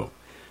letting you know.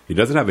 He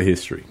doesn't have a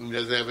history. He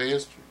doesn't have a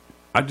history.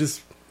 I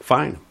just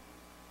fine him.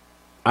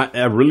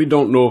 I really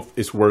don't know if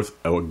it's worth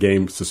a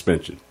game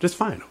suspension. Just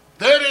fine him.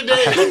 30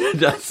 days.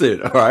 That's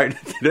it. All right.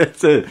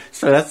 That's it.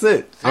 So that's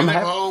it. Send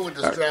him home with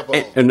the strap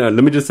on. And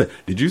let me just say,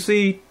 did you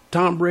see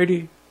Tom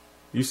Brady?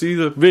 You see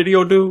the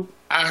video, dude?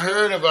 I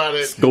heard about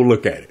it. Go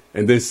look at it.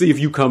 And then see if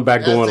you come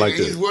back going like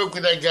this. He's worked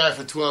with that guy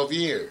for 12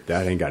 years.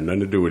 That ain't got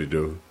nothing to do with it,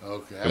 dude.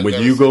 Okay. And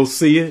when you go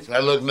see it. Should I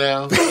look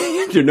now?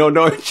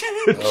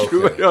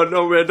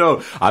 No, man,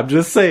 no. I'm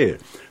just saying.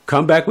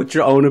 Come back with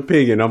your own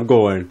opinion. I'm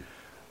going,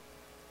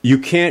 you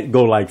can't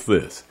go like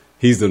this.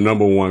 He's the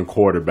number one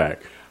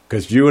quarterback.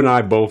 Because you and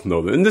I both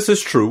know that. And this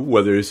is true,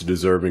 whether it's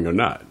deserving or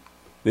not.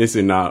 They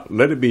say, now,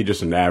 let it be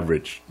just an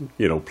average,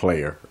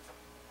 player.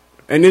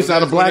 And it's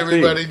not a black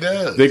thing. Everybody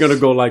does. They're going to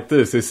go like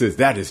this. It says,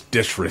 that is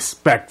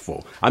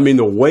disrespectful. I mean,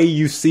 the way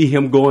you see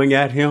him going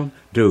at him,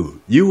 dude,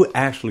 you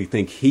actually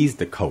think he's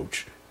the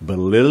coach.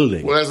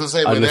 belittling Well, as I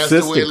say, but an that's the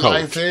way assistant coach.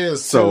 life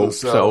is, So, too,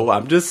 so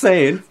I'm just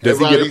saying, does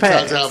he get everybody a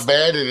pass? talks how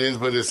bad it is,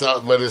 but it's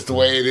the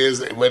way it is.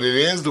 But it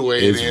is the way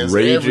it is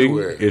raging,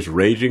 everywhere. It's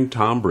raging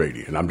Tom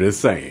Brady, and I'm just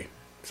saying.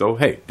 So,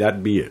 hey,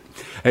 that'd be it.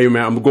 Hey,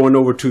 man, I'm going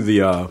over to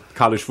the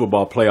college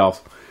football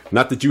playoffs.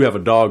 Not that you have a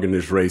dog in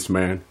this race,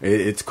 man.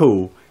 It's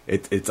cool.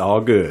 It's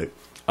all good.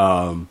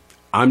 I'm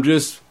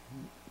just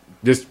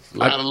a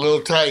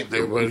little tight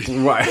there, buddy.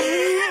 right.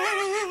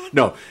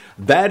 No,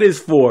 that is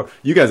for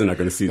you guys are not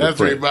going to see That's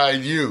the print.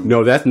 remind you.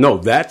 No,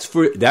 that's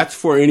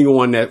for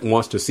anyone that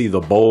wants to see the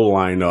bowl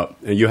lineup,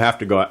 and you have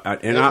to go.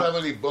 And That's how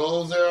many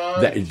bowls there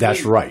are.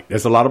 that's right.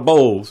 There's a lot of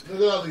bowls.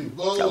 Look at all these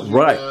bowls.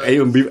 Right,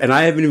 guys. and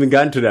I haven't even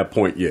gotten to that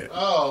point yet.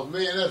 Oh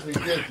man, that's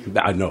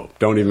ridiculous. I know.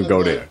 Don't even go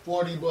Like there.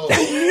 40 bowls.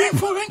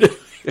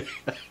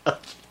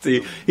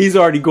 See, he's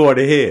already going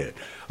ahead.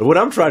 What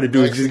I'm trying to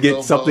do is just get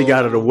Mexico something bowl.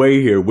 out of the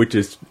way here, which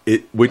is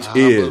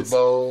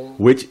bowl.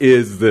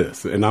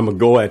 this, and I'm gonna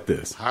go at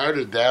this. Heart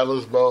of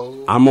Dallas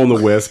Bowl. I'm on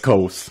the West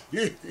Coast.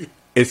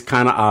 It's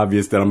kind of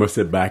obvious that I'm gonna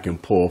sit back and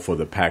pull for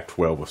the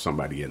Pac-12 with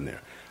somebody in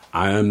there.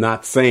 I am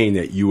not saying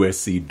that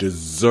USC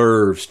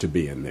deserves to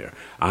be in there.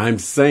 I'm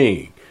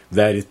saying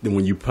that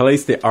when you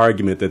place the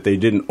argument that they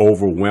didn't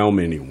overwhelm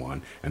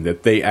anyone and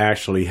that they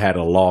actually had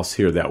a loss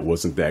here that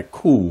wasn't that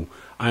cool,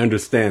 I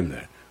understand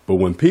that. But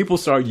when people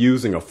start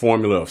using a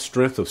formula of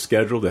strength of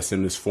schedule that's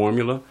in this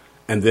formula,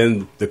 and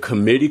then the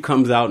committee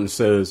comes out and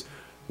says,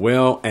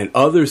 well, and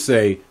others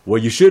say, well,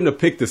 you shouldn't have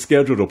picked the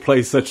schedule to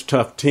play such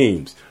tough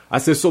teams. I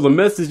said, so the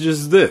message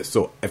is this.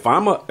 So if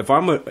I'm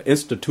an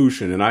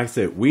institution and I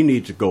said we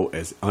need to go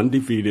as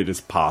undefeated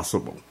as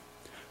possible,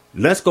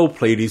 let's go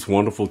play these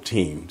wonderful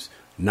teams,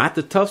 not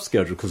the tough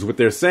schedule, because what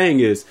they're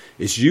saying is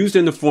it's used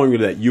in the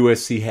formula that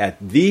USC had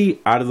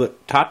out of the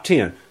top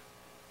 10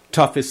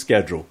 toughest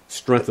schedule,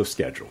 strength of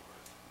schedule.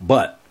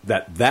 But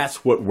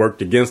that's what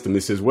worked against them. They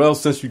says, well,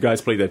 since you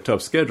guys played that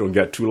tough schedule and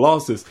got 2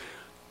 losses,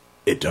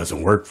 it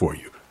doesn't work for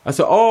you. I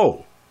said,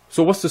 oh,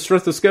 so what's the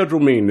strength of schedule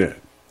mean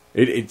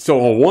then?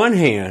 So on one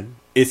hand,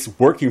 it's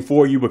working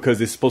for you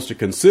because it's supposed to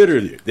consider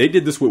it. They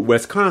did this with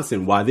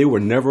Wisconsin. Why they were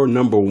never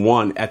number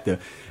one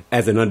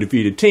as an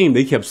undefeated team,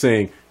 they kept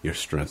saying, your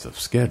strength of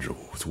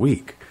schedule was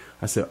weak.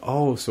 I said,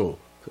 oh, so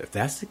if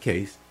that's the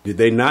case, did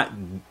they not,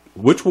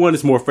 which one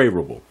is more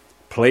favorable?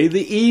 Play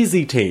the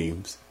easy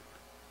teams,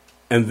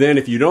 and then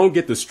if you don't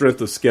get the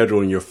strength of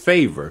schedule in your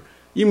favor,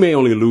 you may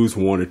only lose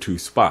 1 or 2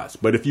 spots.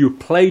 But if you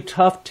play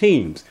tough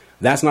teams,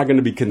 that's not going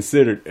to be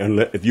considered. And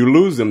if you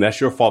lose them,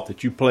 that's your fault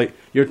that you're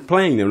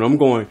playing them. And I'm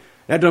going,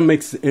 that doesn't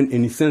make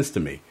any sense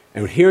to me.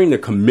 And hearing the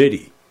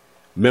committee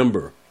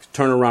member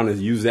turn around and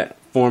use that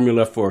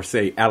formula for,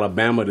 say,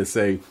 Alabama to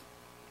say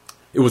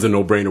it was a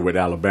no-brainer with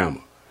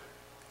Alabama.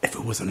 If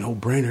it was a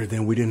no-brainer,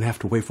 then we didn't have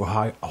to wait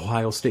for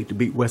Ohio State to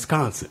beat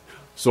Wisconsin.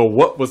 So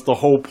what was the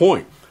whole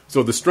point?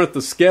 So the strength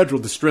of schedule,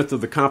 the strength of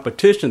the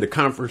competition, the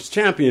conference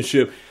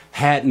championship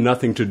had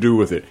nothing to do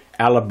with it.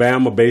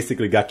 Alabama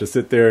basically got to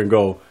sit there and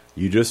go,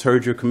 you just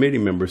heard your committee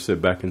members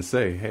sit back and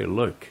say, hey,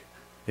 look,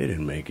 it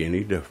didn't make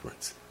any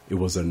difference. It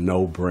was a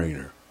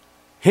no-brainer.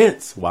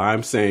 Hence why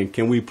I'm saying,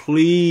 can we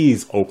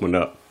please open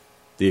up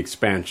the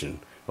expansion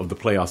of the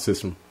playoff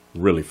system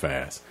really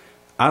fast?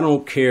 I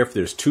don't care if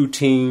there's 2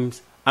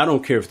 teams. I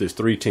don't care if there's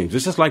 3 teams.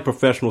 It's just like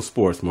professional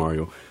sports,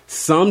 Mario.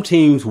 Some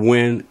teams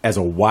win as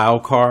a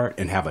wild card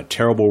and have a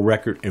terrible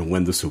record and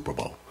win the Super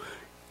Bowl.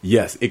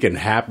 Yes, it can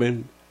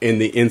happen in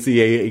the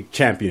NCAA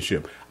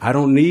championship. I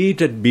don't need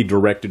to be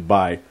directed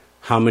by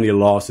how many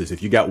losses.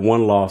 If you got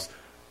 1 loss,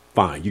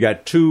 fine. You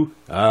got 2,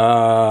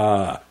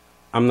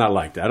 I'm not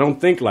like that. I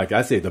don't think like that.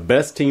 I say the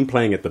best team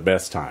playing at the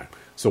best time.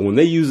 So when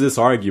they use this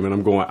argument,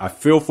 I'm going, I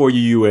feel for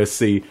you,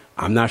 USC.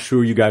 I'm not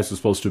sure you guys were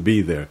supposed to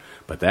be there.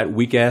 But that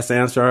weak-ass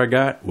answer I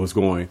got was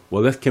going,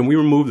 well, can we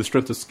remove the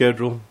strength of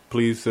schedule,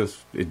 please,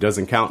 since it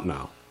doesn't count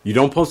now? You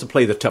don't supposed to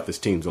play the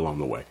toughest teams along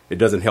the way. It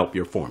doesn't help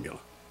your formula.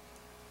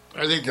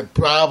 I think the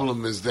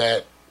problem is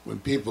that when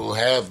people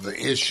have the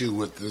issue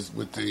with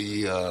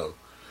the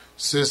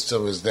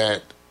system is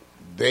that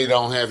they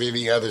don't have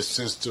any other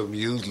system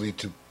usually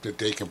that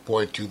they can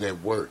point to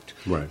that worked.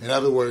 Right. In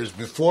other words,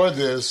 before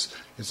this,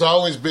 it's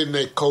always been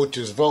that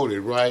coaches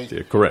voted, right?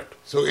 Yeah, correct.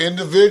 So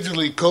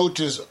individually,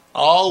 coaches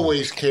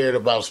always cared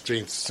about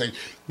strength.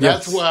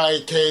 That's why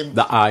it came.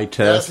 The eye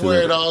test. That's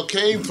where it all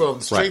came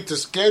from. Strength of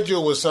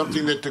schedule was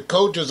something that the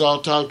coaches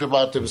all talked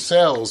about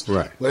themselves.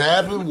 Right. What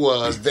happened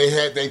was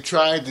they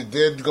tried to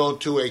then go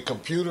to a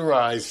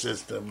computerized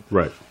system,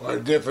 right, or a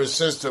different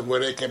system where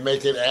they can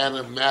make it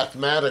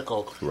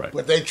mathematical. Right.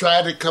 But they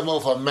tried to come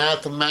up with a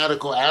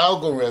mathematical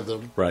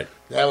algorithm, right,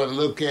 that would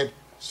look at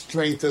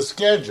strength of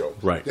schedule.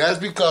 Right. That's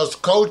because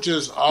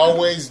coaches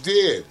always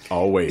did.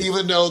 Always.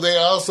 Even though they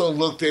also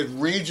looked at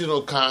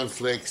regional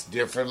conflicts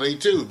differently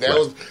too. There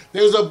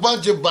was a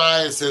bunch of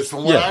biases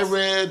from what I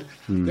read.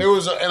 There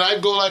was, and I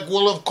go like,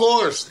 well, of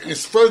course.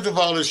 It's first of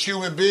all, it's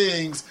human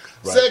beings.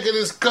 Right. Second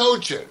is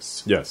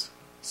coaches. Yes.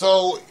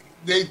 So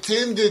they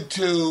tended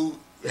to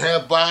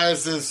have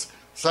biases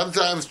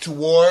sometimes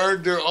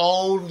toward their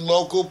own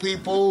local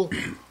people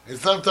and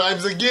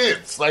sometimes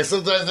against. Like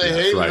sometimes they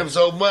hated right. him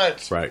so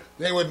much, Right.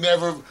 they would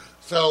never.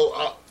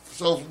 So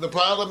the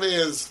problem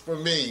is for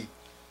me,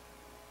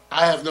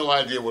 I have no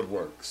idea what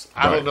works.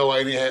 I Right. don't know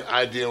any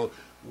idea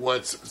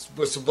what's.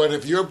 But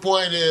if your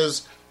point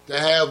is to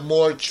have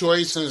more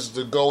choices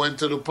to go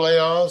into the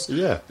playoffs,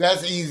 Yeah.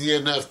 that's easy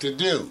enough to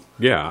do.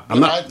 Yeah,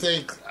 But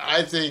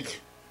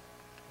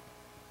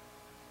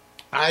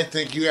I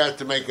think you have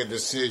to make a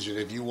decision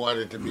if you want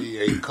it to be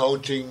a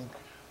coaching,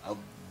 a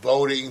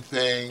voting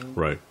thing,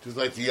 Right. Just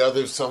like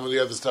some of the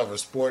other stuff are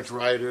sports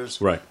writers,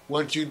 Right.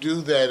 Once you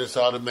do that, it's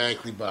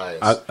automatically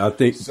biased. I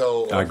think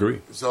so. I agree.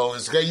 So you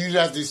just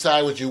have to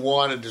decide what you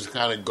want and just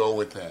kind of go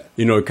with that.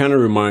 You know, it kind of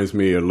reminds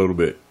me a little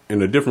bit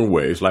in a different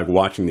way. It's like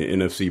watching the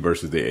NFC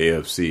versus the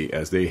AFC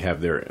as they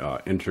have their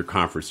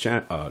interconference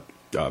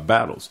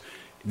battles.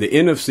 The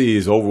NFC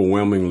is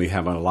overwhelmingly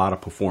having a lot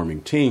of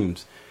performing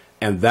teams,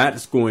 and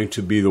that's going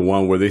to be the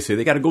one where they say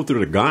they got to go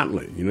through the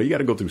gauntlet. You know, you got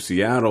to go through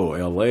Seattle,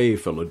 LA,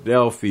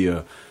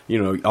 Philadelphia,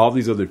 you know, all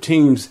these other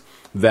teams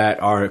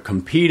that are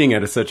competing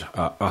at such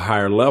a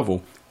higher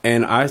level.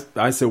 And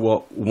I said,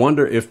 well,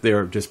 wonder if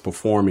they're just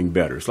performing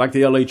better. It's like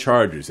the LA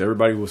Chargers.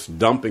 Everybody was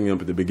dumping them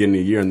at the beginning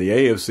of the year in the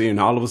AFC, and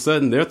all of a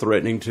sudden they're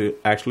threatening to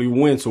actually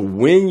win. So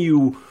when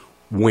you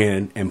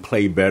win and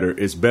play better,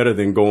 it's better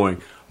than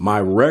going, my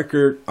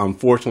record,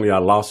 unfortunately, I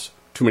lost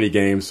too many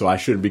games, so I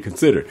shouldn't be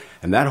considered.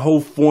 And that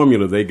whole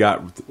formula they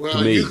got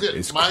to me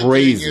is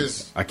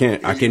crazy. I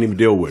can't even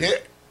deal with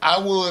it.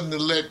 I'm willing to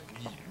let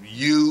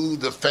you,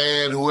 the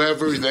fan,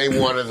 whoever they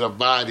want as a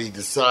body,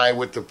 decide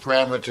what the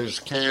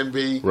parameters can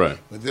be. Right.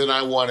 But then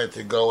I want it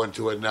to go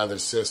into another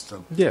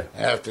system Yeah.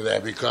 after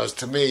that. Because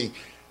to me,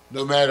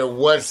 no matter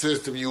what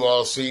system you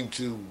all seem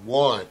to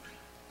want,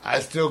 I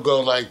still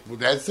go like, well,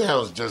 that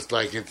sounds just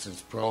like it's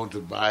as prone to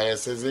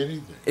bias as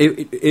anything.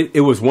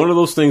 It was one of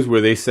those things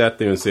where they sat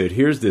there and said,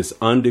 here's this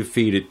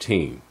undefeated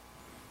team.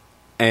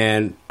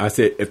 And I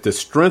said, if the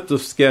strength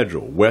of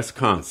schedule,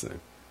 Wisconsin,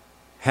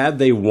 had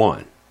they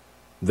won,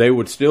 they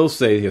would still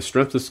say your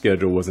strength of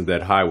schedule wasn't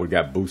that high, would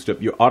got boosted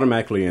up. You're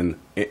automatically in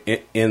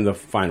the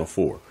Final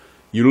Four.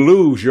 You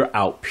lose, you're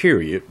out,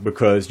 period,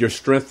 because your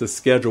strength of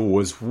schedule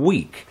was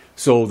weak.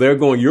 So they're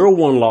going, your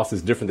one loss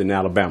is different than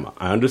Alabama.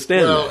 I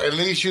understand Well, that. at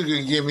least you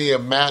can give me a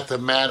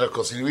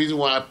mathematical. See, the reason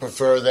why I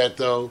prefer that,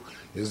 though,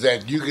 is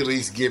that you can at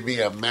least give me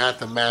a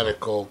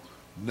mathematical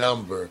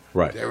number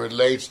Right. that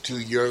relates to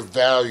your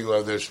value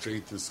of their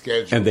strength of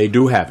schedule. And they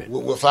do have it.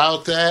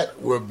 Without that,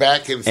 we're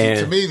back in. See,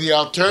 to me, the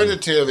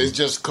alternative is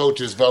just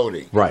coaches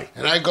voting. Right.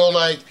 And I go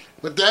like,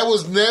 but that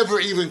was never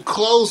even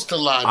close to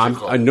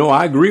logical. I know,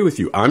 I agree with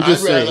you. I'm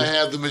just I'd saying. rather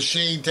have the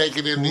machine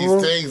taking in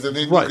these things, and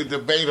then Right. you could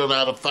debate on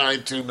how to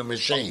fine-tune the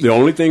machine. The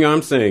only thing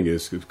I'm saying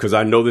is, because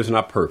I know this is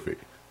not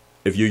perfect,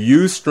 if you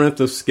use strength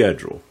of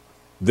schedule,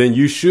 then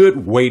you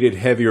should weight it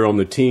heavier on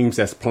the teams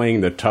that's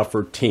playing the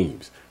tougher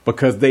teams,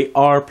 because they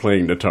are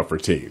playing the tougher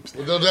teams.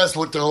 Well, no, that's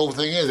what the whole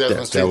thing is. That's what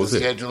that strength was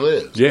of it. schedule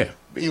is. Yeah.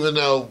 Even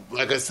though,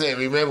 like I said,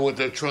 remember what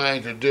they're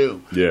trying to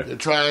do. Yeah. They're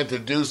trying to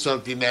do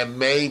something that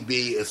may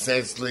be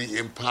essentially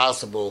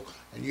impossible,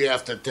 and you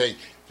have to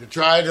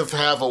try to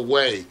have a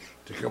way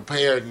to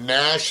compare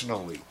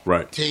nationally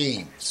Right.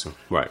 teams.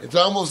 Right. It's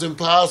almost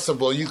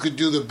impossible. You could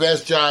do the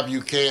best job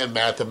you can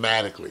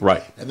mathematically.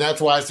 Right. And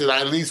that's why I said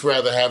I'd at least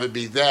rather have it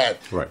be that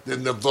Right.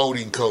 than the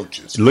voting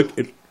coaches.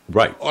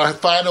 Right. Or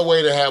find a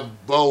way to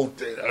have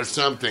both or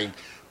something.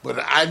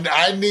 But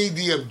I need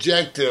the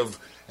objective.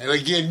 And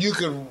again, you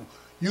can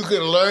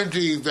learn to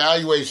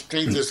evaluate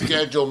strength of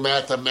schedule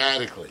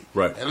mathematically.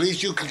 Right. At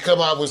least you can come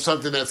out with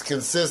something that's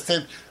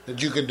consistent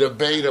that you can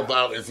debate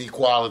about its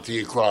equality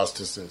across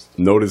the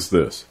system. Notice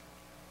this.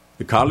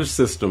 The college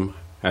system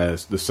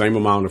has the same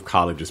amount of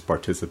colleges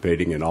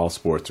participating in all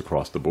sports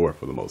across the board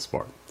for the most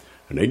part.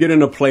 And they get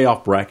in a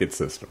playoff bracket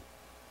system.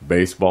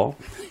 Baseball,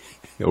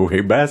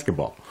 okay,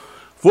 basketball.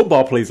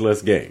 Football plays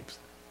less games.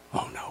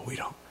 Oh, no, we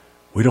don't.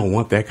 We don't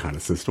want that kind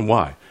of system.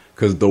 Why?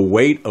 Because the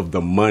weight of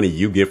the money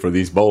you get for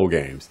these bowl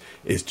games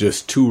is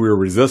just too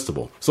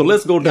irresistible. So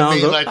let's go down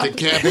You mean like the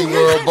Camping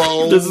World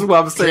Bowl? This is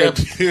what I'm saying.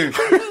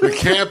 The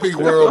Camping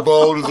World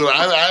Bowl.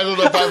 I don't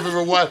know if I've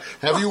ever watched.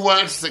 Have you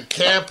watched the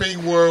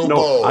Camping World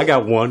Bowl? No, I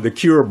got one, the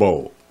Cure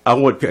Bowl.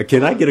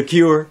 Can I get a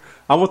Cure?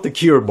 I want the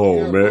Cure Bowl,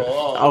 Cure man.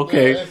 Bowl. Oh,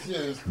 okay. man, that shit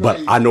is But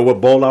crazy. I know what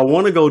bowl I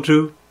want to go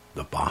to.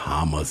 The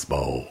Bahamas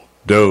Bowl.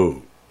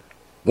 Dude.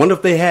 Wonder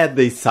if they had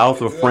the South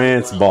of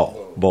France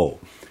Bowl.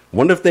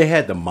 Wonder if they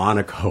had the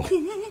Monaco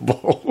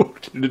Bowl.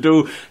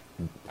 Dude.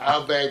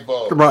 Outback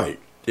Bowl. Right.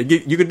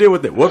 You can deal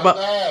with it. What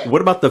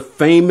about the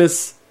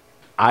famous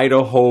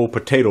Idaho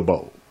Potato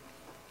Bowl?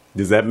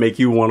 Does that make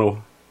you want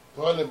to?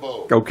 Toilet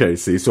Bowl. Okay,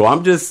 see, so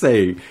I'm just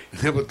saying.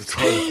 Yeah, but the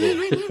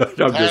Toilet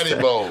Bowl. I'm just Tiny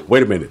saying. Bowl.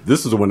 Wait a minute.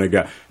 This is the one they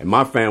got. And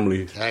my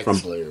family Tax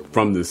Slayer Bowl.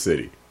 from the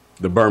city,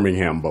 the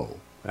Birmingham Bowl.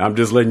 I'm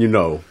just letting you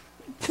know.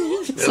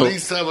 At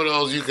least some of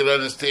those you can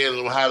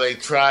understand how they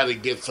try to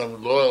get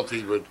some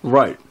loyalty, but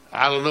Right.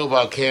 I don't know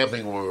about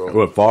Camping World.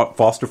 Well,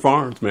 Foster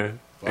Farms, man.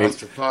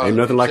 Foster Farms. Ain't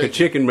nothing like a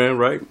chicken, man,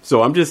 right?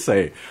 So I'm just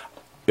saying,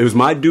 it was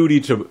my duty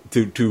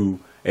to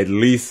at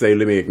least say,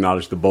 let me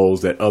acknowledge the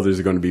bowls that others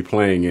are going to be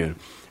playing in.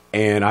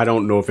 And I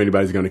don't know if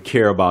anybody's going to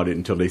care about it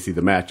until they see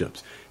the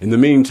matchups. In the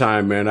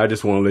meantime, man, I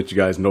just want to let you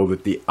guys know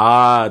that the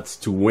odds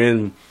to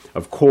win,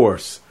 of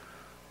course,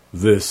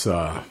 this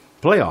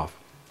playoff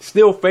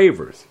still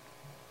favors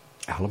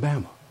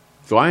Alabama.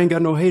 So I ain't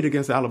got no hate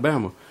against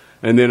Alabama.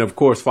 And then, of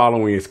course,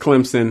 following is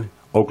Clemson,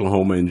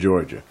 Oklahoma, and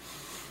Georgia.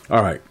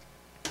 All right.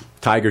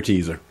 Tiger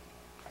teaser.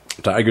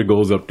 Tiger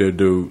goes up there,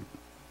 dude.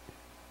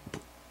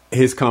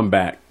 His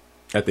comeback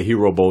at the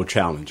Hero Bowl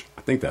Challenge.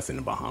 I think that's in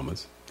the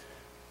Bahamas.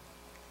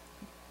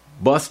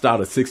 Bust out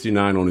a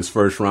 69 on his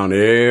first round.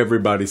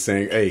 Everybody's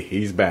saying, hey,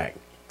 he's back.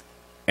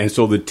 And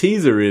so the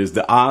teaser is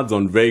the odds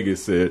on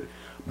Vegas said,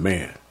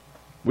 man,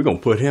 we're going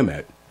to put him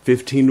at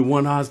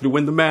 15-1 odds to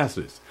win the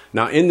Masters.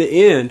 Now, in the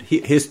end,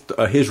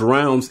 his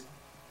rounds,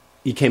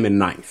 he came in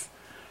ninth.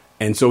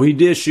 And so he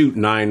did shoot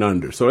 9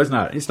 under. So it's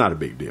not a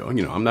big deal.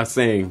 You know, I'm not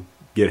saying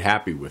get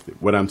happy with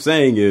it. What I'm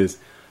saying is,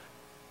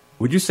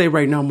 would you say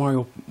right now,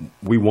 Mario,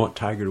 we want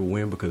Tiger to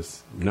win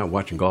because you're not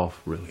watching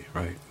golf, really,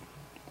 right?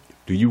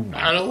 Do you?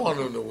 I don't want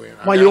him to win.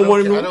 Why you don't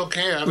want him to win? I don't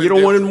care. You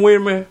don't want him to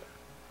win, man?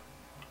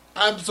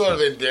 I'm sort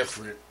of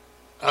indifferent.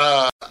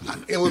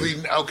 It would be,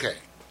 okay.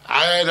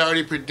 I had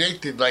already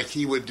predicted like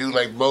he would do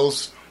like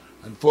most,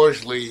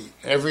 unfortunately,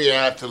 every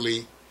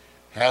athlete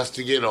has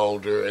to get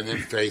older and then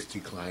face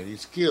declining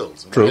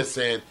skills. And True. I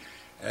said,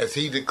 as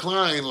he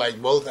declined, like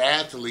most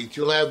athletes,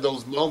 you'll have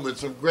those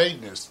moments of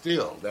greatness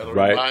still. That'll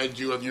Right. remind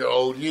you of your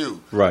old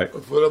you. Right.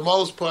 But for the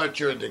most part,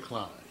 you're in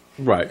decline.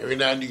 Right. Every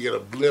now and then you get a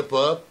blip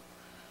up,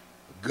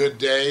 a good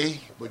day,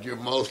 but you're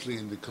mostly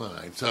in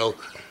decline. So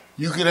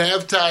you can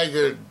have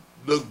Tiger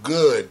look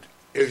good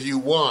if you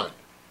want.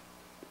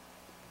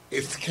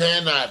 It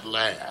cannot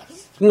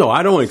last. No,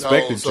 I don't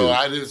expect it So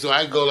to. So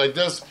I go like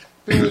this.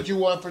 Pick what you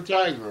want for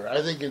Tiger.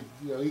 I think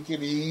he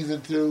can ease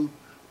into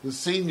the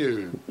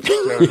senior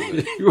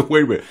tournament.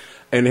 Wait a minute.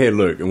 And hey,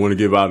 look, I want to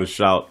give out a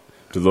shout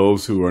to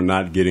those who are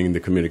not getting the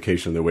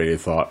communication the way they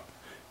thought.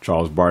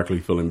 Charles Barkley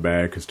feeling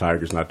bad because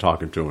Tiger's not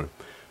talking to him.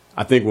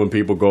 I think when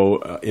people go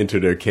into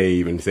their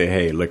cave and say,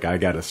 hey, look, I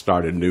got to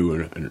start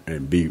anew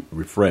and be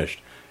refreshed,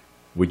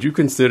 would you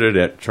consider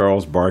that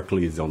Charles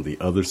Barkley is on the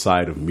other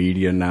side of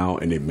media now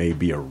and it may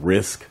be a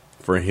risk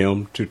for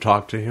him to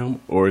talk to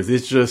him? Or is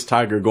it just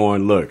Tiger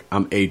going, look,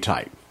 I'm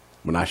A-type.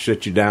 When I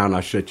shut you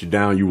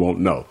down, you won't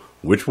know.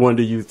 Which one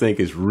do you think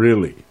is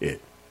really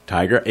it?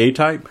 Tiger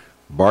A-type?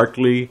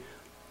 Barkley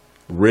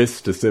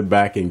risks to sit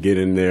back and get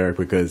in there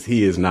because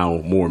he is now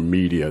more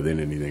media than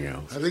anything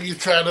else. I think he's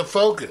trying to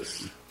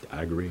focus.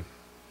 I agree.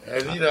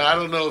 And, I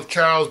don't know if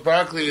Charles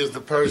Barkley is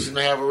the person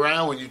to have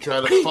around when you try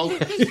to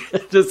focus.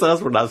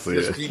 That's what I said.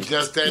 It's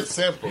just that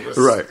simple. Let's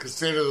Right.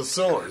 consider the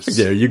source.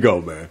 There you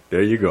go, man.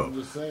 There you go. I'm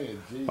just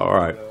saying, geez, All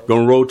right.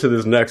 Gonna roll to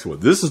this next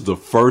one. This is the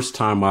first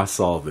time I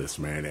saw this,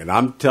 man. And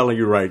I'm telling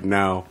you right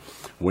now,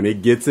 when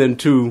it gets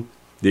into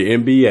the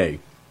NBA,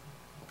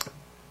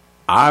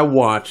 I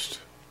watched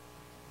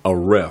a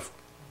ref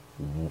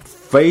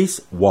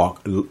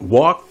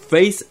walk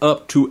face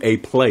up to a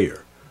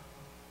player.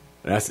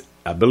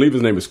 I believe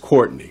his name is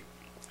Courtney,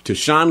 to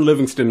Sean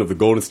Livingston of the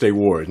Golden State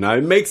Warriors. Now,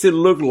 it makes it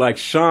look like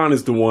Sean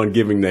is the one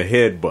giving the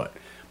headbutt.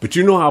 But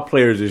you know how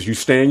players is. You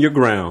stand your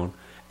ground,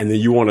 and then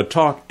you want to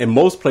talk. And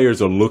most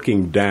players are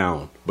looking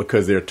down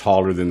because they're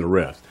taller than the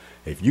refs.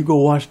 If you go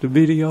watch the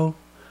video,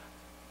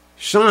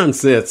 Sean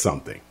said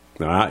something.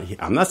 Now,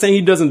 I'm not saying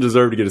he doesn't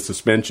deserve to get a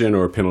suspension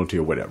or a penalty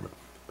or whatever.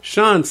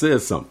 Sean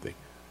says something.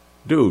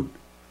 Dude,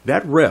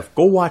 that ref,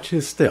 go watch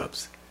his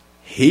steps.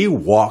 He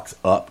walks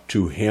up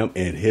to him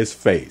in his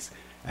face.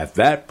 At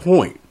that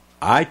point,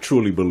 I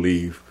truly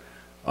believe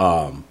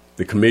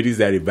the committees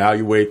that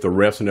evaluate the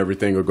refs and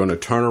everything are going to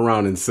turn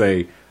around and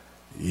say,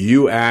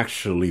 you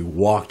actually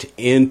walked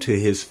into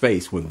his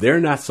face when they're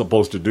not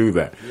supposed to do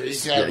that.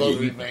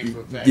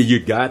 You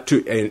got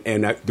to,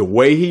 and the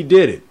way he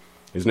did it,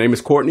 his name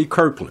is Courtney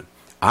Kirkland.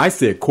 I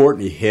said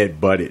Courtney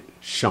headbutted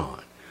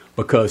Sean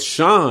because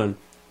Sean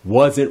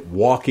wasn't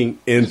walking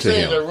into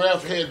him. The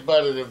ref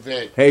headbutted him.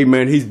 Then. Hey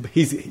man,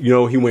 he's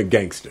he went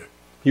gangster.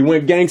 He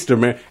went gangster,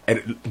 man.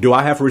 And do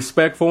I have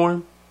respect for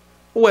him?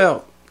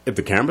 Well, if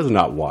the camera's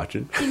not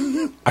watching,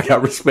 I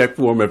got respect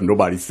for him. If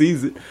nobody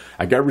sees it,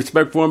 I got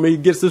respect for him. And he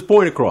gets his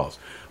point across.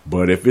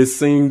 But if it's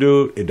seen,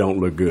 dude, it don't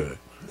look good.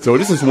 So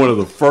this is one of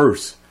the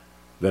first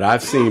that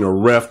I've seen a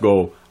ref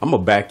go, I'm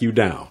gonna back you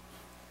down.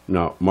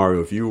 Now,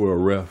 Mario, if you were a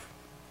ref,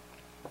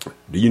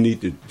 do you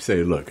need to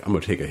say, look, I'm going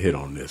to take a hit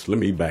on this. Let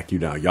me back you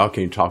down. Y'all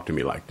can't talk to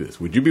me like this.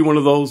 Would you be one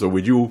of those, or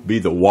would you be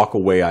the walk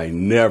away, I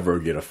never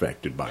get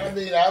affected by it? I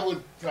mean, I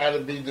would try to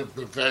be the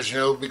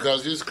professional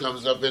because this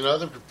comes up in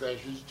other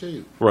professions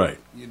too. Right.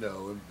 And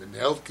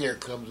healthcare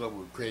comes up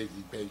with crazy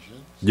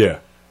patients. Yeah.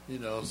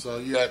 So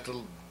you have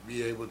to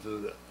be able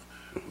to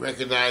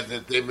recognize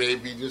that they may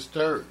be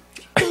disturbed.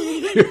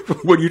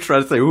 What are you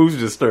trying to say? Who's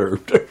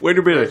disturbed? Wait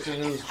a minute. The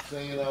person who's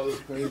saying all this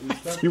crazy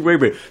stuff. Wait a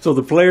minute. So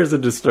the players are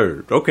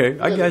disturbed. Okay,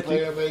 I got you.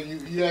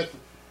 You have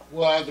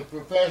to, as a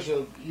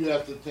professional, you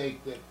have to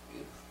take that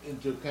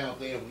into account.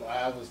 They have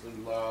obviously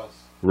lost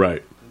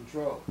Right.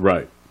 control.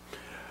 Right.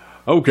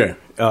 Okay,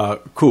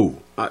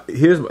 cool. I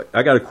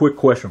got a quick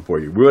question for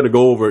you. We're going to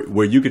go over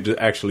where you could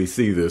actually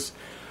see this.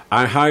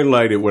 I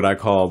highlighted what I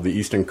call the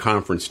Eastern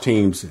Conference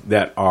teams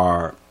that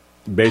are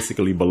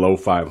basically below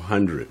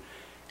 500,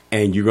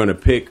 and you're going to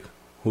pick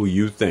who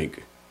you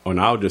think,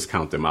 and I'll just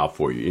count them out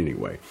for you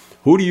anyway.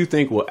 Who do you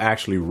think will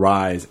actually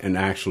rise and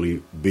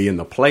actually be in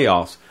the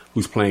playoffs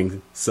who's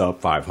playing sub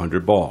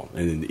 500 ball?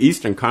 And in the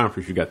Eastern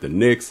Conference, you got the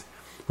Knicks,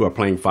 who are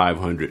playing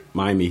 500,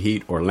 Miami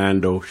Heat,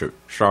 Orlando,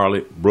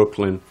 Charlotte,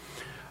 Brooklyn,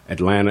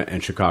 Atlanta,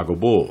 and Chicago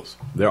Bulls.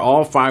 They're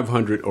all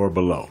 500 or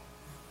below.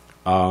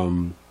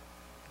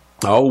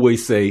 I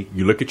always say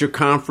you look at your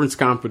conference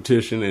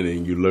competition and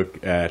then you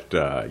look at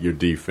your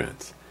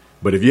defense.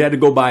 But if you had to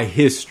go by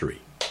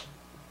history,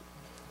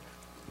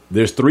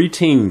 there's 3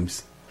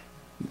 teams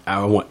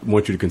I want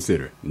you to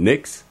consider: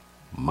 Knicks,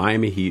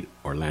 Miami Heat,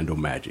 Orlando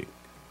Magic.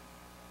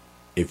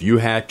 If you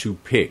had to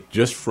pick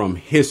just from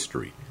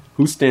history,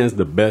 who stands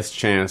the best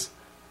chance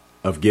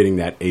of getting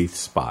that 8th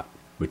spot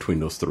between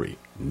those 3?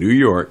 New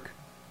York,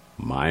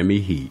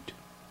 Miami Heat,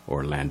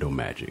 Orlando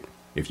Magic.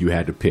 If you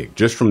had to pick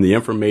just from the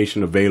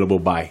information available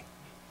by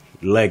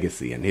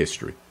legacy and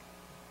history.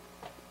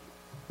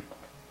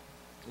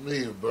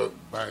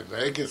 By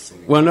legacy?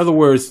 Well, in other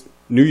words,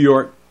 New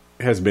York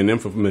has been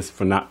infamous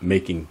for not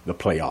making the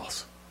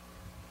playoffs.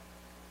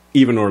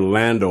 Even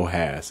Orlando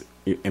has,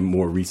 and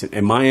more recent.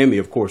 And Miami,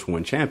 of course,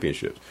 won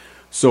championships.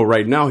 So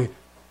right now,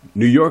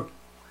 New York,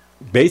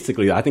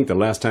 basically, I think the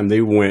last time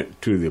they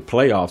went to the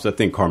playoffs, I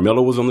think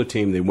Carmelo was on the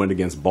team. They went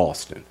against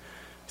Boston.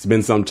 It's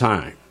been some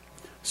time.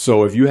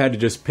 So if you had to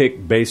just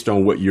pick based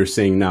on what you're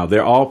seeing now,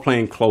 they're all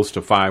playing close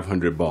to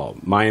 500 ball.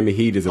 Miami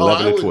Heat is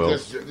 11 to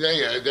 12.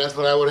 Yeah, that's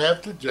what I would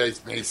have to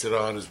just base it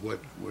on, is what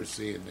we're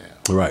seeing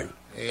now. Right.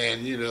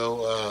 And,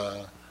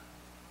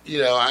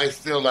 I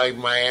still like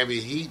Miami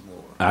Heat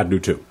more. I do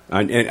too.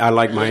 And I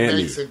like Miami. It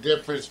makes a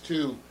difference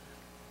too.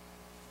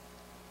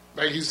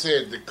 Like you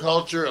said, a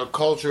culture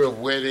of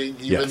winning,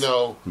 even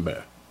though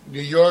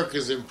New York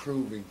is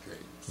improving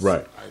things.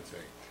 Right. I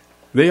think.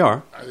 They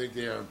are. I think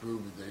they are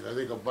improving things. I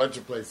think a bunch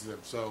of places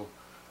have. So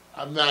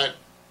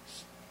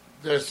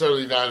they're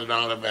certainly not an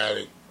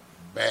automatic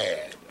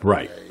bad.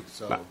 Right. Okay?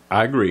 So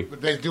I agree.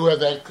 But they do have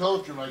that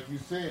culture, like you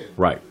said.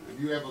 Right.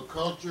 If you have a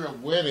culture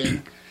of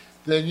winning,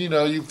 then,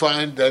 you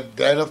find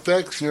that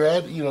affects your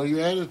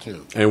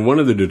attitude. And one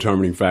of the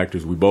determining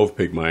factors, we both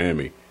picked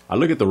Miami. I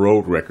look at the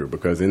road record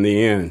because in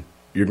the end,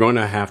 you're going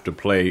to have to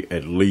play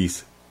at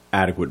least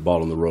adequate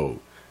ball on the road.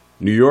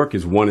 New York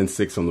is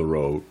 1-6 on the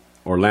road.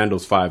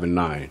 Orlando's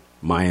 5-9.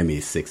 Miami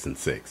is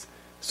 6-6.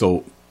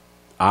 So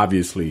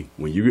obviously,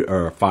 when you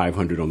are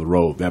 500 on the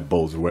road, that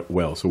bodes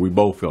well. So we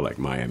both feel like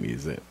Miami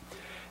is it.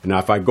 Now,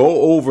 if I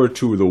go over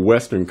to the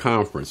Western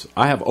Conference,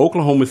 I have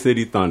Oklahoma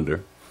City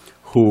Thunder,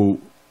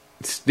 who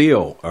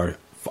still are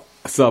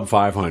sub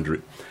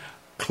 500.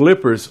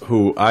 Clippers,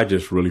 who I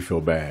just really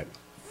feel bad.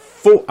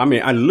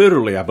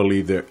 I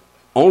believe they're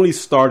only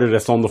starter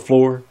that's on the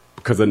floor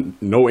because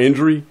of no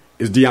injury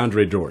is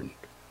DeAndre Jordan.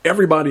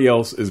 Everybody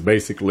else is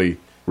basically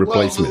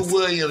replacements.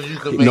 Well, Lou Williams, you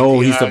can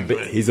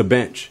make he's a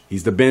bench.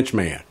 He's the bench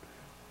man.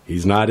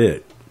 He's not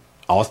it.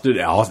 Austin,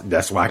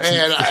 that's why.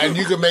 And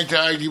you can make the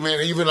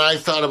argument. Even I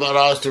thought about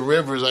Austin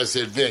Rivers. I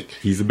said, Vic,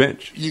 he's a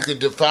bench. You could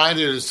define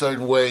it in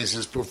certain ways.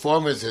 His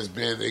performance has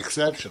been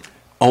exceptional.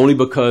 Only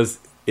because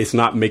it's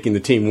not making the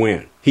team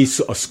win.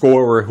 He's a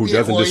scorer who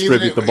doesn't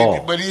distribute the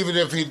ball. But even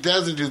if he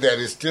doesn't do that,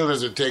 it still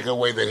doesn't take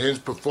away that his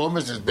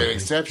performance has been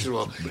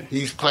exceptional.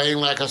 He's playing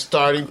like a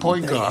starting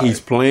point guard. He's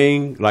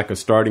playing like a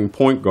starting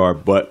point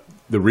guard, but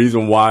the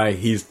reason why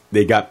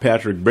they got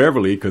Patrick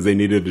Beverly because they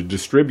needed a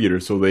distributor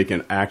so they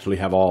can actually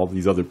have all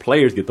these other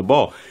players get the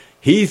ball.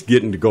 He's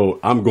getting to go,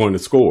 I'm going to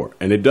score,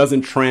 and it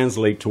doesn't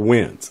translate to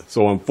wins.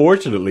 So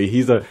unfortunately,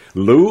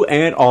 Lou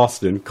and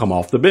Austin come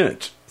off the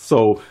bench.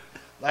 So.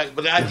 But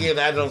again,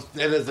 that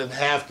doesn't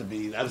have to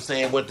be. I'm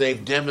saying what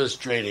they've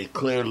demonstrated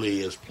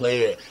clearly as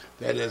players.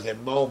 That is,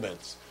 at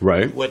moments,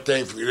 right? It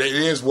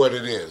is what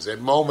it is. At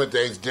moment,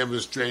 they've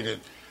demonstrated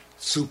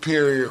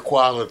superior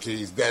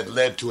qualities that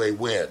led to a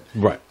win.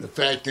 Right. The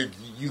fact that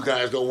you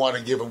guys don't want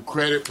to give them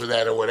credit for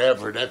that or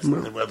whatever, that's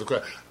another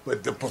question.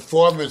 But the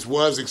performance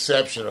was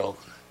exceptional.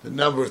 The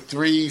number of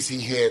threes he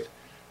hit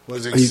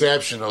was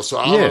exceptional. So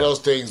all of those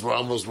things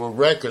were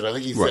records. I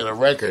think he set a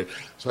record.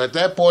 So at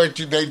that point,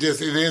 it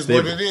is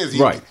what it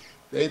is.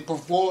 They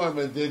perform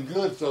and did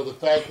good. So the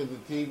fact that the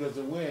team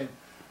doesn't win,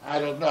 I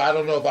don't know. I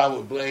don't know if I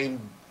would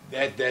blame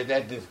that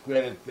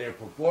discredits their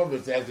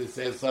performance as it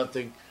says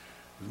something,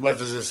 as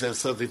much as it says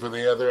something for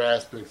the other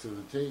aspects of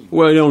the team.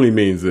 Well, it only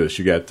means this.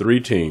 You got 3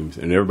 teams,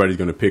 and everybody's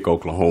going to pick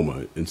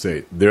Oklahoma and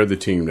say they're the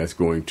team that's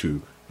going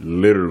to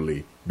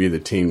literally be the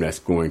team that's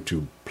going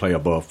to play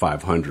above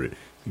 500.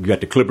 You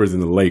got the Clippers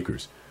and the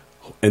Lakers.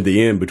 In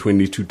the end, between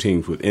these 2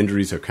 teams, with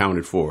injuries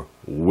accounted for,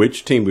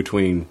 which team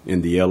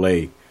in the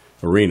L.A.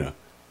 arena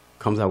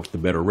comes out with the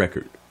better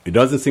record? It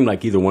doesn't seem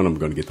like either one of them are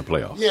going to get the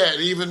playoffs. Yeah,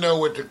 even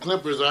though with the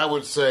Clippers, I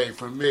would say,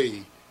 for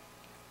me,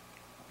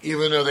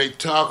 even though they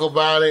talk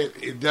about it,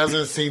 it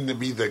doesn't seem to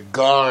be the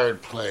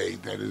guard play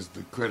that is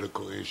the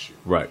critical issue.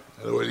 Right.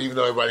 In other words, even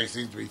though everybody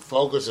seems to be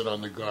focusing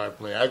on the guard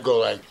play, I go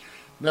like,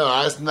 no,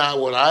 that's not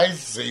what I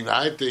see.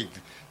 I think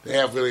they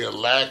have really a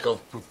lack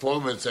of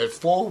performance at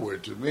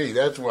forward. To me,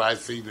 that's where I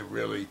see the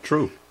really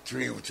true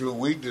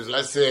weakness.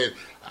 I said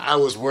I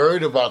was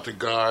worried about the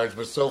guards,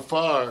 but so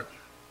far,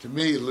 to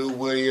me, Lou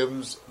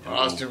Williams,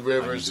 Austin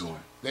Rivers,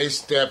 they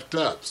stepped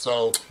up.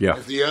 So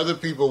if the other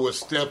people would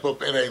step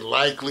up in a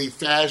likely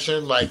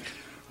fashion, like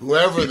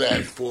whoever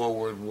that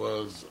forward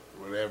was,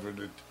 whatever,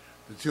 the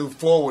two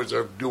forwards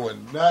are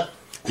doing nothing.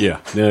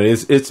 Yeah,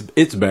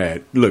 it's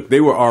bad. Look,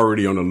 they were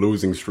already on a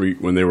losing streak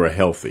when they were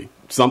healthy.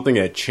 Something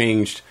had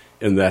changed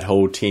in that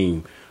whole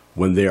team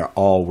when they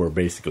all were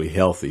basically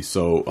healthy.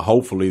 So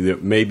hopefully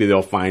maybe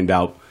they'll find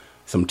out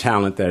some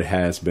talent that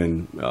has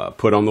been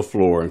put on the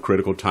floor in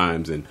critical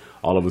times, and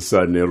all of a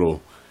sudden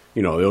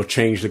they'll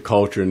change the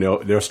culture and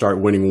they'll start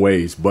winning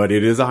ways. But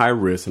it is a high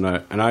risk, and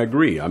I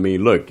agree. I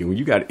mean, look, when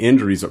you got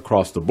injuries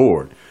across the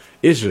board,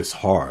 it's just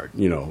hard.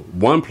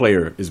 One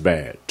player is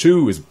bad,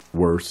 two is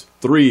worse,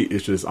 three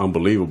is just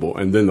unbelievable,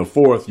 and then the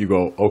fourth, you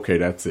go, okay,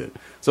 that's it.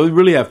 So they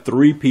really have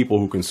three people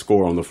who can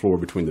score on the floor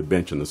between the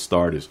bench and the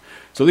starters.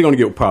 So they're going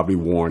to get probably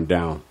worn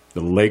down.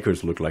 The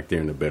Lakers look like they're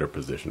in a better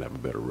position, have a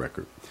better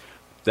record.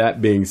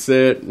 That being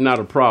said, not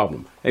a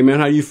problem. Hey, man,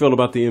 how do you feel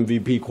about the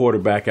MVP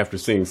quarterback after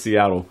seeing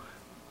Seattle,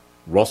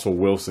 Russell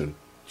Wilson,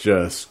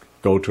 just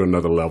go to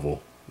another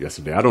level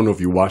yesterday? I don't know if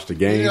you watched the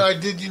game. I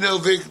did.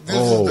 Vic, this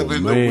has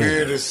been the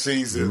weirdest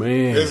season.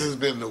 Man. This has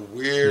been the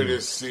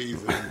weirdest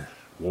season.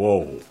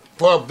 Whoa.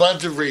 For a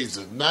bunch of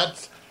reasons.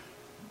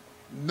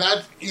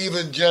 Not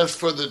even just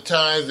for the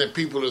times that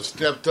people have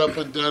stepped up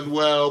and done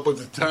well, but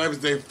the times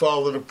they've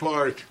fallen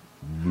apart.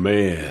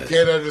 Man.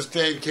 Can't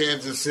understand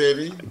Kansas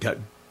City.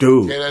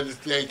 Dude. Can't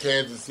understand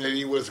Kansas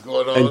City, what's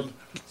going on.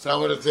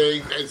 Some of the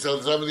things, and so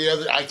some of the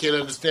other, I can't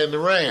understand the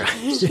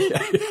Rams.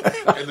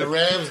 And the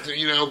Rams,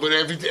 but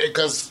everything,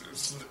 because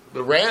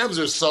the Rams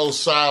are so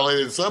solid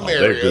in some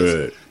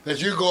areas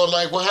that you're going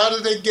like, well, how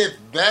did they get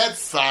that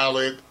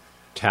solid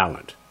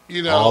talent?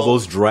 All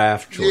those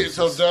draft choices.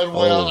 Yeah, so done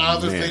well,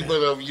 obviously, but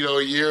a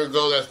year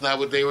ago, that's not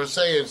what they were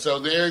saying. So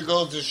there it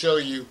goes to show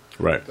you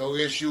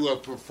the issue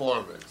of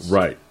performance.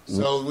 Right.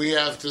 So we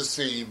have to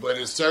see, but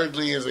it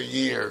certainly is a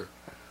year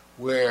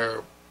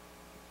where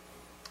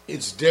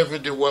it's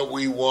different than what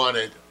we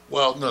wanted.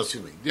 Well, no,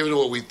 excuse me, different than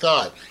what we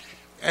thought.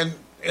 And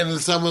in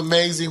some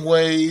amazing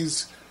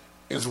ways,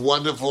 it's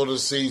wonderful to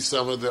see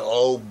some of the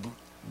old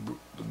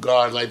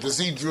guard, like to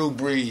see Drew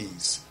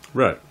Brees.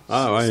 Right.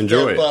 Oh, I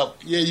enjoy it. Up.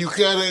 Yeah, you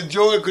kind of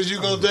enjoy it because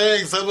you go,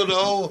 dang, some of the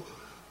old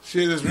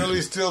shit is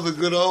really still the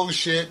good old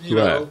shit, you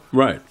know.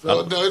 Right.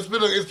 So no, it's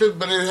been,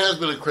 but it has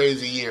been a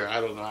crazy year. I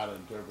don't know how to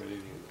interpret it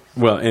either.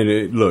 Well,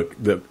 and look,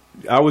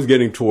 I was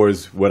getting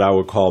towards what I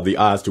would call the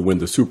odds to win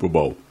the Super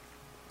Bowl,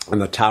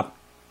 and the top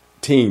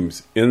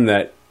teams in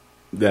that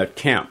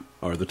camp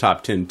are the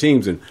top 10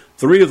 teams, and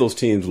 3 of those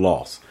teams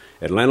lost.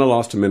 Atlanta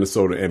lost to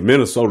Minnesota, and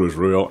Minnesota's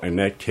real. And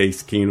that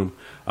Case Keenum,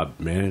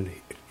 man,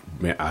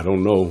 I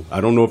don't know. I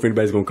don't know if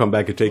anybody's going to come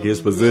back and take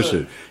his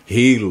position.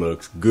 He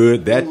looks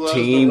good. That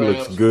team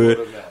looks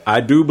good.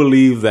 I do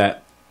believe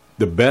that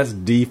the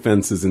best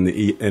defenses in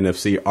the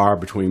NFC are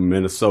between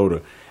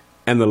Minnesota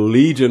and the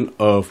Legion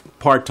of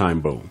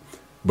part-time boom.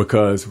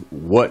 Because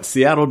what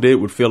Seattle did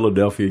with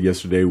Philadelphia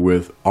yesterday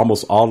with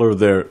almost all of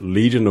their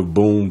Legion of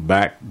Boom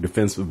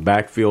defensive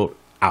backfield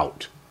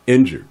out,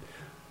 injured,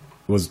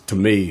 was, to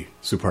me,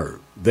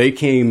 superb. They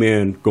came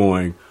in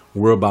going,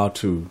 we're about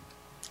to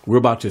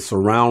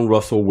surround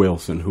Russell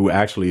Wilson, who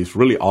actually is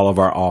really all of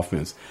our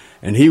offense.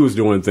 And he was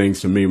doing things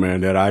to me,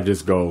 man, that I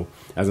just go,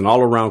 as an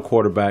all-around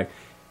quarterback,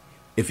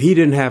 if he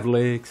didn't have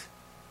legs,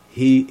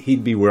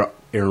 he'd be where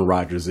Aaron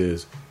Rodgers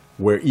is,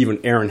 where even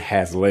Aaron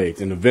has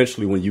legs. And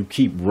eventually, when you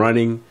keep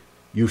running,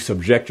 you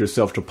subject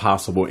yourself to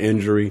possible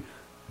injury.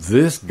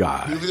 This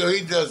guy, even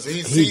though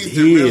he seems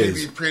to really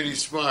be pretty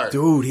smart.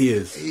 Dude, he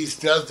is. He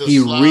does the He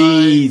slides.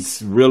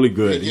 reads really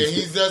good. Yeah,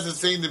 he doesn't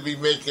seem to be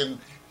making.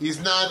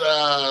 He's not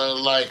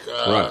right.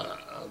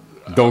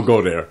 Don't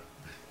go there.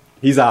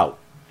 He's out.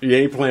 He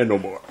ain't playing no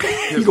more.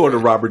 He's going to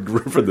Robert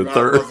Griffin III.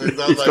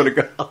 He's going to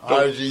go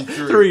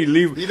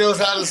RG3. He knows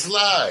how to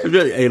slide.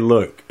 Hey,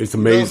 look, it's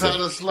amazing. He knows how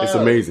to slide. It's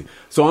amazing.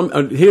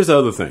 So here's the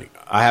other thing.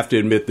 I have to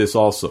admit this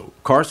also.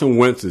 Carson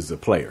Wentz is a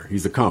player.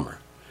 He's a comer.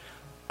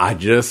 I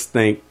just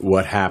think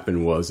what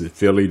happened was that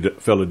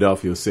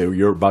Philadelphia said, well,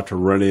 you're about to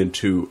run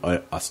into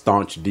a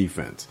staunch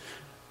defense,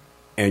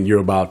 and you're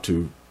about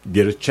to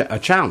get a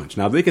challenge.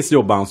 Now, they can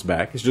still bounce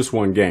back. It's just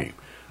one game.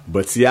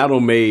 But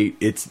Seattle made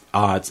its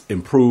odds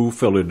improve.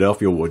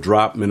 Philadelphia will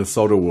drop.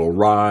 Minnesota will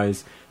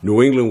rise.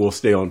 New England will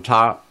stay on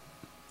top.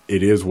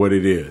 It is what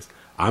it is.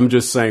 I'm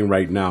just saying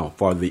right now,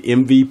 for the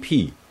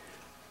MVP,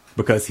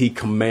 because he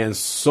commands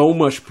so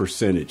much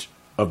percentage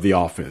of the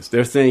offense.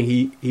 They're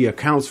saying he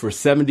accounts for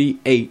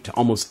 78 to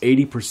almost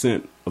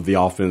 80% of the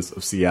offense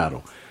of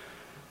Seattle.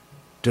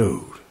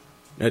 Dude,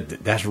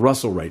 that's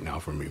Russell right now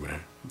for me,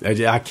 man.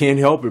 I can't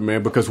help it,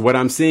 man, because what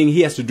I'm seeing,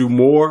 he has to do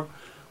more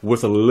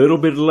with a little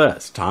bit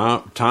less.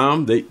 Tom,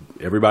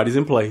 everybody's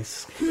in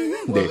place.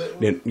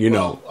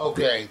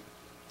 Okay.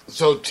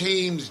 So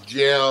teams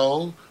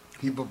gel,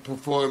 people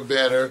perform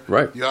better.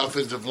 Right. The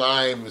offensive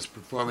line is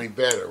performing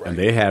better, right? And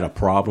they had a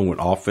problem with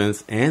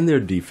offense and their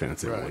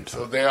defense at one time.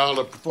 So they all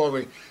are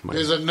performing.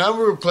 There's a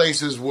number of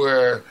places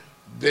where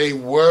they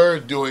were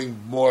doing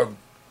more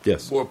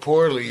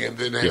poorly, and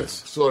then they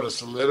sort of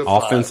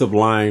solidified. Offensive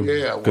line,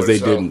 because they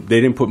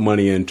didn't put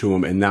money into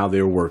them, and now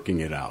they're working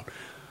it out.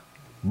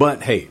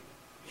 But hey,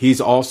 he's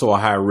also a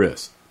high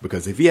risk,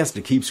 because if he has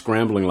to keep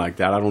scrambling like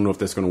that, I don't know if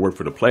that's going to work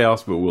for the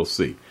playoffs, but we'll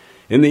see.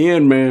 In the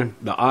end, man,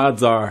 the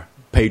odds are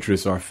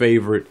Patriots are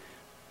favorite.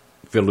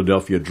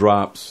 Philadelphia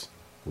drops.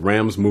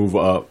 Rams move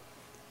up.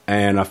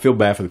 And I feel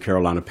bad for the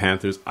Carolina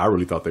Panthers. I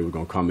really thought they were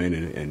going to come in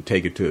and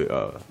take it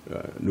to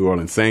New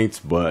Orleans Saints,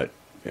 but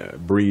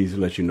Breeze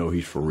lets you know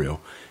he's for real.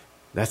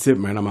 That's it,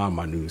 man. I'm out of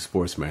my Newz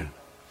Sports, man.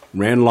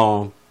 Ran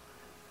long.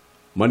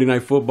 Monday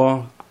Night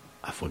Football,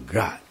 I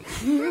forgot.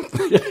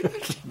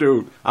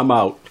 Dude, I'm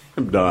out.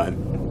 I'm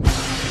done.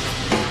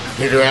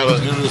 Peter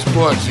Allen's Newz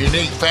Sports,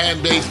 unique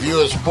fan-based view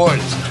of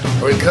sports.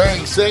 A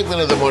recurring segment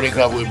of the Morning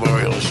Coffee with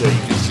Mario show.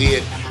 You can see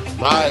it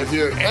live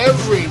here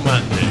every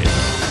Monday.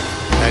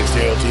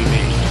 PiXX TV.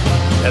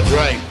 That's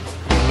right.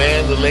 The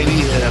man, the lady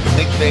have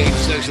nicknamed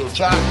Sexual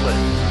Chocolate.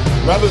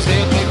 Rub his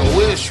hand, make a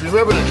wish.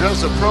 Remember to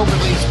dress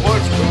appropriately.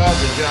 Sports bras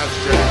and Josh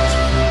shirts.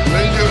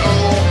 Bring your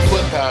own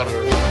foot powder.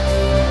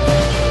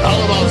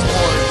 All about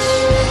sports.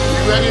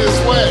 You ready to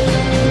sweat?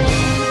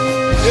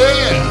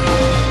 Yeah.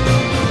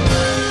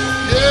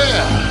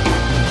 Yeah.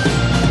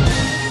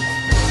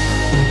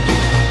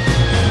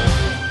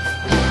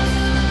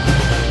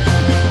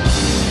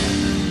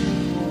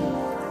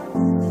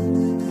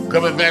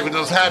 Coming back with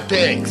those hot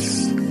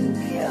picks.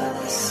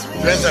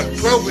 Dress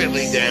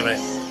appropriately, damn it.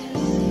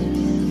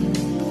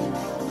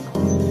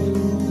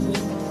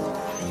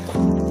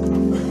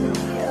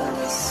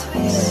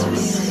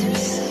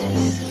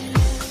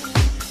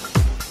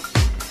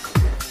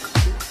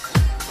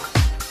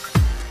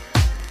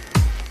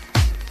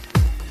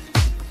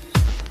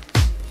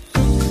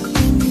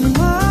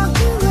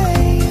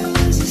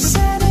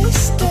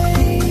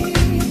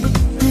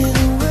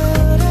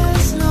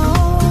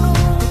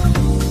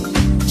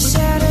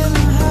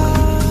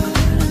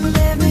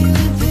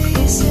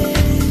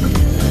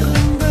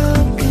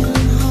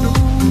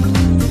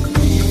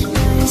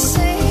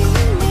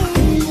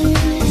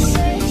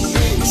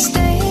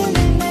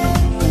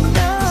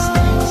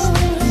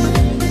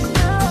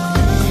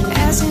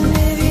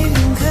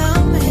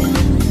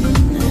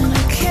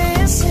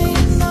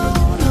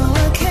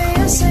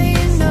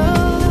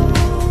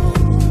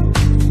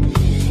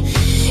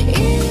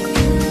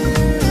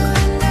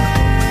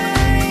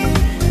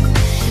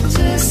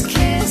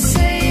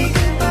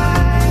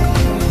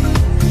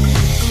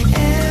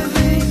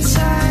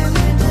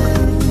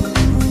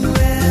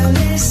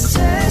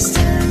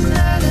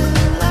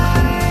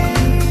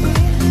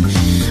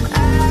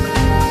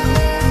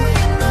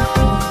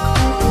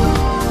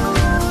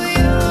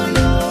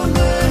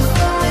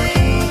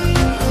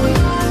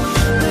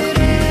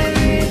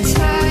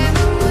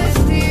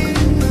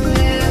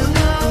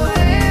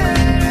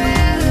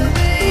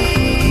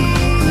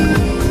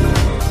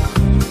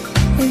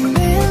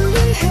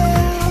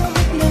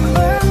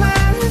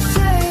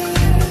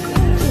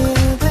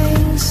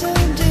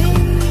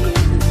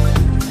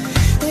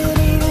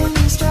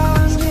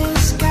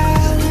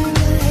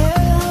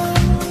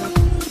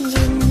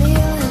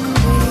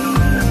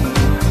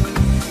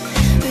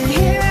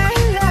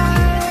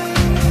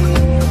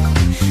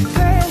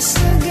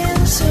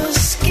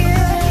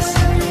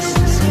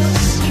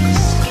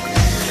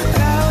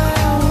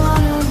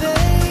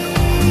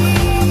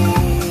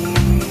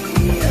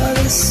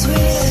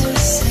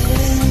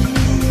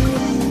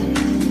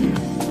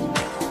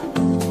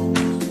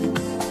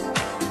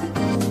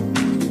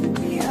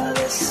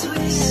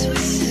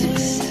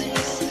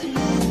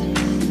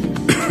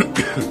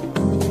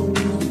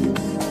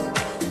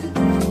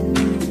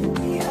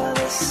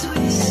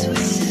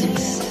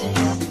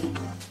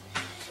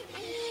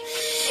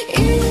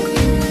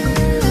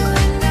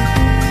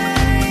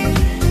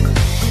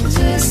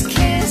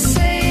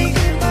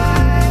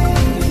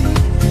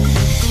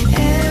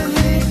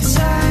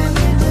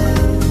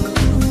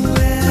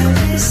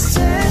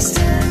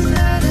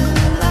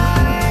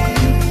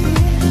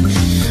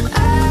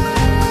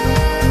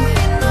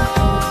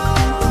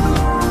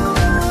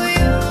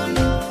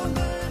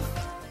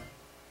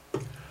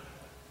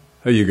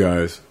 Hey, you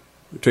guys.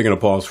 Taking a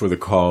pause for the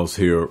calls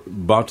here.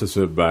 About to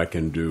sit back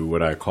and do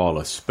what I call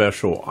a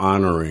special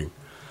honoring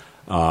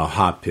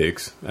hot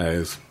picks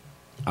as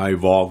I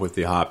evolve with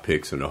the hot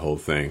picks and the whole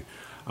thing.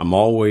 I'm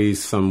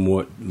always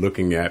somewhat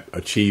looking at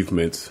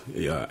achievements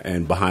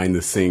and behind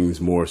the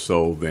scenes more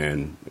so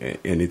than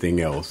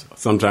anything else.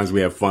 Sometimes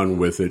we have fun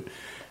with it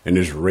and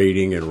just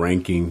rating and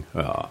ranking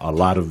a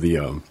lot of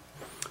the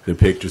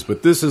pictures.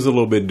 But this is a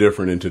little bit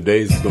different, and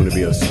today's is going to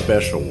be a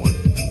special one.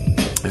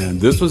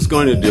 And this was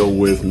going to deal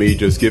with me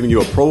just giving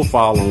you a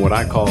profile on what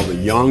I call the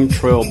young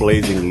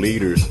trailblazing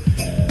leaders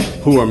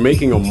who are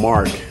making a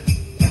mark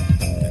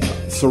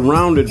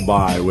surrounded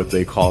by what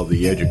they call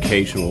the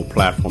educational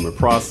platform and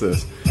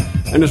process.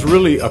 And it's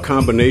really a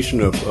combination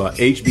of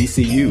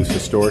HBCUs,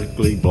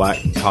 historically black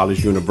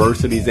college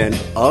universities, and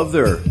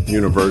other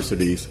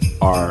universities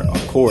are,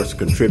 of course,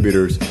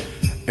 contributors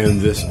in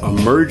this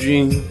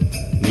emerging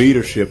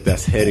leadership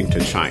that's heading to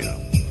China.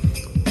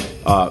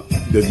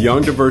 The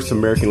young, diverse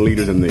American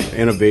leaders in the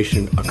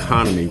innovation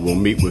economy will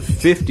meet with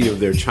 50 of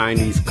their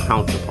Chinese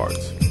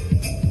counterparts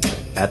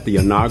at the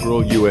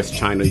inaugural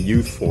U.S.-China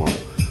Youth Forum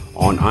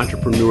on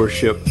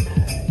Entrepreneurship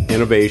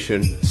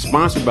Innovation,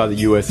 sponsored by the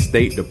U.S.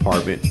 State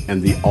Department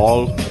and the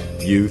All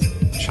Youth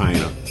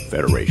China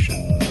Federation.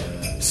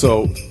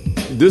 So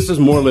this is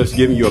more or less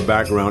giving you a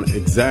background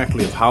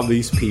exactly of how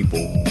these people,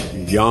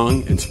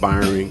 young,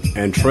 inspiring,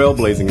 and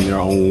trailblazing in their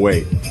own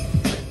way,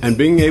 and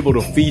being able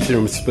to feature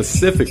them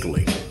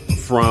specifically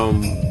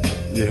from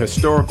the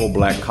historical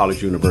black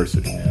college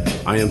university.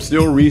 I am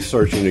still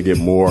researching to get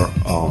more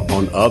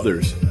on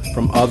others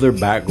from other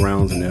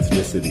backgrounds and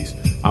ethnicities.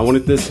 I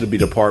wanted this to be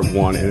the part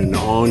one in an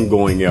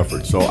ongoing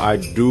effort. So I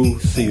do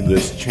see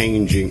this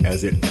changing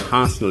as it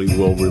constantly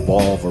will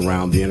revolve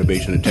around the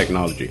innovation and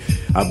technology.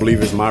 I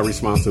believe it's my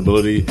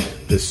responsibility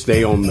to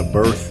stay on the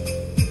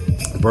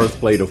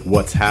birthplate of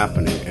what's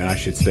happening, and I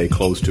should stay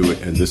close to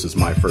it, and this is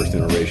my first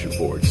iteration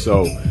for it.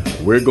 So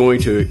we're going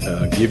to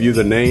give you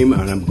the name,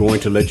 and I'm going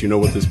to let you know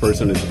what this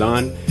person has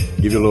done,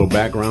 give you a little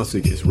background so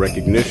it gets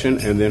recognition,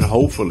 and then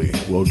hopefully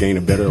we'll gain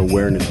a better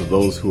awareness of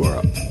those who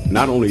are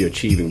not only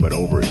achieving but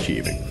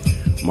overachieving.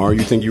 Mario,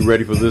 you think you're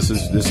ready for this?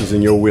 This is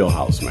in your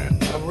wheelhouse, man.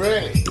 I'm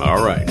ready.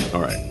 All right.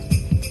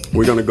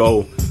 We're going to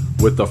go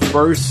with the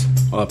first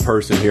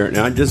person here, and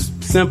I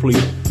just simply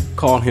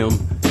call him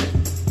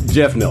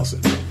Jeff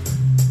Nelson.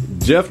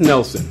 Jeff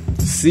Nelson,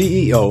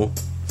 CEO,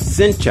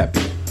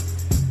 Synchepi.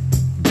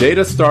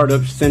 Data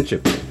startup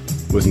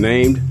Synchepi was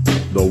named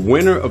the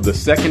winner of the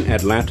second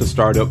Atlanta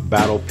Startup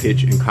Battle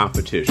Pitch and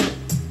Competition.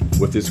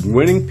 With its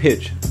winning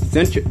pitch,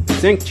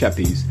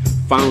 Synchepi's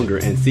founder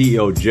and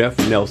CEO Jeff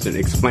Nelson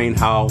explained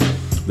how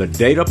the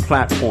data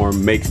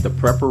platform makes the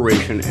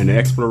preparation and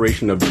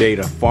exploration of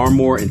data far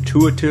more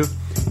intuitive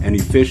and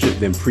efficient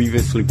than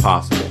previously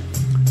possible.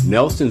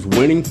 Nelson's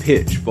winning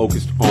pitch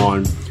focused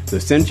on the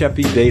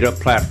Synchepi data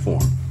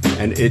platform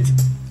and its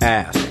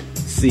ask,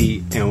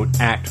 see, and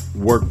act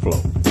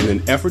workflow. In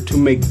an effort to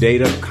make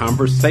data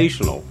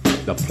conversational,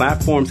 the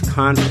platform's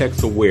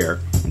context-aware,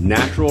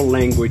 natural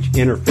language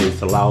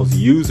interface allows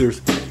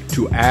users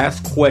to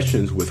ask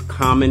questions with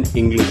common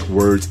English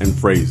words and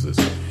phrases.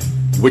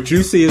 What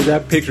you see is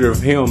that picture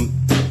of him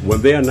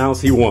when they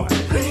announced he won.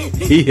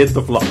 He hit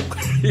the floor.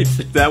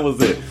 That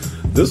was it.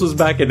 This was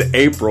back in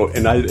April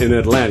in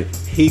Atlanta.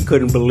 He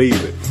couldn't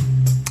believe it.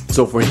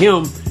 So for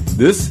him,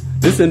 this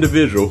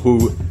individual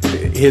who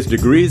his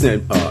degree is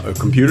in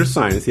computer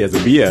science, he has a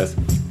BS,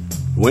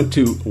 went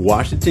to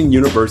Washington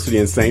University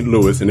in St.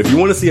 Louis. And if you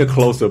want to see a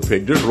close-up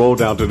pic, just roll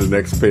down to the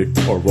next pic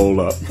or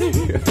roll up.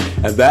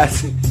 And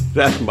that's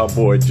my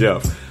boy,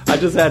 Jeff. I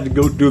just had to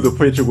go do the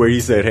picture where he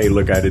said, hey,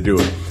 look, I had to do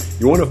it.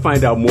 You want to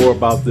find out more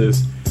about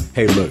this?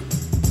 Hey, look,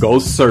 go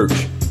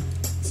search.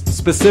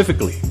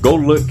 Specifically, go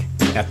look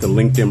at the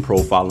LinkedIn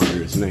profile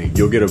under his name.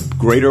 You'll get a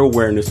greater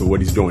awareness of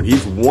what he's doing.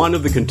 He's one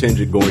of the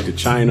contingent going to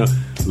China.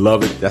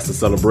 Love it. That's a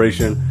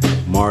celebration.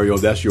 Mario,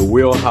 that's your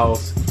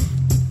wheelhouse.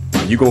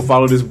 You gonna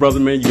follow this brother,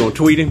 man? You gonna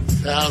tweet him?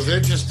 Sounds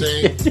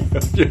interesting.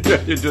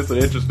 You're just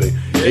interesting.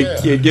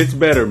 Yeah. It gets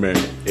better, man.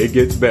 It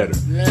gets better.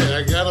 Yeah,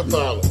 I gotta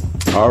follow.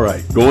 All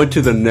right, going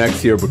to the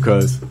next here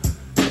because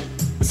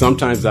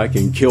sometimes I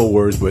can kill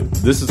words, but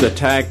this is a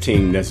tag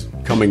team that's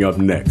coming up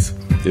next.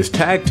 This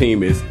tag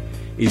team is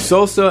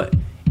Isosa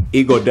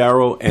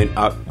Igodaro and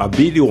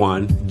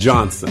Abidiwan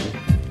Johnson.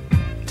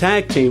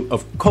 Tag team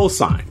of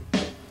Cosign.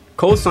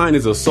 Cosign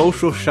is a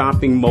social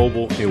shopping,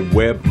 mobile, and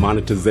web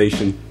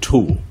monetization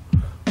tool.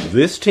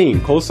 This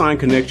team, Cosign,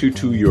 connects you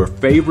to your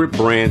favorite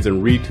brands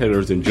and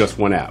retailers in just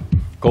one app.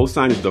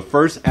 Cosign is the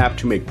first app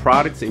to make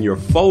products and your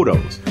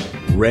photos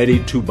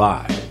ready to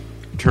buy,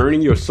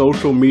 turning your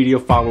social media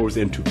followers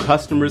into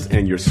customers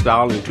and your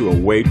style into a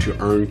way to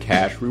earn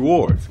cash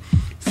rewards.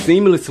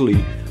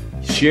 Seamlessly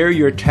share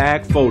your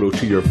tag photo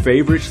to your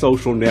favorite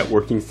social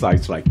networking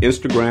sites like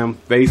Instagram,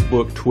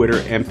 Facebook, Twitter,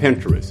 and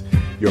Pinterest.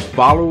 Your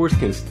followers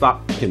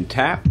can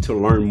tap to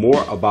learn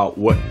more about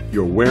what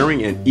you're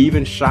wearing and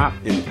even shop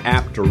an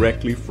app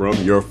directly from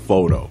your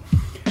photo.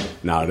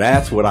 Now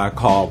that's what I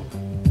call,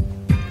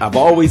 I've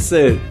always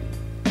said,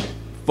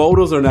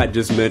 photos are not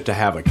just meant to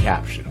have a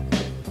caption.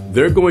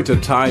 They're going to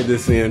tie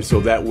this in so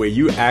that way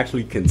you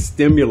actually can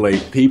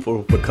stimulate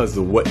people because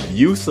of what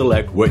you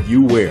select, what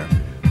you wear.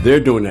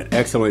 They're doing an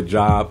excellent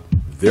job.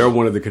 They're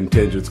one of the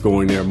contingents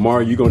going there.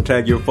 Mario, you going to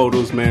tag your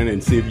photos, man,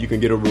 and see if you can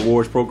get a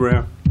rewards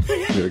program?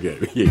 Okay,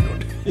 you ain't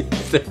gonna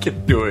they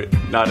can do it.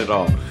 Not at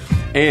all.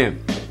 And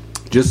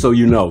just so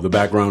you know, the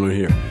background on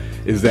here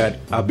is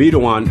that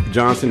Abidiwan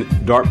Johnson,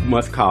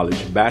 Dartmouth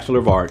College, Bachelor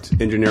of Arts,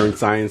 Engineering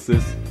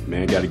Sciences,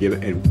 man, got to give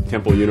it, and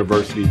Temple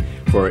University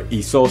for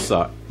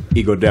Isosa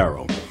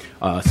Igodaro.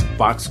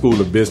 Fox School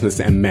of Business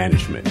and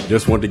Management.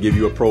 Just wanted to give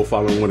you a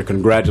profile and want to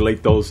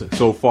congratulate those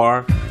so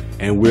far.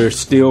 And we're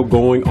still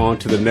going on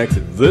to the next.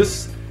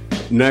 This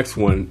next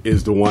one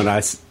is the one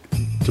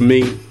to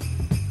me,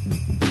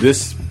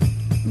 this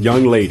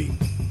young lady,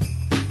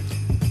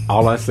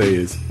 all I say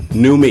is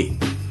new me,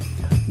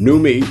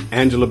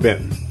 Angela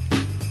Benton.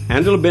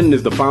 Angela Benton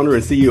is the founder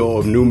and CEO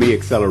of New Me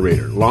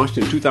Accelerator, launched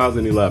in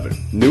 2011.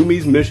 New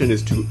Me's mission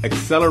is to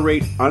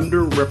accelerate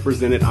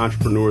underrepresented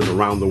entrepreneurs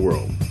around the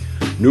world.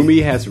 New Me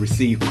has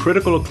received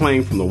critical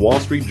acclaim from the Wall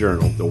Street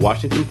Journal, the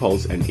Washington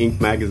Post, and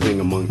Inc. magazine,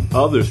 among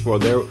others, for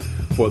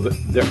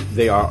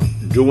they are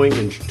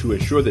doing to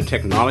ensure that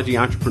technology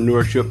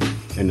entrepreneurship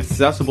is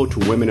accessible to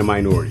women and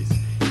minorities.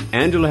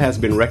 Angela has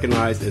been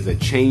recognized as a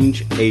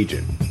change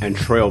agent and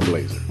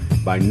trailblazer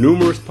by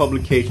numerous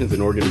publications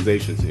and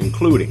organizations,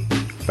 including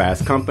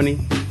Fast Company,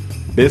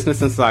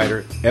 Business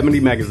Insider, Ebony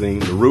Magazine,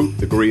 The Root,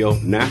 The Grill,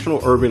 National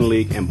Urban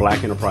League, and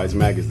Black Enterprise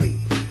Magazine.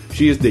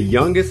 She is the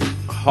youngest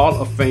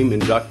Hall of Fame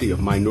inductee of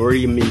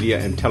Minority Media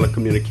and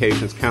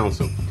Telecommunications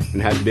Council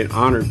and has been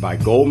honored by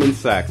Goldman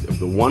Sachs of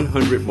the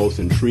 100 most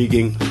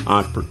intriguing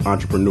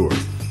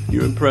entrepreneurs.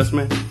 You impressed,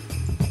 man?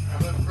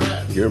 I'm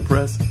impressed. You're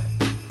impressed?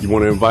 You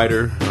want to invite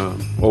her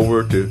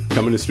over to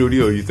come in the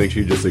studio, or you think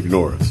she'd just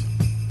ignore us?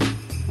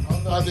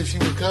 Oh, no, I think she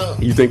would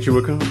come. You think she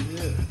would come?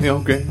 Yeah. Yeah,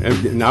 okay.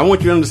 And now I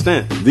want you to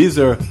understand, these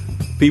are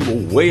people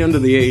way under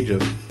the age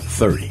of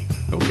 30,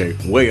 okay?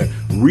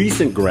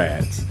 Recent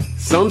grads,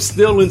 some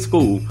still in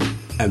school,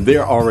 and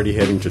they're already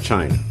heading to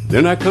China.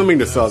 They're not coming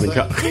to Southern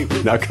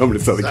California. Not coming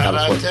to Southern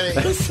California.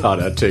 That's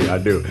all I tell you, I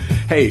do.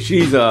 Hey,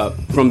 she's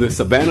from the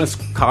Savannah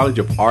College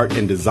of Art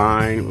and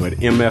Design with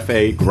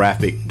MFA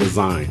Graphic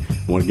Design.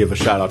 I want to give a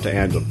shout out to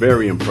Angela.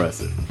 Very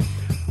impressive.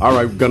 All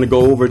right, we're going to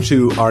go over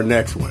to our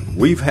next one.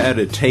 We've had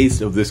a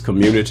taste of this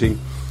community.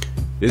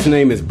 His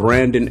name is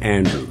Brandon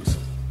Andrews.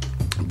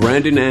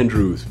 Brandon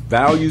Andrews,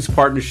 Values,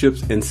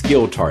 Partnerships, and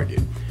Skill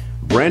Target.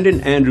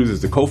 Brandon Andrews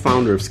is the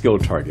co-founder of Skill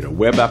Target, a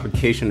web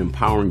application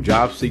empowering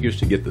job seekers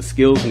to get the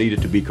skills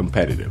needed to be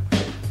competitive.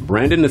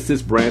 Brandon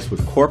assists brands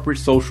with corporate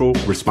social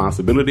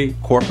responsibility,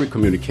 corporate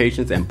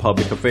communications, and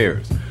public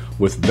affairs.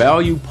 With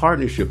Value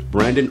Partnerships,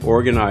 Brandon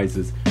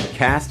organizes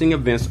casting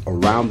events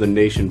around the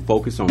nation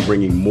focused on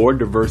bringing more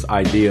diverse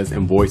ideas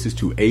and voices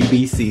to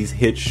ABC's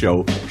hit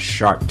show,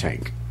 Shark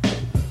Tank.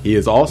 He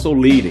is also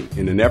leading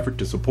in an effort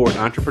to support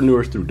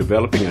entrepreneurs through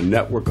developing a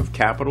network of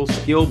capital,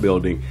 skill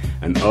building,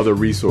 and other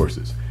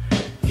resources.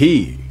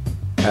 He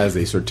has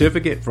a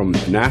certificate from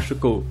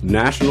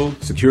National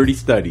Security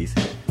Studies,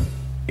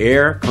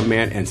 Air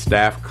Command and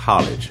Staff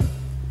College,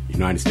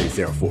 United States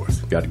Air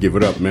Force. Got to give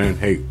it up, man.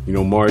 Hey,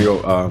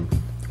 Mario,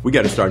 we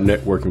got to start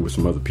networking with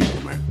some other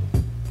people, man.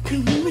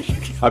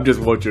 I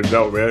just want you to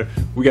know, man.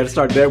 We got to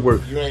start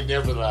networking. You ain't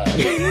never lied.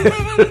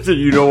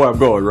 You know where I'm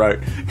going, right?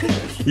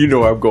 You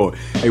know where I'm going.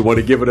 Hey, want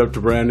to give it up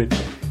to Brandon.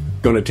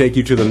 Going to take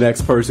you to the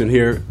next person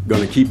here.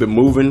 Going to keep it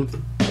moving.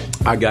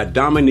 I got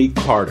Dominique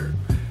Carter.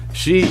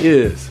 She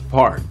is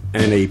part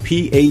and a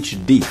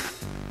PhD,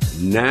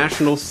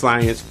 National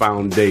Science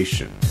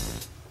Foundation.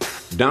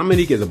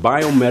 Dominique is a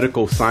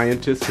biomedical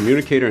scientist,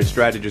 communicator, and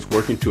strategist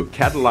working to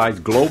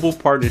catalyze global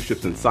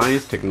partnerships in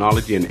science,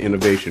 technology, and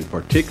innovation,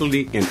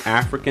 particularly in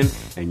African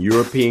and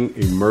European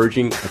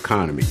emerging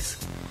economies.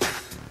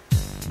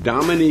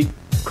 Dominique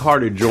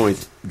Carter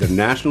joins the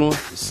National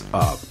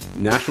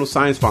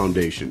Science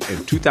Foundation in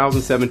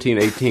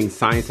 2017-18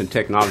 Science and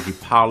Technology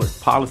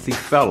Policy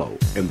Fellow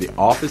in the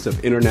Office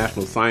of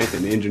International Science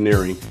and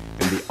Engineering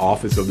and the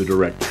Office of the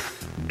Director.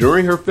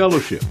 During her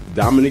fellowship,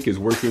 Dominique is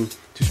working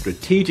to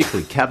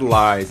strategically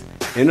catalyze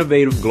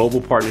innovative global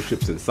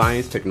partnerships in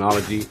science,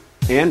 technology,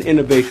 and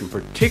innovation,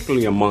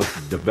 particularly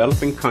amongst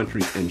developing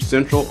countries in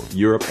Central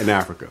Europe and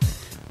Africa.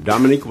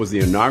 Dominique was the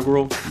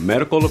inaugural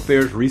Medical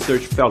Affairs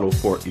Research Fellow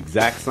for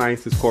Exact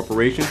Sciences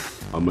Corporation,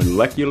 a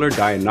molecular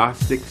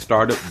diagnostic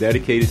startup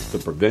dedicated to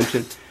the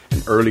prevention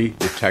and early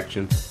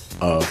detection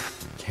of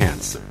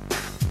cancer.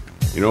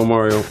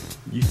 Mario,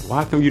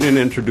 why come you didn't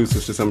introduce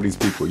us to some of these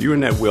people? You're in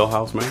that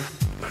wheelhouse, man.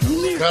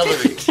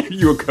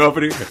 You were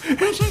covered.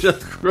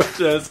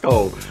 That's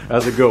cold.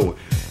 That's a good one.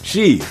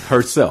 She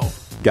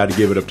herself, got to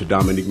give it up to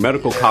Dominique,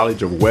 Medical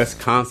College of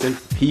Wisconsin,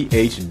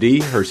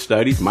 PhD, her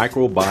studies,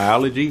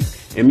 microbiology,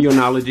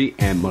 immunology,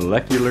 and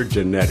molecular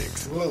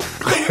genetics.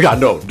 I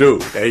know,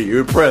 dude. Hey, you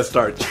impressed,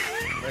 aren't you?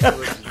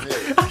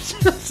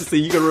 See,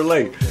 you can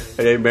relate.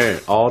 Hey, man,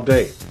 all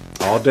day.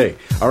 All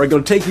right,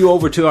 going to take you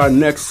over to our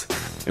next,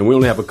 and we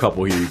only have a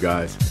couple here, you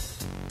guys.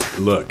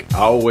 Look, I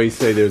always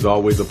say there's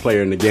always a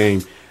player in the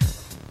game.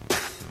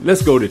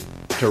 Let's go to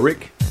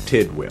Tariq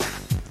Tidwell.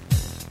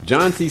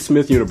 John C.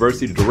 Smith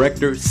University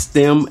Director,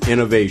 STEM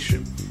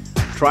Innovation.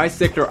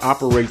 Tri-Sector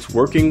operates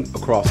working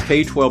across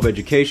K-12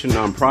 education,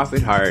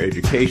 nonprofit, higher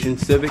education,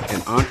 civic,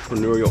 and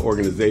entrepreneurial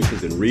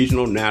organizations in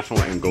regional,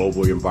 national, and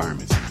global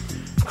environments.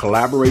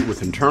 Collaborate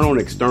with internal and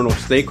external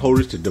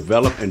stakeholders to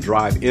develop and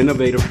drive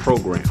innovative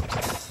programs.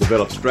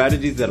 Develop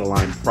strategies that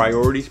align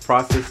priorities,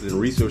 processes, and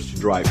resources to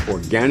drive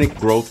organic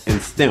growth in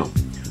STEM.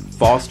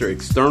 foster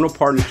external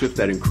partnerships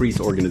that increase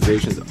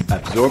organizations'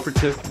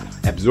 absorptive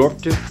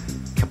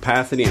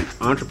capacity and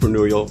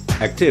entrepreneurial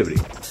activity.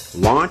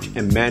 Launch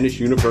and manage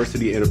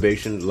University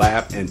Innovation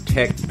Lab and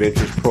Tech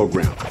Ventures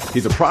Program.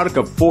 He's a product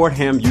of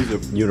Fordham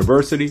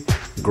University,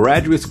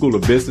 Graduate School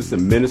of Business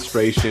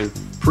Administration,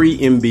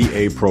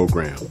 pre-MBA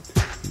program.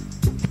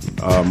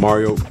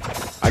 Mario,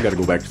 I got to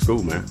go back to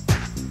school, man.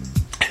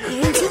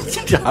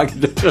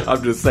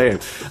 I'm just saying.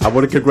 I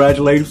want to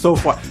congratulate him so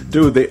far.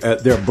 Dude,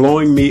 they're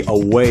blowing me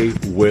away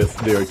with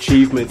their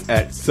achievements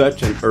at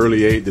such an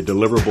early age. The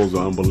deliverables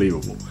are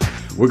unbelievable.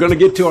 We're going to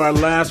get to our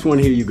last one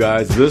here, you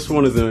guys. This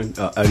one is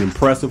an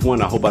impressive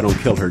one. I hope I don't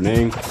kill her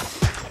name.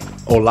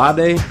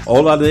 Olade.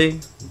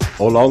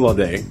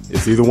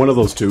 It's either one of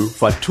those two.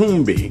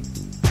 Fatumbi,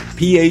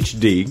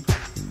 PhD,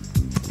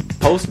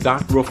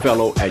 postdoctoral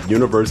fellow at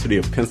University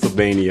of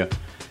Pennsylvania.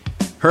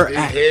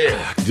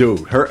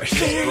 Dude,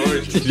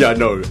 yeah, I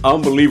know,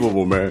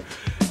 unbelievable, man.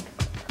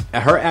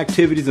 Her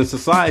activities and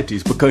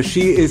societies, because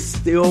she is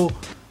still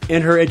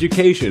in her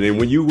education, and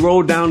when you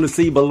roll down to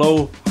see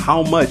below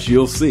how much,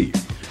 you'll see.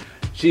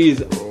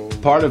 She's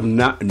part of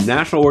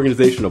National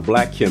Organization of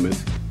Black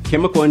Chemists,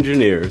 Chemical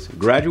Engineers,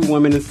 Graduate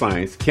Women in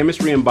Science,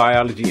 Chemistry and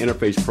Biology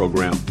Interface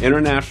Program,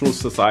 International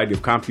Society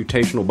of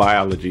Computational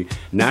Biology,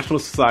 National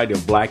Society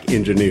of Black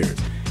Engineers.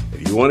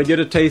 If you want to get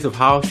a taste of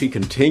how she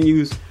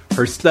continues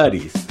her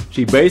studies,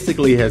 she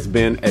basically has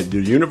been at the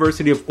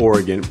University of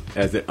Oregon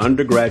as an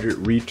undergraduate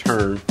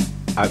research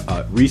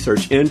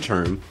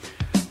intern,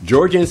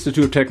 Georgia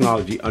Institute of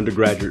Technology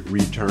undergraduate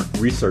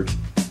research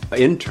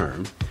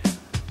intern,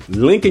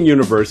 Lincoln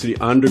University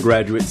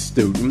undergraduate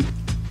student,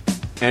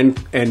 and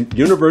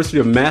University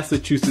of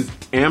Massachusetts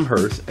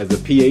Amherst as a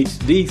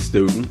PhD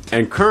student,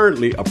 and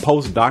currently a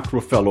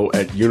postdoctoral fellow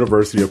at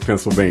University of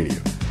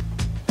Pennsylvania.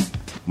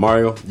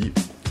 Mario,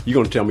 you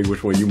gonna tell me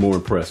which one you more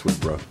impressed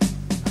with, bro?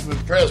 I'm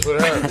impressed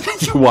with her.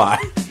 Why?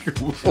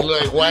 She's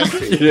like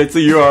wifey. Yeah, so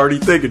you're already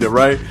thinking it,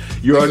 right?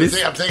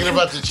 I'm thinking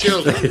about the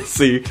children.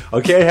 See,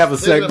 okay, have a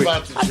segment.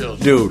 About the children.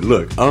 Dude,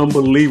 look,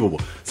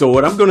 unbelievable. So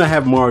what I'm going to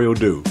have Mario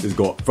do is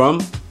go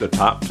from the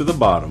top to the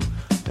bottom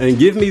and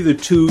give me the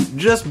two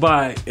just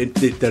by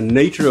the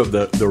nature of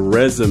the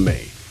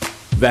resume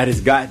that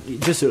has got,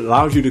 just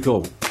allows you to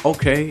go,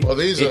 okay. Well,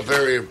 these are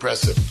very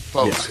impressive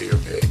folks here,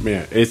 man.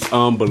 Man, it's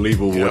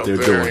unbelievable what they're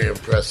doing. Very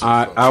impressive.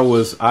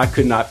 I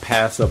could not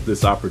pass up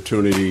this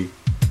opportunity.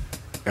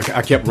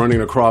 I kept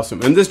running across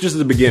them. And this just is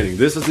the beginning.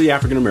 This is the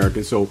African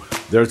American, so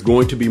there's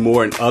going to be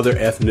more in other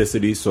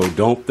ethnicities, so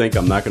don't think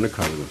I'm not going to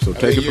cover them. So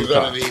take it from the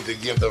top. You're going to need to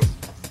give the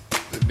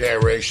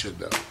narration,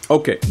 though.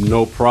 Okay,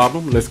 no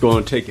problem. Let's go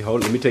and take you.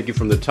 Let me take you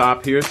from the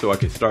top here so I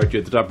can start you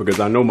at the top, because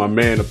I know my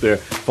man up there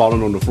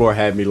falling on the floor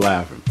had me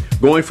laughing.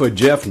 Going for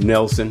Jeff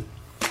Nelson,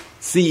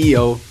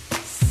 CEO,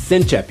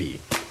 Senchepi.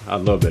 I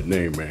love that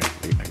name, man.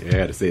 I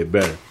had to say it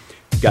better.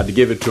 Got to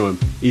give it to him.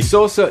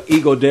 Isosa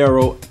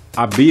Igodero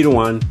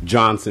Abidoan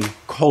Johnson,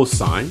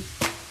 cosign.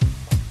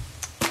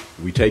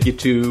 We take you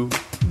to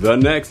the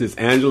next is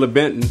Angela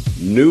Benton,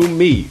 New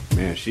Me.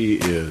 Man, she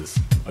is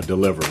a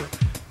deliverer.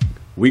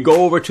 We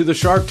go over to the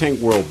Shark Tank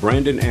world,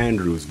 Brandon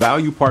Andrews,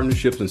 Value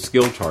Partnerships and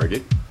Skill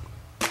Target.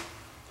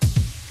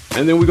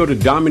 And then we go to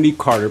Dominique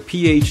Carter,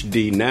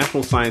 PhD,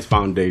 National Science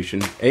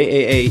Foundation,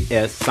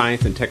 AAAS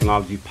Science and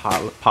Technology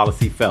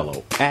Policy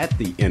Fellow at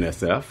the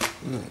NSF.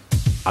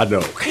 I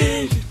know.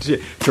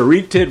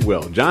 Tariq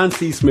Tidwell, John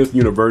C. Smith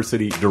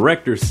University,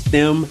 Director,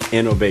 STEM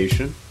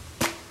Innovation.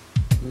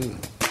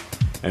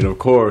 And of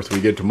course,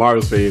 we get to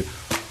Mario's favorite,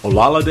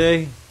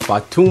 Olalade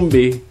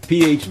Fatumbi,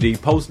 PhD,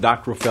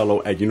 Postdoctoral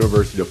Fellow at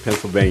University of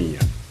Pennsylvania.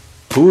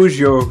 Who's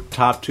your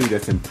top two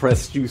that's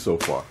impressed you so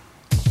far?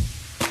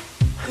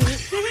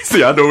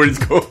 See, I know where he's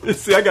going.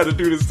 See, I got to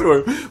do this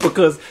to him,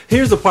 because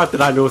here's the part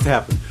that I know is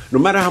happening. No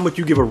matter how much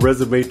you give a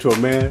resume to a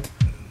man,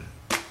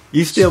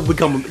 you still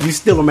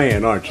a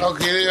man, aren't you?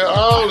 Okay, they're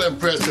all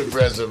impressive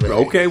resumes.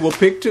 Okay, well,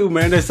 pick two,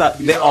 man.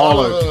 They all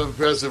are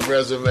impressive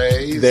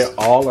resumes. They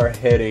all are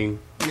heading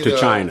to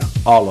China.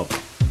 All of them.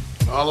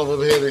 All of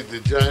them heading to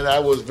China. I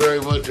was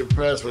very much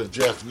impressed with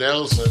Jeff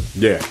Nelson.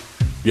 Yeah.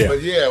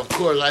 But yeah, of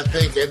course, I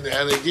think, and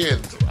again,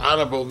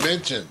 honorable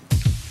mention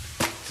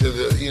to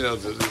the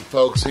to the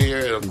folks here,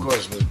 and of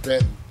course, Ms.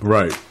 Benton.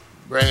 Right.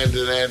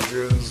 Brandon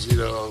Andrews,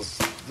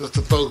 just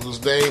the folks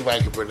whose name I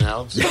can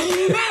pronounce.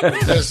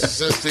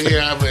 just to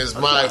hear him is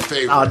my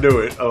favorite. I'll do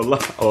it.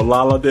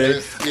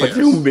 Olalade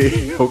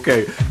Fatumbi.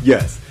 Okay.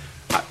 Yes.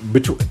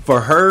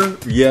 For her,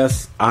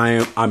 yes,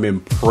 I'm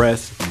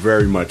impressed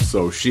very much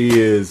so.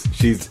 She's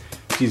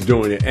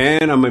doing it,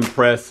 and I'm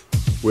impressed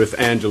with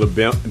Angela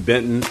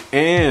Benton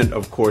and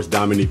of course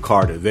Dominique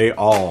Carter. They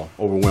all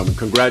overwhelming.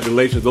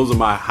 Congratulations. Those are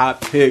my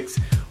hot picks.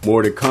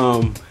 More to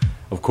come.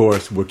 Of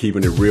course, we're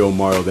keeping it real,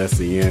 Mario. That's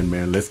the end,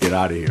 man. Let's get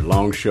out of here.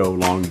 Long show,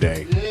 long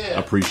day. Yeah.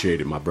 Appreciate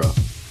it, my bro.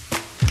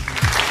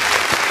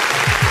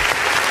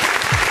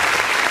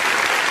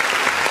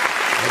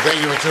 Thank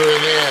you for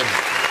tuning in.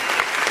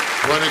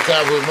 Morning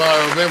Coffee with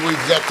Mario. Remember,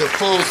 we've got the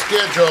full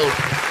schedule.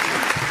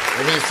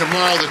 It means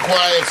tomorrow, The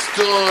Quiet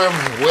Storm.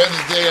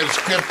 Wednesday,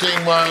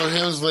 Unscripting, Mario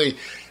Hensley.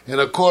 And,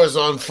 of course,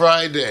 on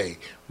Friday,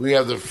 we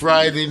have the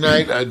Friday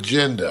night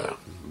agenda.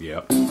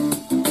 Yep.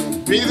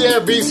 Be there,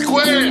 be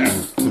square.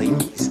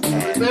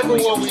 Remember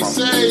what we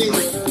say?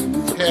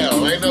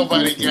 Hell, ain't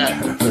nobody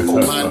got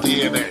my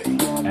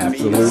DNA.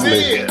 Absolutely.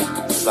 See ya.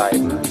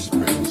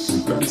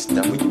 Cyberspace. It's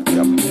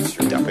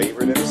WW's your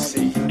favorite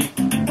MC.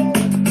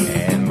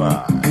 And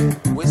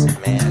mine.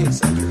 Wizard Man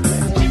is under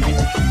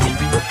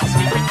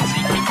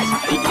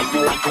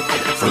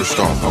First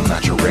off, I'm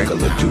not your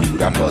regular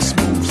dude. I bust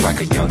moves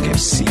like a young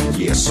MC.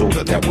 Yeah,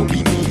 sorta, that would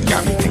be me.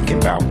 Got me thinking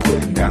about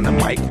putting down the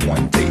mic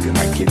one day. Then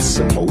I get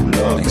some more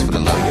love. Thanks for the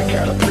love you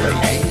gotta play.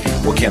 Hey,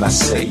 what can I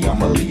say?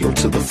 I'm a Leo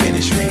to the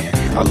finish,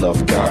 man. I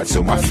love God,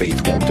 so my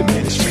faith won't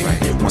diminish me.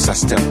 Once I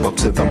step up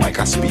to the mic,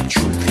 I speak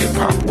truth.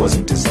 Hip-hop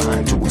wasn't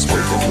designed to exploit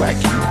the black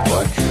youth,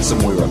 but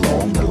somewhere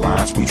along the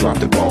lines, we dropped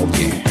the ball,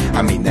 yeah.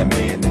 I mean, that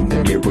man in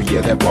the mirror,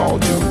 yeah, that ball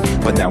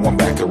dude. But now I'm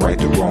back to right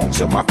the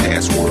wrongs of my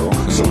past world.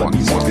 So let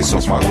me mark this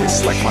off my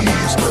list like my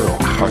name's Earl.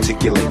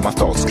 Articulate my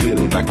thoughts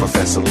clearly like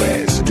Professor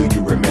Les. Do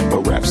you remember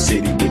Rap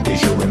City with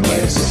Deja and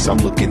Les? I'm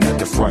looking at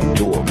the front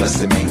door, bless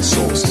the main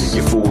source.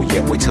 You're full,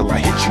 yeah, wait till I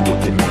hit you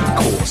with the main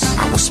course.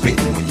 I was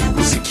spitting when you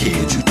was a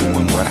kid, you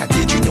doing what I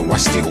did, you know I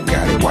still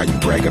got it. Why you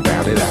brag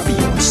about it? I be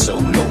on the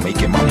solo,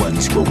 making my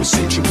money's grow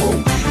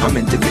residual. I'm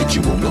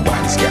individual,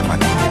 nobody's got my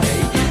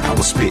DNA. I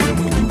was spitting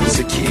when you was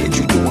a kid,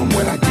 you doing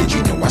what I did,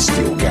 you know I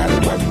still got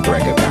it. Why you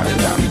brag about it?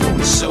 I be on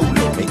the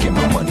solo, making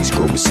my money's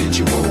grow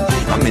residual.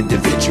 I'm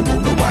individual,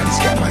 nobody's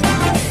got my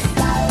DNA.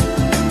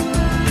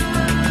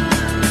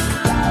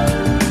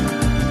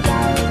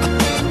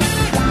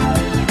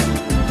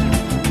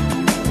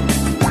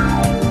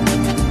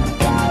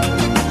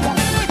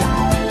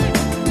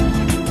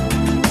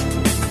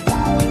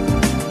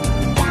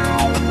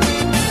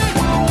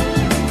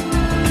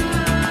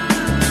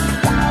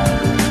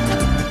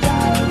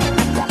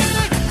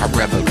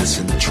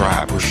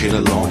 Tribe or shit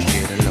alone.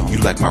 You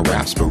like my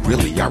raps, but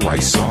really I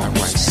write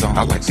songs.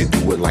 I like to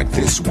do it like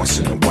this once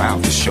in a while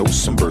to show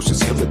some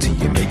versatility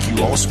and make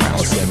you all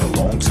smile. It's been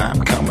a long time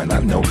coming, I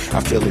know,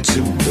 I feel it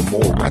too. The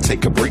more I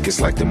take a break,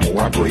 it's like the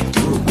more I break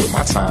through. With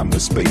my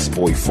timeless space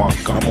boy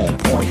funk, I'm on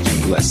point.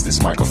 You bless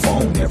this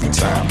microphone every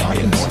time I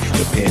anoint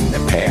the pen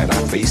and pad.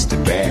 I face the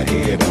bad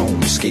head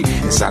on. Escape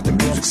inside the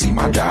music, see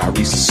my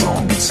diary's a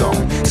song and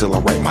song. Till I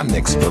write my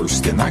next verse,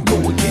 then I go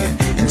again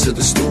into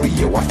the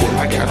studio. I feel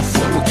I gotta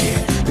flow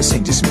again. This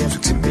ain't just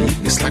music to me,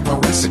 it's like my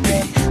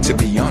recipe. To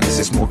be honest,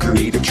 it's more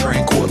creative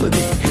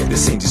tranquility.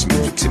 This ain't just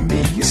music to me,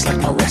 it's like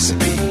my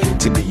recipe.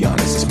 To be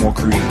honest, it's more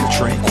creative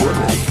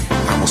tranquility.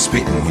 I was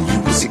spitting when you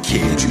was a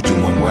kid, you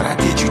doing what I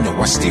did, you know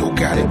I still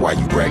got it. Why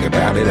you brag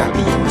about it? I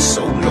be on the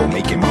solo,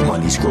 making my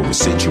money's grow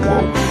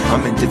residual.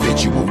 I'm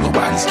individual,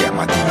 nobody's got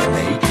my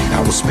DNA.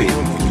 I was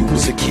spitting when you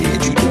was a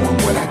kid, you doing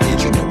what I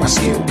did, you know I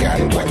still got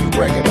it. Why you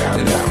brag about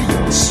it? I be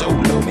on the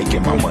solo,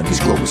 making my money's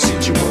grow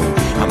residual.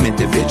 I'm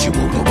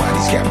individual,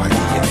 nobody's got my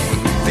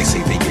DNA. They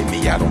say they get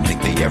me, I don't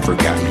think they ever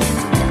got me.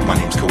 My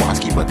name's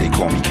Kowalski, but they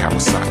call me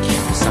Kawasaki.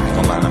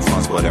 Don't line of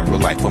funds, but in real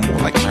life I'm more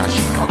like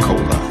Chachi or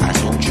Cola. I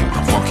told you,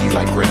 I'm funky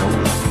like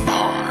granola.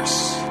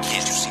 Bars,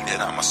 can't you see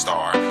that I'm a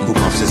star? Who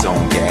pumps his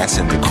own gas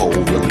in the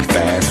cold really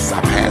fast? As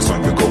I pass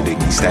on your gold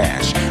digging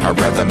stash. I'd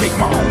rather make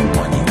my own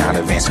money, not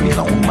advance me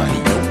loan money.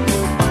 Nope.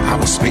 I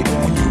was spitting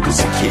when you was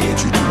a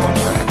kid, you doing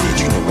what I did,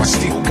 you know I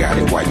still got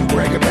it. Why you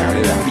brag about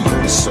it? I be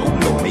on the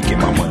solo, making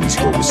my money's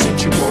grow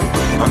residual.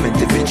 I'm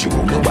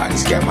individual,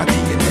 nobody's got my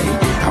DNA.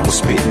 I was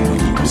spitting when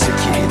you was a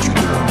kid, you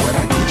doing what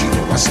I did, you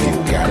know I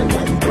still got it.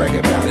 Why you brag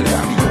about it?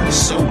 I be on the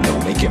solo,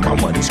 making my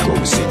money's grow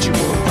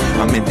residual.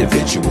 I'm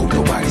individual,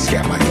 nobody's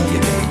got my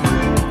DNA.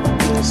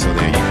 So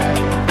there you have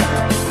it.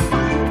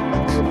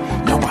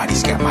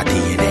 Nobody's got my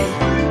DNA.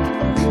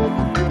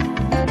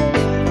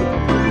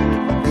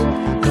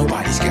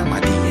 Nobody's got my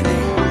DNA.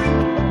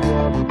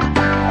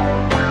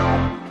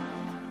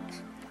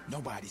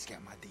 Nobody's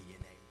got my DNA.